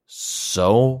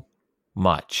so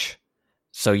much.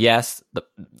 So yes, the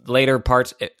later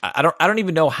parts, I don't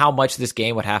even know how much this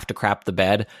game would have to crap the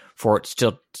bed for it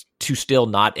still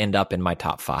not end up in my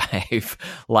top 5.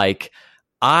 Like,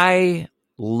 I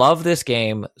love this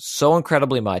game so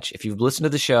incredibly much. If you've listened to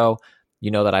the show, you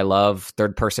know that I love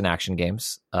third-person action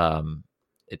games.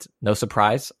 It's no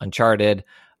surprise. Uncharted,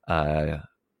 Last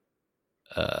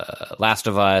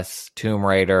of Us, Tomb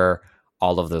Raider,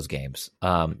 all of those games.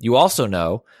 You also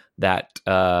know that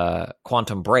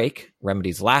Quantum Break,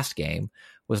 Remedy's last game,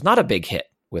 was not a big hit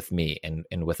with me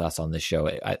and with us on this show.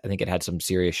 I think it had some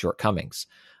serious shortcomings.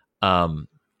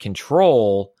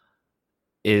 Control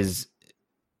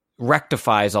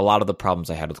rectifies a lot of the problems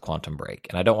I had with Quantum Break.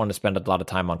 And I don't want to spend a lot of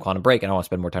time on Quantum Break. I don't want to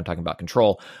spend more time talking about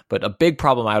Control. But a big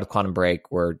problem I had with Quantum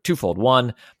Break were twofold.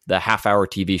 One, the half-hour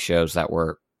TV shows that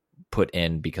were put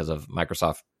in because of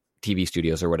Microsoft TV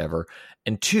studios or whatever.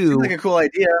 And two, seems like a cool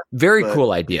idea.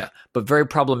 Cool idea, but very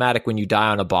problematic when you die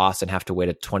on a boss and have to wait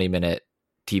a 20-minute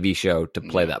TV show to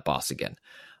play that boss again.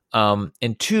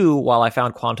 And two, while I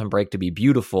found Quantum Break to be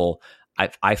beautiful,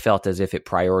 I felt as if it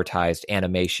prioritized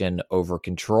animation over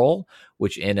control,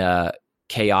 which in a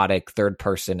chaotic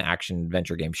third-person action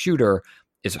adventure game shooter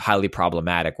is highly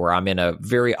problematic, where I'm in a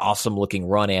very awesome-looking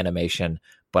run animation,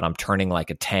 but I'm turning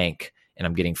like a tank and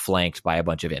I'm getting flanked by a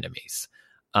bunch of enemies.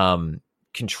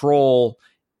 Control,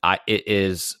 it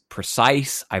is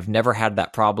precise. I've never had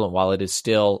that problem. While it is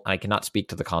still, I cannot speak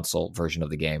to the console version of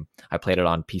the game. I played it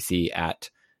on PC at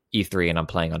E3 and I'm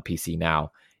playing on PC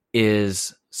now.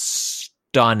 Is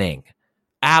stunning.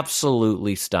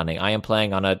 Absolutely stunning. I am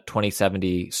playing on a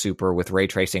 2070 Super with ray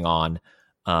tracing on,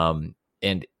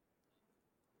 and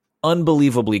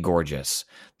unbelievably gorgeous.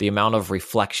 The amount of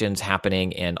reflections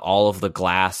happening in all of the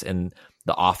glass in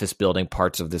the office building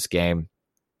parts of this game,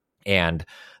 and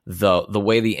the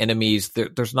way the enemies,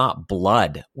 there's not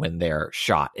blood when they're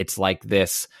shot. It's like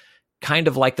this kind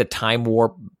of like the time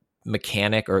warp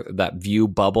mechanic or that view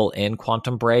bubble in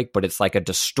Quantum Break, but it's like a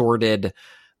distorted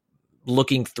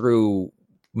looking through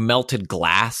melted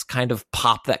glass kind of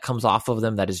pop that comes off of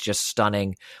them that is just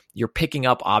stunning. You're picking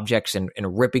up objects and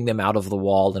ripping them out of the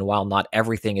wall, and while not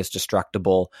everything is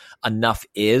destructible, enough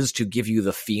is to give you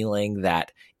the feeling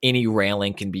that any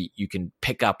railing you can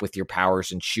pick up with your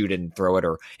powers and shoot it and throw it,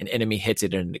 or an enemy hits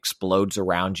it and it explodes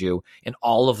around you, and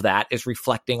all of that is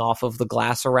reflecting off of the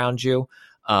glass around you.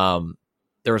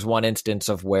 There was one instance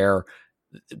of where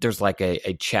there's like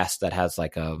a chest that has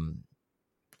like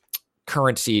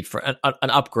currency for an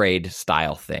upgrade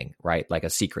style thing, right? Like a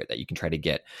secret that you can try to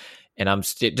get. And I'm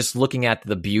just looking at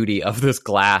the beauty of this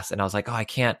glass, and I was like,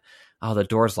 the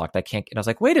door's locked. I can't. And I was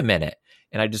like, wait a minute.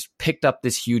 And I just picked up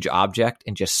this huge object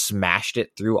and just smashed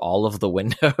it through all of the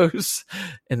windows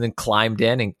and then climbed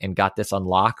in and got this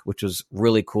unlock, which was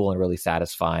really cool and really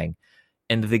satisfying.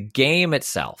 And the game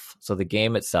itself,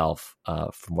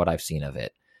 from what I've seen of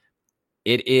it,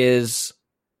 it's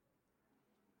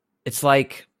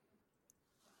like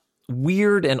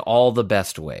weird in all the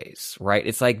best ways, right?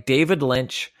 It's like David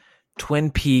Lynch,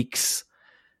 Twin Peaks,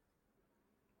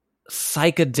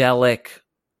 psychedelic,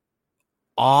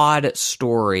 odd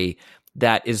story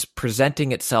that is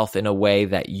presenting itself in a way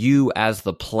that you as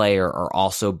the player are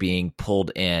also being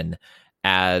pulled in,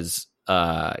 as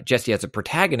Jessie as a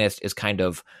protagonist is kind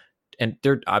of, and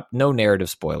there are no narrative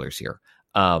spoilers here,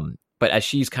 but as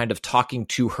she's kind of talking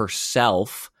to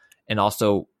herself and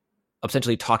also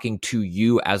essentially talking to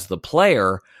you as the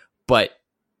player, but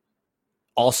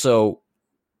also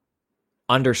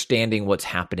understanding what's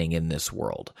happening in this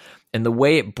world. And the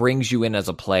way it brings you in as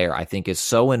a player, I think, is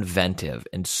so inventive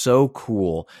and so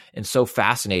cool and so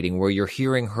fascinating, where you're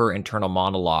hearing her internal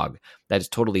monologue that is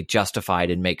totally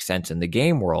justified and makes sense in the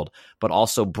game world, but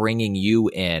also bringing you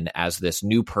in as this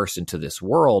new person to this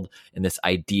world and this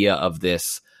idea of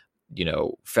this,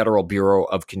 Federal Bureau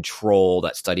of Control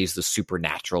that studies the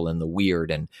supernatural and the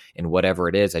weird and whatever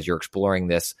it is, as you're exploring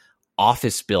this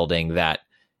office building that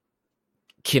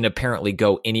can apparently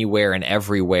go anywhere and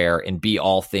everywhere and be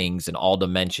all things in all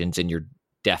dimensions. And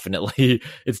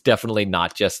it's definitely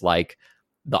not just like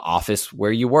the office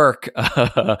where you work.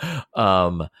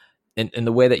 And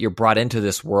the way that you're brought into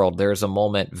this world, there's a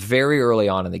moment very early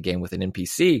on in the game with an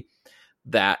NPC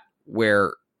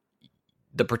where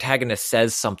the protagonist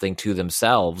says something to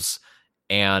themselves,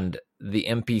 and the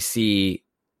NPC,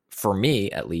 for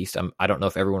me at least, I don't know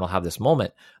if everyone will have this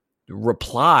moment,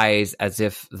 replies as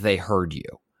if they heard you.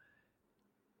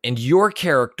 And your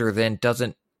character then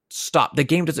doesn't stop. The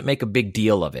game doesn't make a big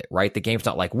deal of it, right? The game's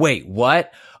not like, wait,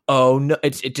 what? Oh, no,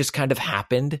 it just kind of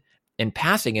happened in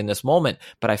passing in this moment.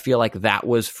 But I feel like that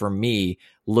was, for me,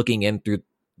 looking into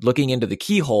the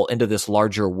keyhole into this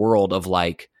larger world of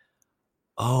like,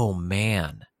 oh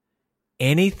man,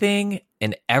 anything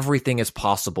and everything is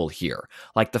possible here.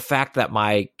 Like the fact that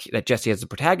that Jesse as the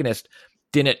protagonist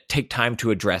didn't take time to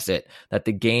address it, that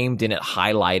the game didn't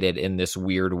highlight it in this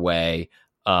weird way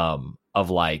of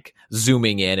like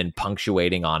zooming in and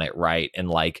punctuating on it, right? And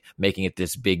like making it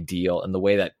this big deal. And the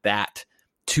way that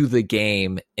to the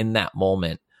game in that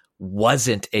moment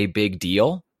wasn't a big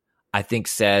deal, I think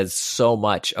says so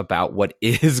much about what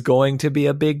is going to be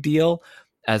a big deal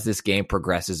as this game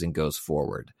progresses and goes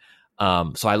forward.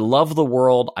 So I love the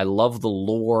world. I love the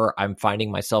lore. I'm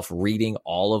finding myself reading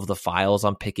all of the files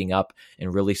I'm picking up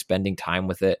and really spending time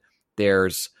with it.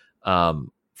 There's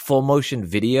full motion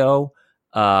video,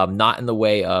 not in the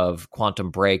way of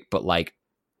Quantum Break, but like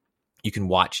you can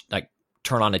watch, like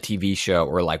turn on a TV show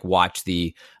or like watch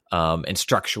the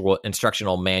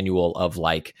instructional manual of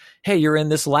like, hey, you're in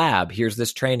this lab. Here's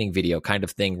this training video kind of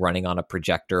thing running on a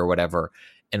projector or whatever.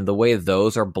 And the way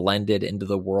those are blended into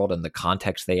the world and the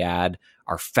context they add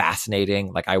are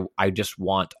fascinating. Like I just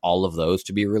want all of those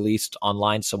to be released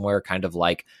online somewhere, kind of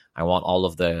like I want all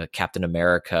of the Captain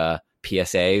America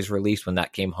PSAs released when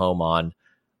that came home on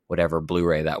whatever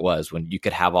Blu-ray that was, when you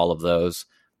could have all of those.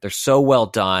 They're so well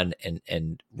done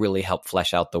and really help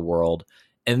flesh out the world.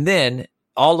 And then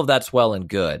all of that's well and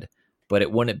good, but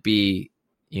it wouldn't be,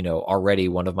 already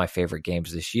one of my favorite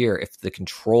games this year if the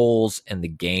controls and the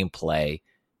gameplay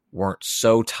weren't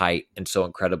so tight and so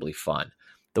incredibly fun.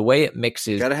 The way it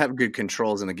mixes, you got to have good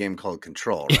controls in a game called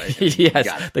Control, right?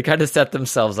 Yes, they kind of set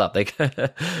themselves up.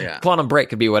 Quantum Break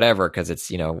could be whatever because it's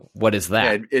what is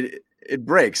that? Yeah, it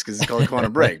breaks because it's called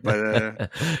Quantum Break, but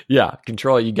yeah,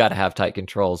 Control, you got to have tight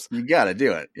controls. You got to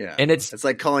do it, yeah. And it's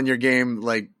like calling your game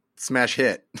like Smash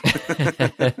Hit.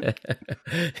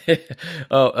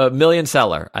 A million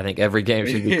seller. I think every game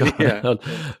should be called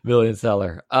million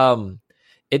seller.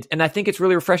 And I think it's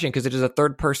really refreshing because it is a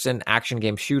third-person action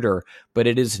game shooter, but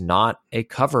it is not a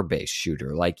cover-based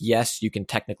shooter. Like, yes, you can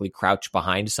technically crouch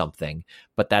behind something,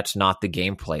 but that's not the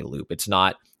gameplay loop. It's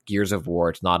not Gears of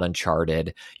War. It's not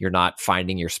Uncharted. You're not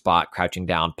finding your spot, crouching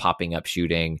down, popping up,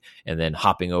 shooting, and then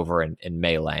hopping over and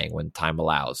meleeing when time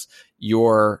allows.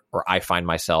 I find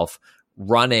myself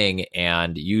running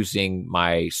and using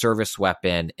my service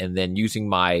weapon and then using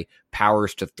my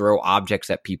powers to throw objects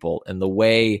at people. And the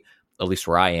way, at least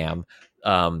where I am,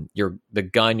 the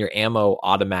gun, your ammo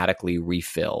automatically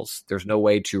refills. There's no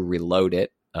way to reload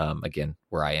it. Again,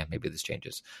 where I am, maybe this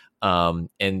changes.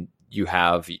 And you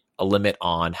have a limit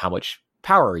on how much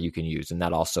power you can use, and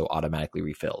that also automatically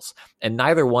refills. And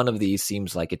neither one of these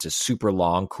seems like it's a super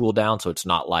long cooldown, so it's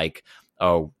not like,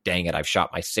 oh, dang it, I've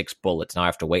shot my 6 bullets, now I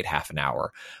have to wait half an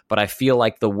hour. But I feel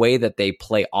like the way that they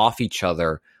play off each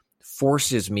other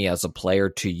forces me as a player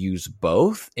to use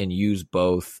both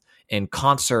in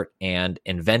concert and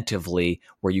inventively,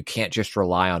 where you can't just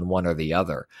rely on one or the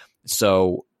other.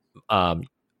 So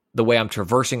the way I'm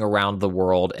traversing around the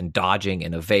world and dodging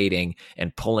and evading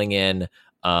and pulling in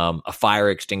a fire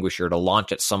extinguisher to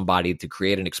launch at somebody to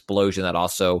create an explosion that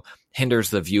also hinders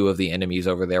the view of the enemies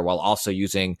over there, while also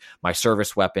using my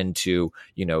service weapon to,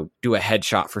 do a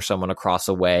headshot for someone across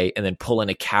the way and then pull in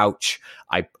a couch.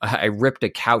 I ripped a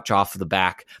couch off the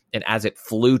back, and as it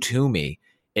flew to me,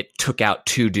 it took out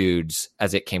 2 dudes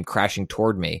as it came crashing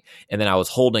toward me. And then I was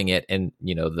holding it in,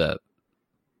 the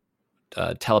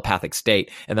telepathic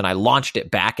state. And then I launched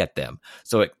it back at them.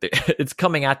 So it's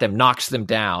coming at them, knocks them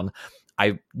down.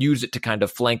 I use it to kind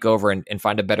of flank over and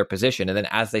find a better position. And then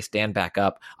as they stand back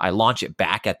up, I launch it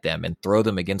back at them and throw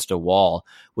them against a wall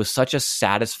with such a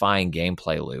satisfying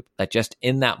gameplay loop that just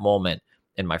in that moment,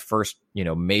 in my first,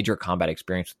 major combat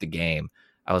experience with the game,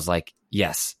 I was like,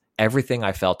 yes, everything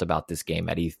I felt about this game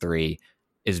at E3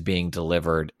 is being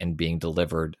delivered and being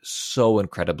delivered so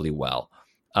incredibly well.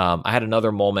 I had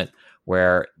another moment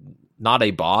where not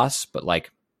a boss, but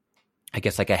I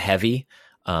guess a heavy,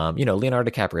 Leonardo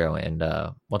DiCaprio and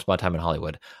Once Upon a Time in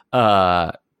Hollywood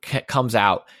comes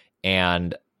out,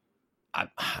 and I'm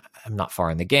not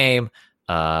far in the game,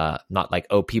 not like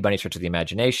OP by any stretch of the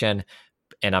imagination,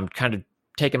 and I'm kind of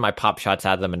taking my pop shots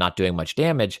at them and not doing much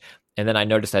damage. And then I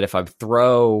noticed that if I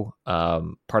throw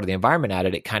part of the environment at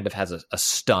it, it kind of has a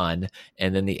stun,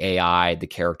 and then the AI, the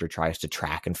character, tries to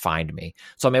track and find me.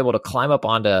 So I'm able to climb up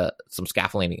onto some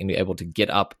scaffolding and be able to get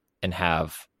up and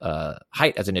have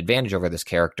height as an advantage over this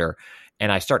character.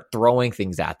 And I start throwing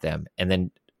things at them and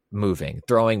then moving,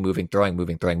 throwing, moving, throwing,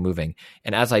 moving, throwing, moving.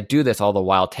 And as I do this, all the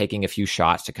while taking a few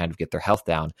shots to kind of get their health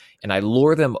down. And I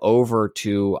lure them over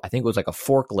to, I think it was like a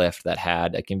forklift that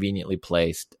had a conveniently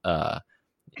placed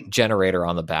generator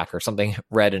on the back or something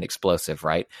red and explosive,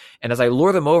 right? And as I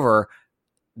lure them over,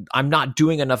 I'm not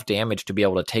doing enough damage to be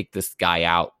able to take this guy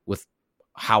out with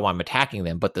how I'm attacking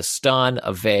them, but the stun,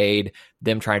 evade,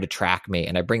 them trying to track me,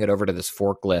 and I bring it over to this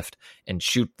forklift and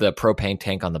shoot the propane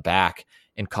tank on the back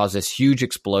and cause this huge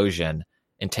explosion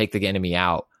and take the enemy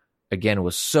out, again,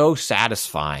 was so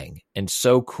satisfying and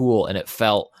so cool, and it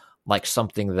felt like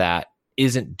something that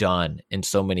isn't done in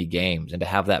so many games. And to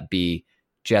have that be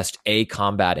just a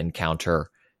combat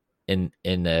encounter in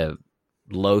a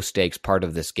low stakes part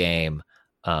of this game,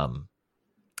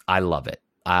 I love it.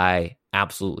 I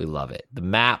absolutely love it. The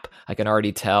map, I can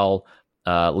already tell,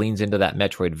 leans into that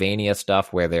Metroidvania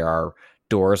stuff where there are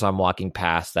doors I'm walking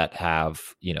past that have,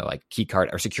 like key card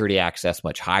or security access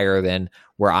much higher than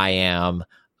where I am.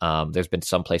 There's been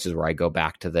some places where I go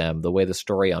back to them. The way the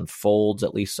story unfolds,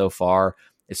 at least so far,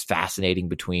 is fascinating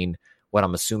between what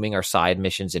I'm assuming are side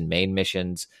missions and main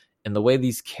missions, and the way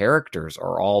these characters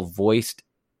are all voiced,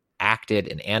 acted,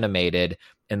 and animated,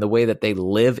 and the way that they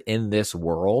live in this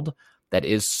world that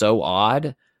is so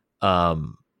odd,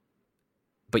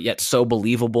 but yet so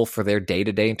believable for their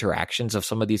day-to-day interactions of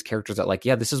some of these characters that, like,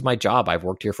 yeah, this is my job. I've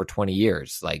worked here for 20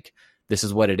 years. Like, this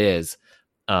is what it is.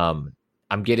 I'm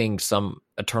getting some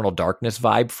Eternal Darkness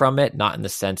vibe from it, not in the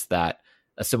sense that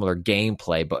a similar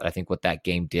gameplay, but I think what that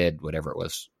game did, whatever it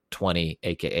was, 20,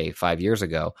 aka 5 years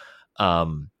ago,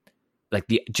 like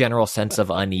the general sense of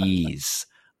unease.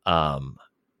 I'm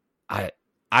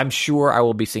sure I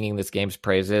will be singing this game's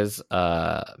praises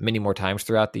many more times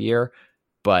throughout the year,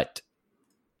 but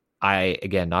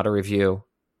again, not a review.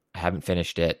 I haven't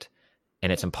finished it,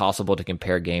 and it's impossible to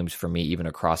compare games for me even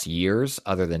across years,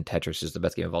 other than Tetris is the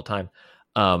best game of all time.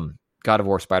 God of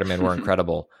War, Spider-Man were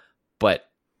incredible, but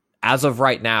as of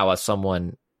right now, as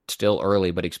someone still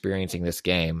early but experiencing this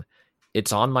game,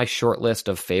 it's on my short list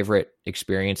of favorite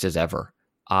experiences ever.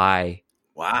 I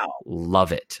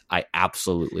love it. I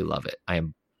absolutely love it.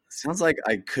 Sounds like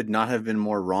I could not have been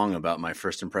more wrong about my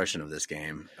first impression of this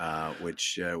game,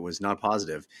 which was not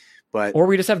positive. Or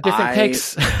we just have different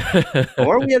takes.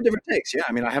 Or we have different takes. Yeah,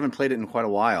 I mean, I haven't played it in quite a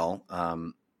while,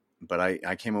 but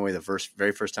I came away the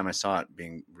very first time I saw it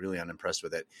being really unimpressed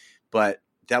with it. But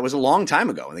that was a long time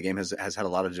ago, and the game has had a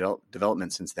lot of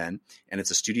development since then, and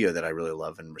it's a studio that I really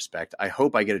love and respect. I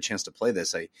hope I get a chance to play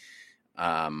this.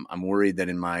 I'm worried that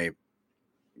in my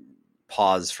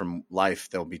pause from life,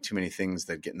 there'll be too many things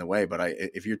that get in the way. But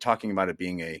if you're talking about it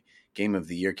being a Game of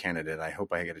the Year candidate, I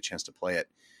hope I get a chance to play it.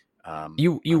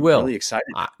 You I'm will. Really excited.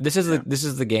 This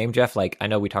is the game, Jeff. Like, I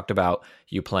know we talked about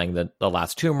you playing the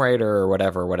last Tomb Raider or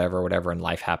whatever, and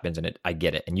life happens, and I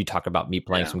get it. And you talk about me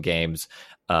playing some games,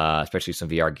 especially some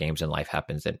VR games, and life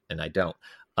happens, and I don't.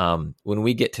 When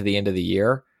we get to the end of the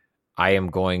year, I am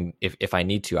going, if I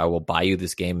need to, I will buy you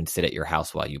this game and sit at your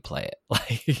house while you play it.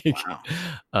 Like,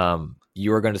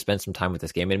 you are going to spend some time with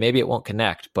this game, and maybe it won't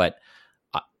connect, but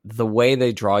the way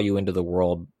they draw you into the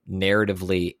world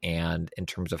narratively and in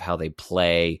terms of how they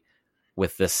play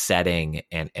with the setting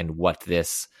and what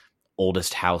this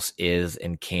oldest house is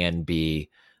and can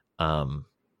be,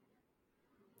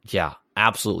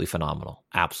 absolutely phenomenal.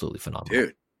 Absolutely phenomenal.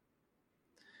 Dude.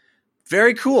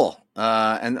 Very cool.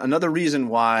 And another reason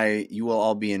why you will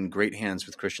all be in great hands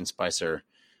with Christian Spicer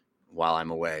while I'm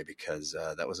away, because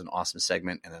that was an awesome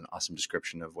segment and an awesome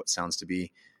description of what sounds to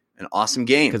be an awesome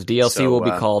game. Because DLC will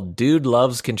be called Dude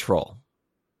Loves Control.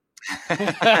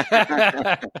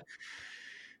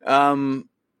 All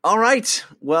right.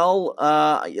 Well,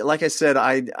 like I said,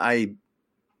 I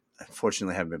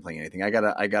unfortunately haven't been playing anything. I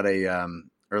got a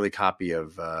early copy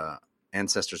of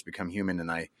Ancestors Become Human,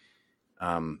 and I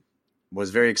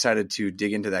was very excited to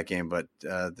dig into that game, but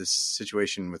this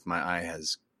situation with my eye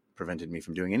has prevented me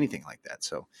from doing anything like that.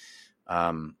 So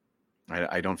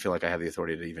I don't feel like I have the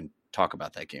authority to even talk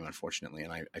about that game, unfortunately,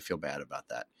 and I feel bad about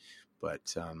that.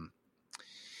 But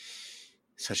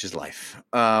such is life.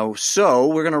 So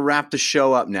we're going to wrap the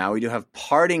show up now. We do have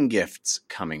parting gifts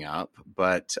coming up,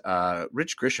 but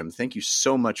Rich Grisham, thank you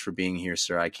so much for being here,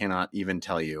 sir. I cannot even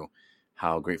tell you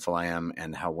how grateful I am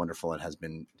and how wonderful it has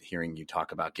been hearing you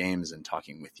talk about games and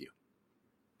talking with you.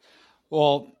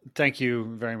 Well, thank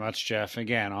you very much, Jeff.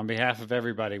 Again, on behalf of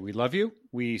everybody, we love you,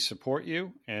 we support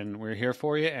you, and we're here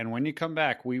for you. And when you come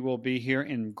back, we will be here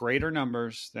in greater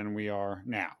numbers than we are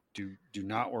now. Do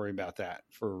not worry about that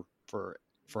for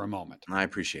a moment. I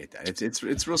appreciate that.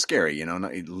 It's real scary, you know,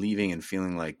 not leaving and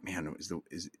feeling like, man, am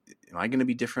I going to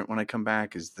be different when I come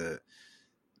back? Is the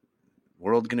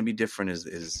world going to be different?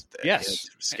 Yes, it's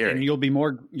scary. And you'll be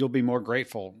more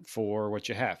grateful for what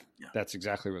you have. Yeah. That's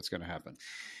exactly what's going to happen.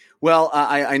 Well,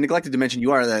 I neglected to mention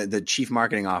you are the chief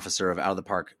marketing officer of Out of the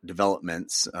Park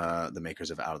Developments, the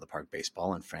makers of Out of the Park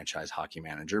Baseball and Franchise Hockey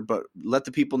Manager. But let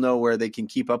the people know where they can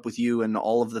keep up with you and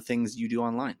all of the things you do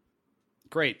online.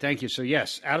 Great. Thank you. So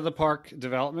yes, Out of the Park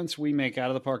Developments, we make Out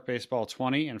of the Park Baseball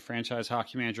 20 and Franchise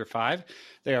Hockey Manager 5.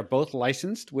 They are both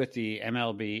licensed with the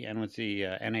MLB and with the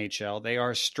NHL. They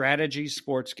are strategy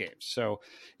sports games. So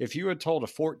if you had told a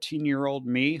 14-year-old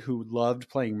me who loved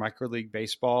playing micro league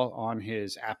baseball on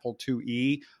his Apple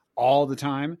IIe all the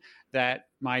time, that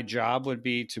my job would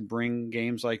be to bring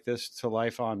games like this to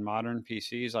life on modern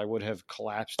PCs, I would have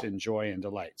collapsed in joy and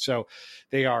delight. So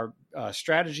they are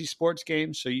strategy sports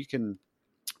games. So you can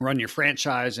run your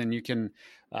franchise and you can,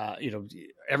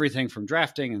 everything from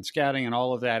drafting and scouting and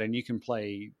all of that. And you can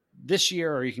play this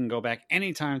year, or you can go back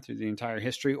anytime through the entire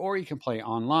history, or you can play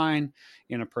online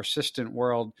in a persistent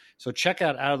world. So check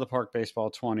out Out of the Park Baseball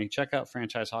 20, check out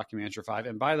Franchise Hockey Manager 5.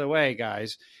 And by the way,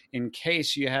 guys, in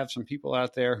case you have some people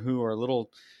out there who are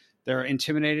they're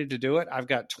intimidated to do it, I've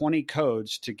got 20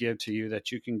 codes to give to you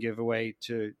that you can give away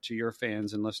to your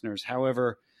fans and listeners.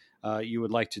 However, you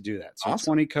would like to do that. So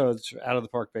awesome. 20 codes Out of the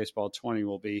Park Baseball 20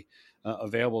 will be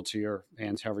available to your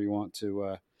fans however you want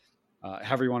to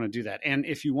do that. And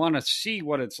if you want to see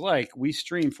what it's like, we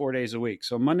stream 4 days a week.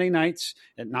 So Monday nights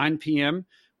at 9 p.m.,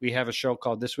 we have a show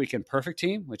called This Week in Perfect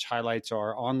Team, which highlights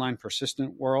our online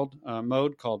persistent world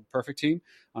mode called Perfect Team.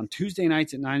 On Tuesday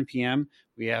nights at 9 p.m.,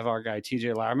 we have our guy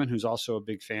TJ Lauerman, who's also a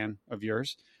big fan of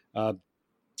yours.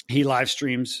 He live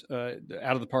streams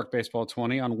Out of the Park Baseball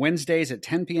 20. On Wednesdays at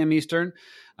 10 p.m. Eastern,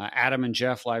 Adam and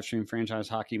Jeff live stream Franchise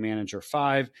Hockey Manager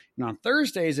 5. And on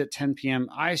Thursdays at 10 p.m.,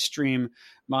 I stream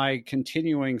my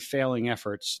continuing failing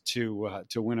efforts to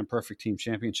win a Perfect Team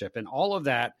championship. And all of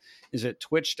that is at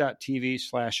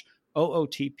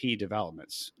twitch.tv/OOTP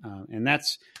Developments. And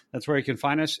that's where you can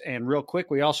find us. And real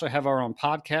quick, we also have our own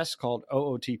podcast called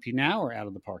OOTP Now, or Out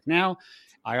of the Park Now.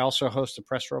 I also host the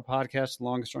Press Row podcast, the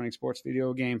longest running sports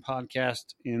video game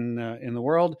podcast in the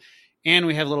world. And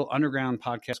we have a little underground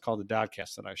podcast called the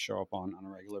Dodcast that I show up on a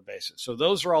regular basis. So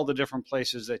those are all the different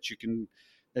places that you can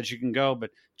go. But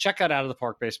check out Out of the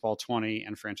Park Baseball 20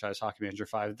 and Franchise Hockey Manager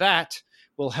 5. That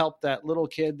will help that little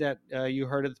kid that you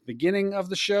heard at the beginning of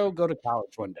the show go to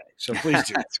college one day. So please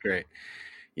do. That's great.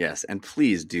 Yes, and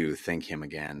please do thank him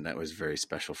again. That was very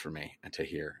special for me to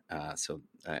hear. So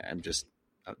I'm just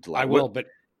delighted. I will, but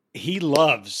he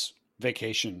loves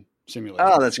Vacation Simulator.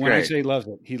 Oh, that's when great. I say he loves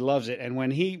it, he loves it. And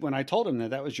when I told him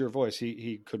that was your voice,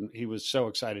 he was so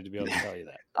excited to be able to tell you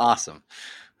that. Awesome.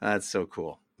 That's so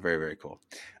cool. Very, very cool.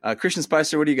 Christian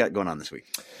Spicer, what do you got going on this week?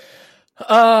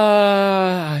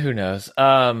 Who knows?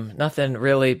 Nothing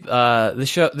really.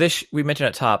 We mentioned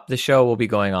at top, the show will be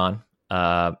going on.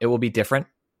 It will be different.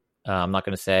 I'm not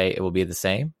going to say it will be the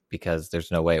same because there's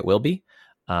no way it will be.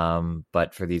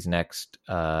 But for these next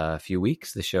few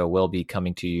weeks, the show will be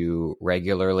coming to you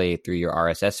regularly through your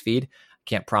RSS feed.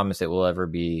 Can't promise it will ever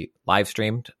be live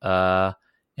streamed, and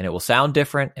it will sound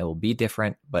different. It will be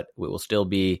different, but it will still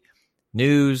be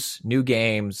news, new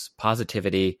games,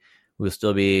 positivity. We'll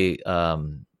still be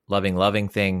loving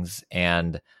things.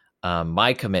 And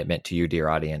my commitment to you, dear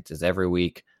audience, is every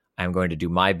week I'm going to do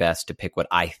my best to pick what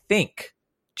I think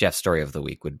Jeff's story of the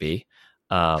week would be.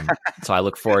 So I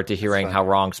look forward to hearing how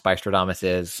wrong Spiceradamus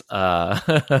is.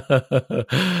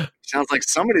 Sounds like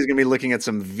somebody's going to be looking at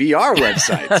some VR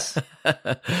websites.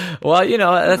 Well,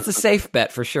 that's a safe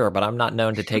bet for sure, but I'm not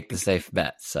known to take the safe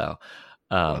bet. So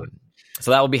that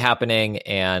will be happening,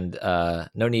 and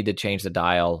no need to change the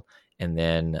dial. And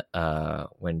then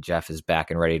when Jeff is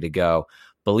back and ready to go,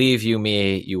 believe you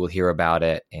me, you will hear about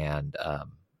it, and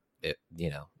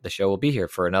the show will be here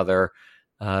for another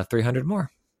 300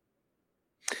 more.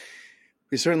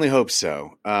 We certainly hope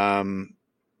so.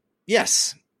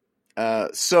 Yes.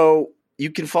 So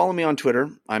you can follow me on Twitter.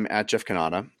 I'm at Jeff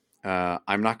Canada.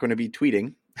 I'm not going to be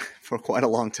tweeting for quite a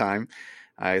long time,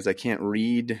 as I can't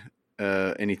read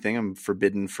anything. I'm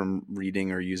forbidden from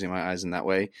reading or using my eyes in that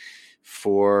way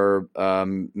for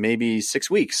maybe 6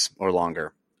 weeks or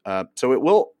longer. So it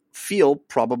will feel,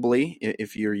 probably,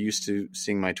 if you're used to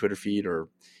seeing my Twitter feed or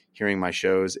hearing my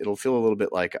shows, it'll feel a little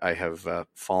bit like I have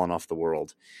fallen off the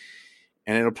world.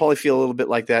 And it'll probably feel a little bit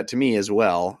like that to me as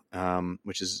well,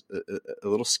 which is a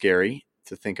little scary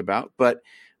to think about. But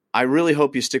I really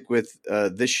hope you stick with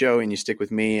this show and you stick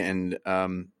with me. And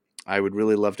I would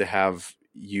really love to have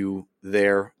you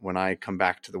there when I come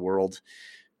back to the world,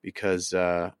 because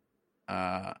I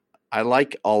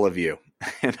like all of you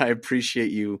and I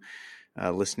appreciate you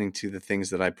listening to the things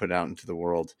that I put out into the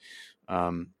world.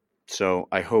 So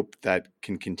I hope that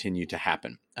can continue to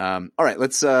happen. All right,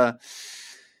 let's end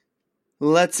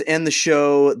the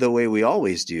show the way we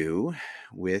always do,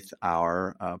 with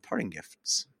our parting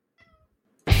gifts.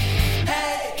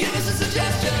 Hey, give us a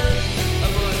suggestion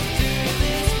of what to do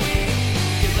this week.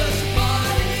 Give us a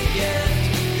parting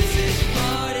gift. This is your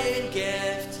parting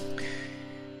gift.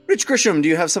 Rich Grisham, do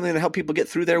you have something to help people get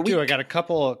through their week? I got a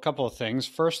couple of things.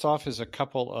 First off is a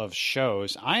couple of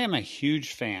shows. I am a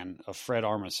huge fan of Fred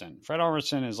Armisen. Fred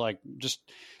Armisen is like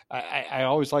I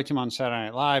always liked him on Saturday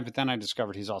Night Live, but then I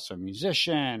discovered he's also a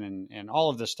musician and all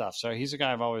of this stuff. So he's a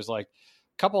guy I've always liked.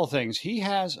 A couple of things. He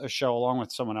has a show along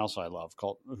with someone else I love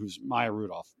who's Maya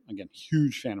Rudolph. Again,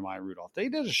 huge fan of Maya Rudolph. They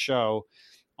did a show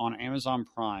on Amazon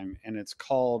Prime, and it's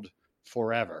called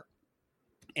Forever.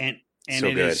 And So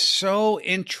it good. is so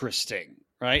interesting,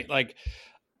 right? Like,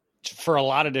 for a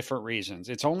lot of different reasons.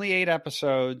 It's only 8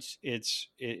 episodes. Yeah,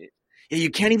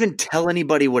 you can't even tell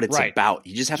anybody what it's Right. about.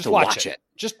 You just have Just to watch it.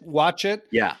 Just watch it.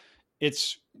 Yeah.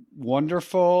 It's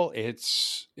wonderful.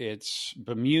 It's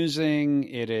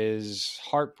bemusing. It is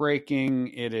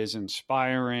heartbreaking. It is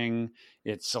inspiring.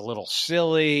 It's a little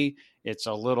silly. It's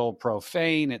a little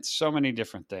profane. It's so many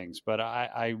different things. But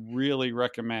I really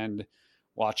recommend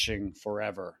watching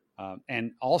Forever.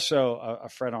 And also a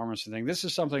Fred Armisen thing. This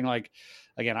is something like,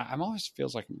 again, I'm always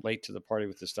feels like I'm late to the party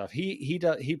with this stuff.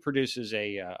 He produces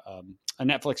a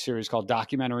Netflix series called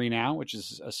Documentary Now, which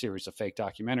is a series of fake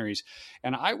documentaries.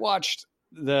 And I watched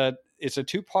it's a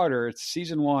 2-parter. It's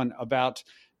season 1 about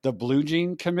the Blue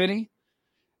Jean Committee.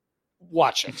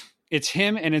 Watch it. It's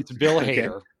him and it's Bill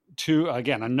Hader.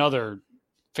 Again, another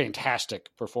fantastic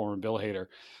performer, Bill Hader.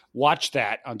 Watch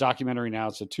that on Documentary Now.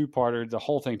 It's a 2-parter. The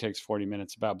whole thing takes 40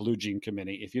 minutes about Blue Jean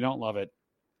Committee. If you don't love it,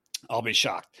 I'll be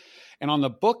shocked. And on the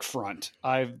book front,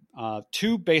 I've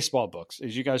 2 baseball books.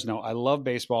 As you guys know, I love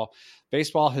baseball.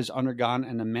 Baseball has undergone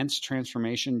an immense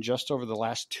transformation just over the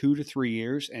last 2 to 3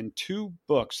 years, and 2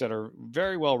 books that are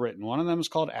very well written. One of them is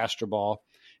called Astro Ball,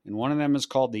 and one of them is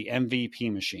called The MVP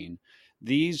Machine.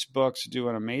 These books do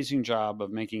an amazing job of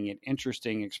making it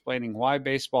interesting, explaining why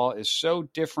baseball is so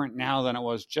different now than it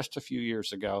was just a few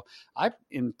years ago. I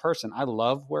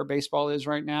love where baseball is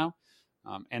right now.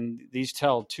 And these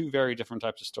tell 2 very different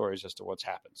types of stories as to what's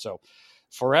happened. So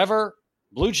Forever,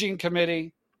 Blue Jean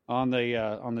Committee on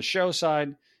the show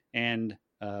side, and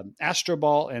Astro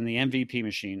Ball and the MVP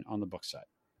Machine on the book side.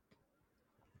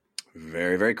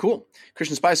 Very, very cool.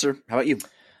 Christian Spicer, how about you?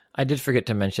 I did forget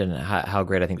to mention how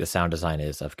great I think the sound design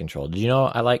is of Control. Did you know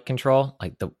I like Control?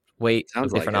 Like the weight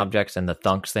Sounds of different like it. objects and the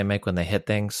thunks they make when they hit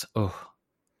things. Oh,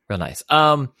 real nice.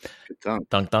 Good song.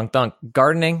 Dunk.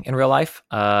 Gardening in real life.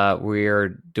 We're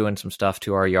doing some stuff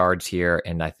to our yards here,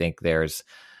 and I think there's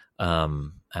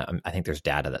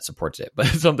data that supports it, but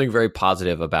it's something very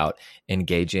positive about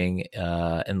engaging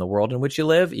in the world in which you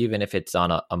live, even if it's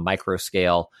on a micro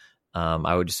scale.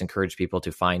 I would just encourage people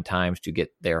to find times to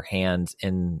get their hands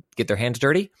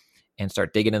dirty and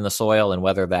start digging in the soil. And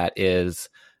whether that is,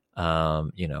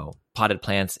 potted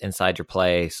plants inside your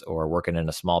place, or working in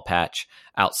a small patch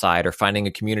outside, or finding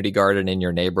a community garden in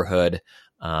your neighborhood,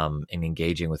 and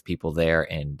engaging with people there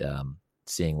and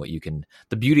seeing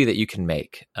the beauty that you can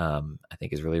make, I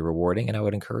think is really rewarding. And I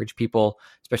would encourage people,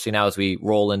 especially now as we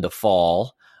roll into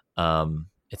fall,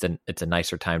 it's a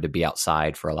nicer time to be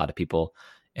outside for a lot of people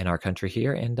in our country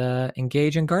here, and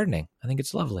engage in gardening. I think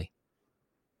it's lovely.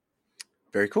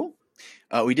 Very cool.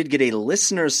 We did get a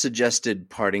listener's suggested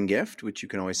parting gift, which you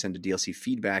can always send to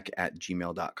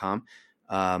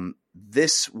dlcfeedback@gmail.com.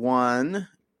 This one,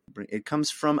 it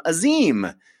comes from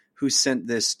Azim, who sent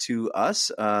this to us.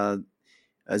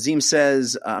 Azim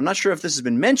says, I'm not sure if this has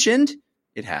been mentioned.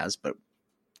 It has, but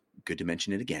good to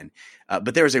mention it again.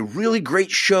 But there is a really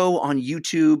great show on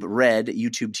YouTube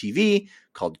TV,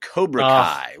 called Cobra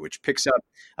Kai, which picks up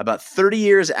about 30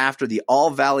 years after the All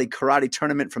Valley Karate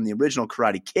Tournament from the original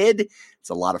Karate Kid. It's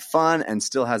a lot of fun and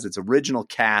still has its original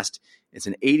cast. It's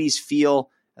an 80s feel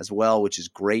as well, which is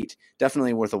great.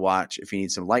 Definitely worth a watch if you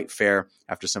need some light fare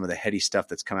after some of the heady stuff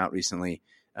that's come out recently.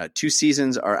 2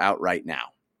 seasons are out right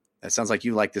now. That sounds like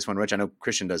you like this one, Rich. I know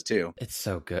Christian does too. It's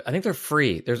so good. I think they're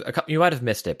free. There's a couple, you might have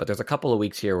missed it, but there's a couple of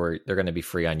weeks here where they're going to be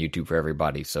free on YouTube for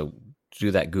everybody. So do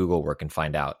that Google work and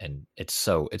find out. And it's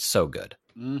so good.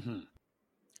 Mm-hmm.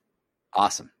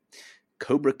 Awesome.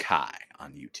 Cobra Kai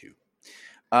on YouTube.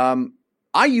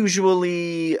 I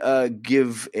usually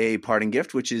give a parting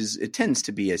gift, it tends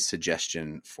to be a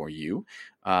suggestion for you.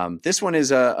 This one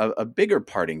is a bigger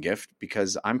parting gift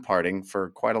because I'm parting for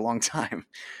quite a long time,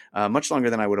 much longer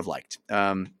than I would have liked.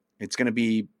 It's going to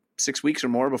be 6 weeks or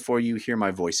more before you hear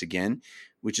my voice again,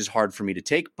 which is hard for me to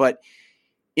take. But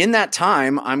in that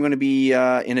time, I'm going to be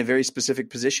in a very specific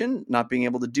position, not being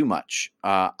able to do much.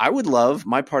 I would love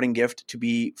my parting gift to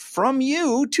be from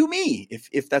you to me,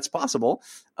 if that's possible.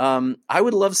 I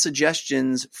would love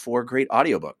suggestions for great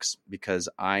audiobooks because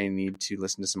I need to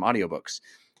listen to some audiobooks.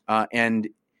 And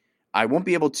I won't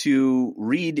be able to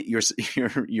read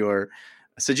your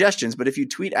suggestions, but if you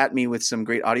tweet at me with some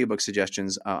great audiobook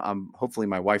suggestions, hopefully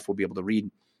my wife will be able to read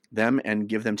them and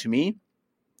give them to me.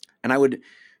 And I would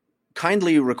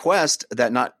kindly request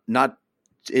that not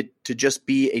it to just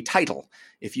be a title.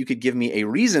 If you could give me a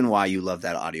reason why you love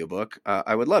that audiobook,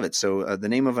 I would love it. So the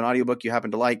name of an audiobook you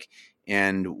happen to like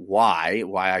and why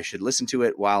I should listen to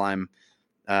it while I'm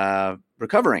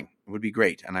recovering would be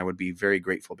great. And I would be very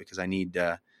grateful because I'm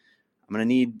going to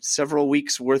need several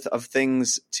weeks worth of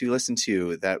things to listen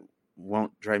to that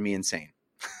won't drive me insane.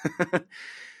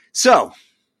 So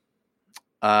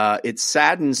it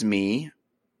saddens me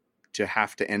to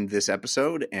have to end this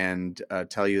episode and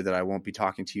tell you that I won't be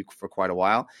talking to you for quite a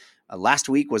while. Last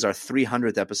week was our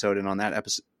 300th episode, and on that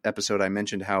episode I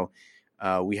mentioned how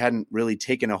we hadn't really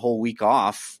taken a whole week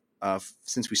off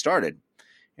since we started.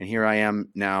 And here I am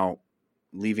now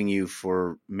leaving you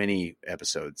for many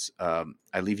episodes.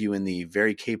 I leave you in the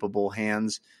very capable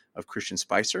hands of Christian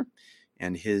Spicer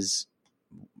and his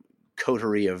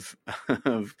coterie of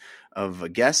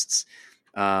guests.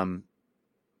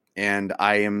 And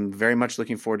I am very much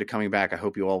looking forward to coming back. I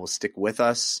hope you all will stick with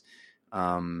us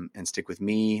and stick with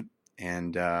me.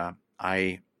 And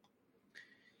I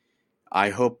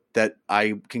hope that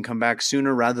I can come back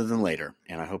sooner rather than later.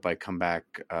 And I hope I come back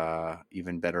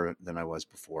even better than I was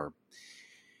before.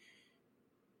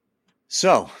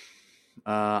 So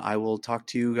I will talk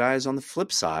to you guys on the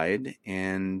flip side.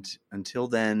 And until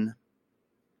then,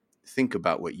 think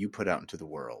about what you put out into the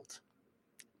world.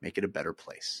 Make it a better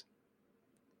place.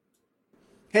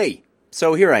 Hey,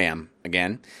 so here I am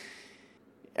again.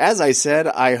 As I said,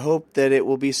 I hope that it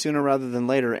will be sooner rather than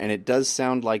later, and it does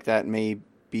sound like that may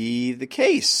be the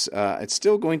case. It's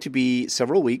still going to be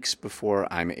several weeks before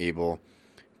I'm able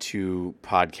to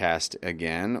podcast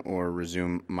again or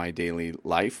resume my daily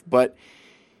life, but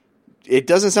it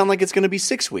doesn't sound like it's going to be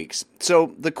 6 weeks.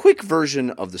 So the quick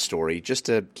version of the story, just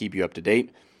to keep you up to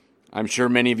date, I'm sure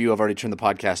many of you have already turned the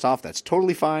podcast off. That's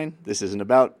totally fine. This isn't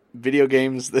about video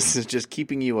games. This is just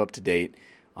keeping you up to date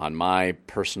on my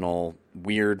personal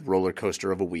weird roller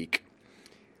coaster of a week.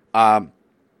 Got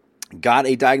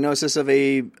a diagnosis of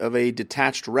a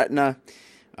detached retina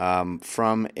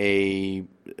from a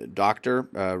doctor,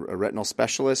 a retinal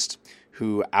specialist,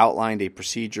 who outlined a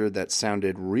procedure that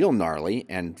sounded real gnarly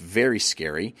and very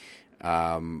scary.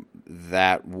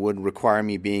 That would require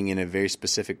me being in a very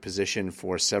specific position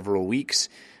for several weeks,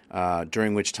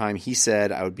 during which time he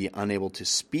said I would be unable to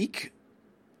speak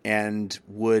and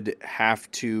would have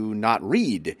to not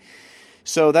read.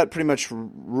 So that pretty much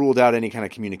ruled out any kind of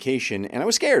communication, and I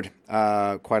was scared,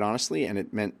 quite honestly, and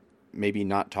it meant maybe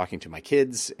not talking to my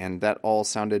kids, and that all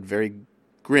sounded very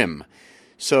grim.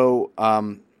 So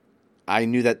I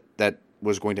knew that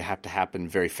was going to have to happen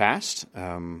very fast.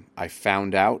 I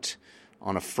found out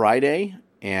on a Friday,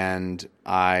 and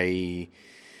I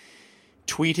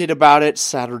tweeted about it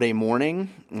Saturday morning,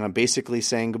 basically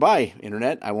saying, goodbye,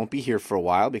 Internet. I won't be here for a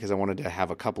while because I wanted to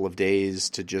have a couple of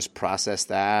days to just process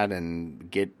that and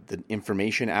get the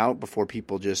information out before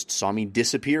people just saw me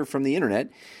disappear from the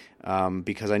Internet,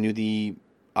 because I knew the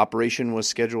operation was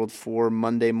scheduled for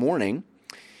Monday morning.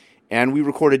 And we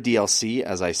recorded DLC,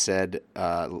 as I said,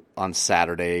 on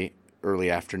Saturday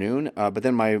early afternoon. But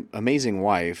then my amazing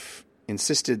wife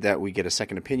insisted that we get a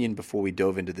second opinion before we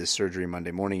dove into this surgery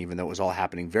Monday morning, even though it was all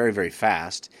happening very, very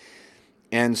fast.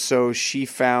 And so she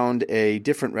found a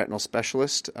different retinal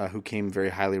specialist who came very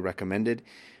highly recommended.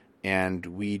 And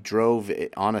we drove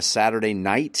on a Saturday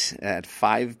night at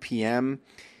 5 p.m.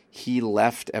 He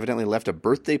evidently left a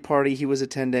birthday party he was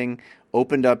attending,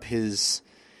 opened up his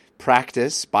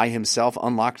practice by himself,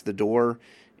 unlocked the door,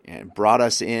 and brought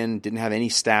us in, didn't have any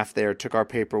staff there, took our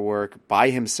paperwork by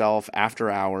himself after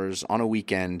hours on a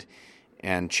weekend,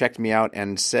 and checked me out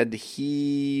and said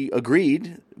he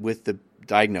agreed with the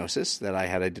diagnosis that I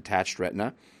had a detached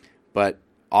retina, but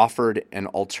offered an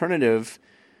alternative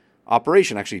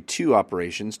operation, actually two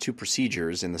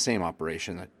procedures in the same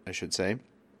operation, I should say,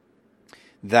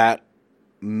 that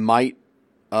might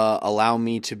allow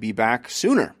me to be back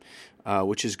sooner,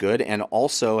 which is good, and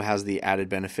also has the added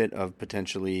benefit of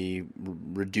potentially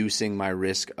reducing my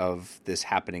risk of this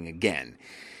happening again.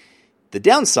 The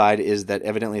downside is that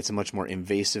evidently it's a much more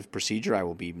invasive procedure. I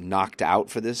will be knocked out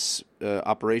for this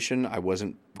operation. I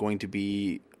wasn't going to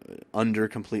be under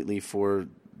completely for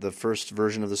the first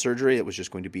version of the surgery. It was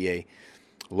just going to be a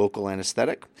local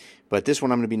anesthetic. But this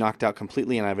one I'm going to be knocked out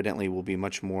completely, and I evidently will be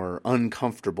much more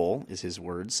uncomfortable, is his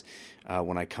words,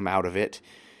 when I come out of it.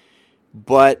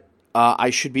 But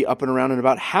I should be up and around in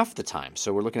about half the time.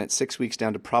 So we're looking at 6 weeks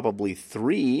down to probably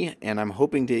 3, and I'm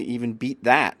hoping to even beat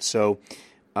that. So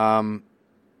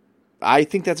I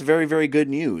think that's very, very good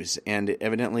news, and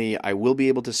evidently I will be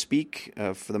able to speak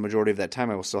for the majority of that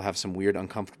time. I will still have some weird,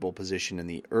 uncomfortable position in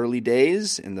the early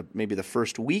days, in maybe the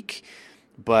first week,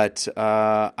 but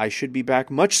I should be back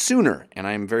much sooner, and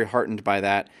I am very heartened by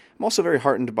that. I'm also very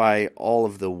heartened by all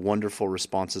of the wonderful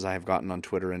responses I have gotten on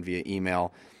Twitter and via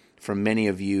email from many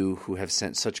of you who have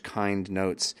sent such kind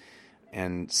notes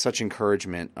and such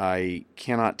encouragement. I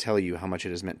cannot tell you how much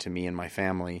it has meant to me and my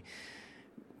family,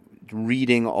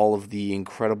 reading all of the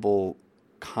incredible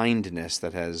kindness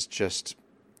that has just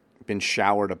been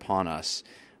showered upon us.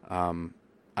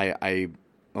 I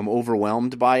am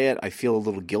overwhelmed by it. I feel a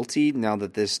little guilty now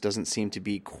that this doesn't seem to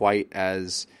be quite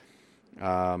as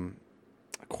time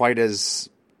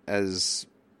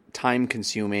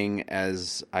consuming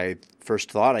as I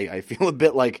first thought. I feel a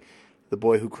bit like the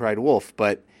boy who cried wolf,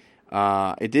 but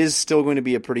it is still going to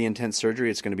be a pretty intense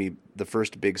surgery. It's going to be the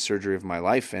first big surgery of my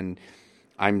life, and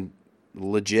I'm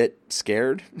legit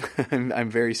scared. I'm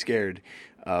very scared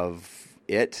of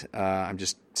it. I'm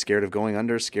just scared of going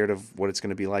under, scared of what it's going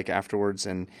to be like afterwards,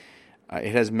 and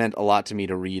it has meant a lot to me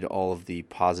to read all of the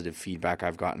positive feedback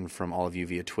I've gotten from all of you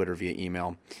via Twitter, via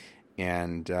email,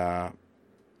 and I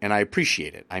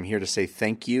appreciate it. I'm here to say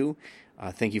thank you.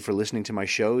 Thank you for listening to my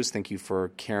shows. Thank you for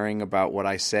caring about what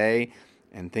I say,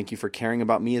 and thank you for caring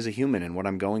about me as a human and what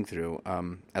I'm going through.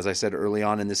 As I said early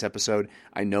on in this episode,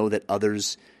 I know that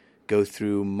others go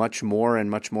through much more and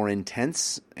much more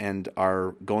intense and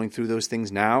are going through those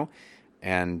things now,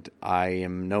 and I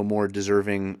am no more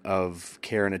deserving of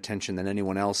care and attention than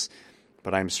anyone else,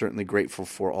 but I'm certainly grateful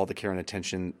for all the care and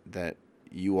attention that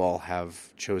you all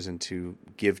have chosen to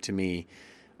give to me.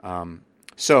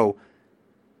 So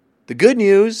the good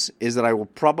news is that I will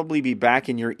probably be back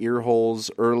in your ear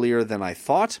holes earlier than I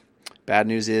thought. Bad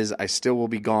news is I still will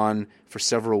be gone for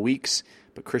several weeks,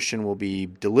 but Christian will be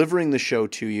delivering the show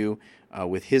to you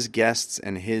with his guests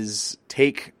and his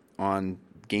take on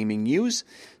gaming news.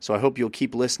 So I hope you'll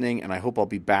keep listening, and I hope I'll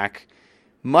be back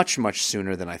much, much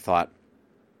sooner than I thought.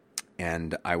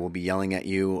 And I will be yelling at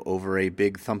you over a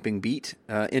big thumping beat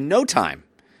in no time.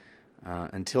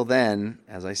 Until then,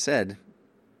 as I said,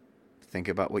 think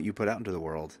about what you put out into the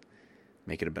world.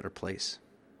 Make it a better place.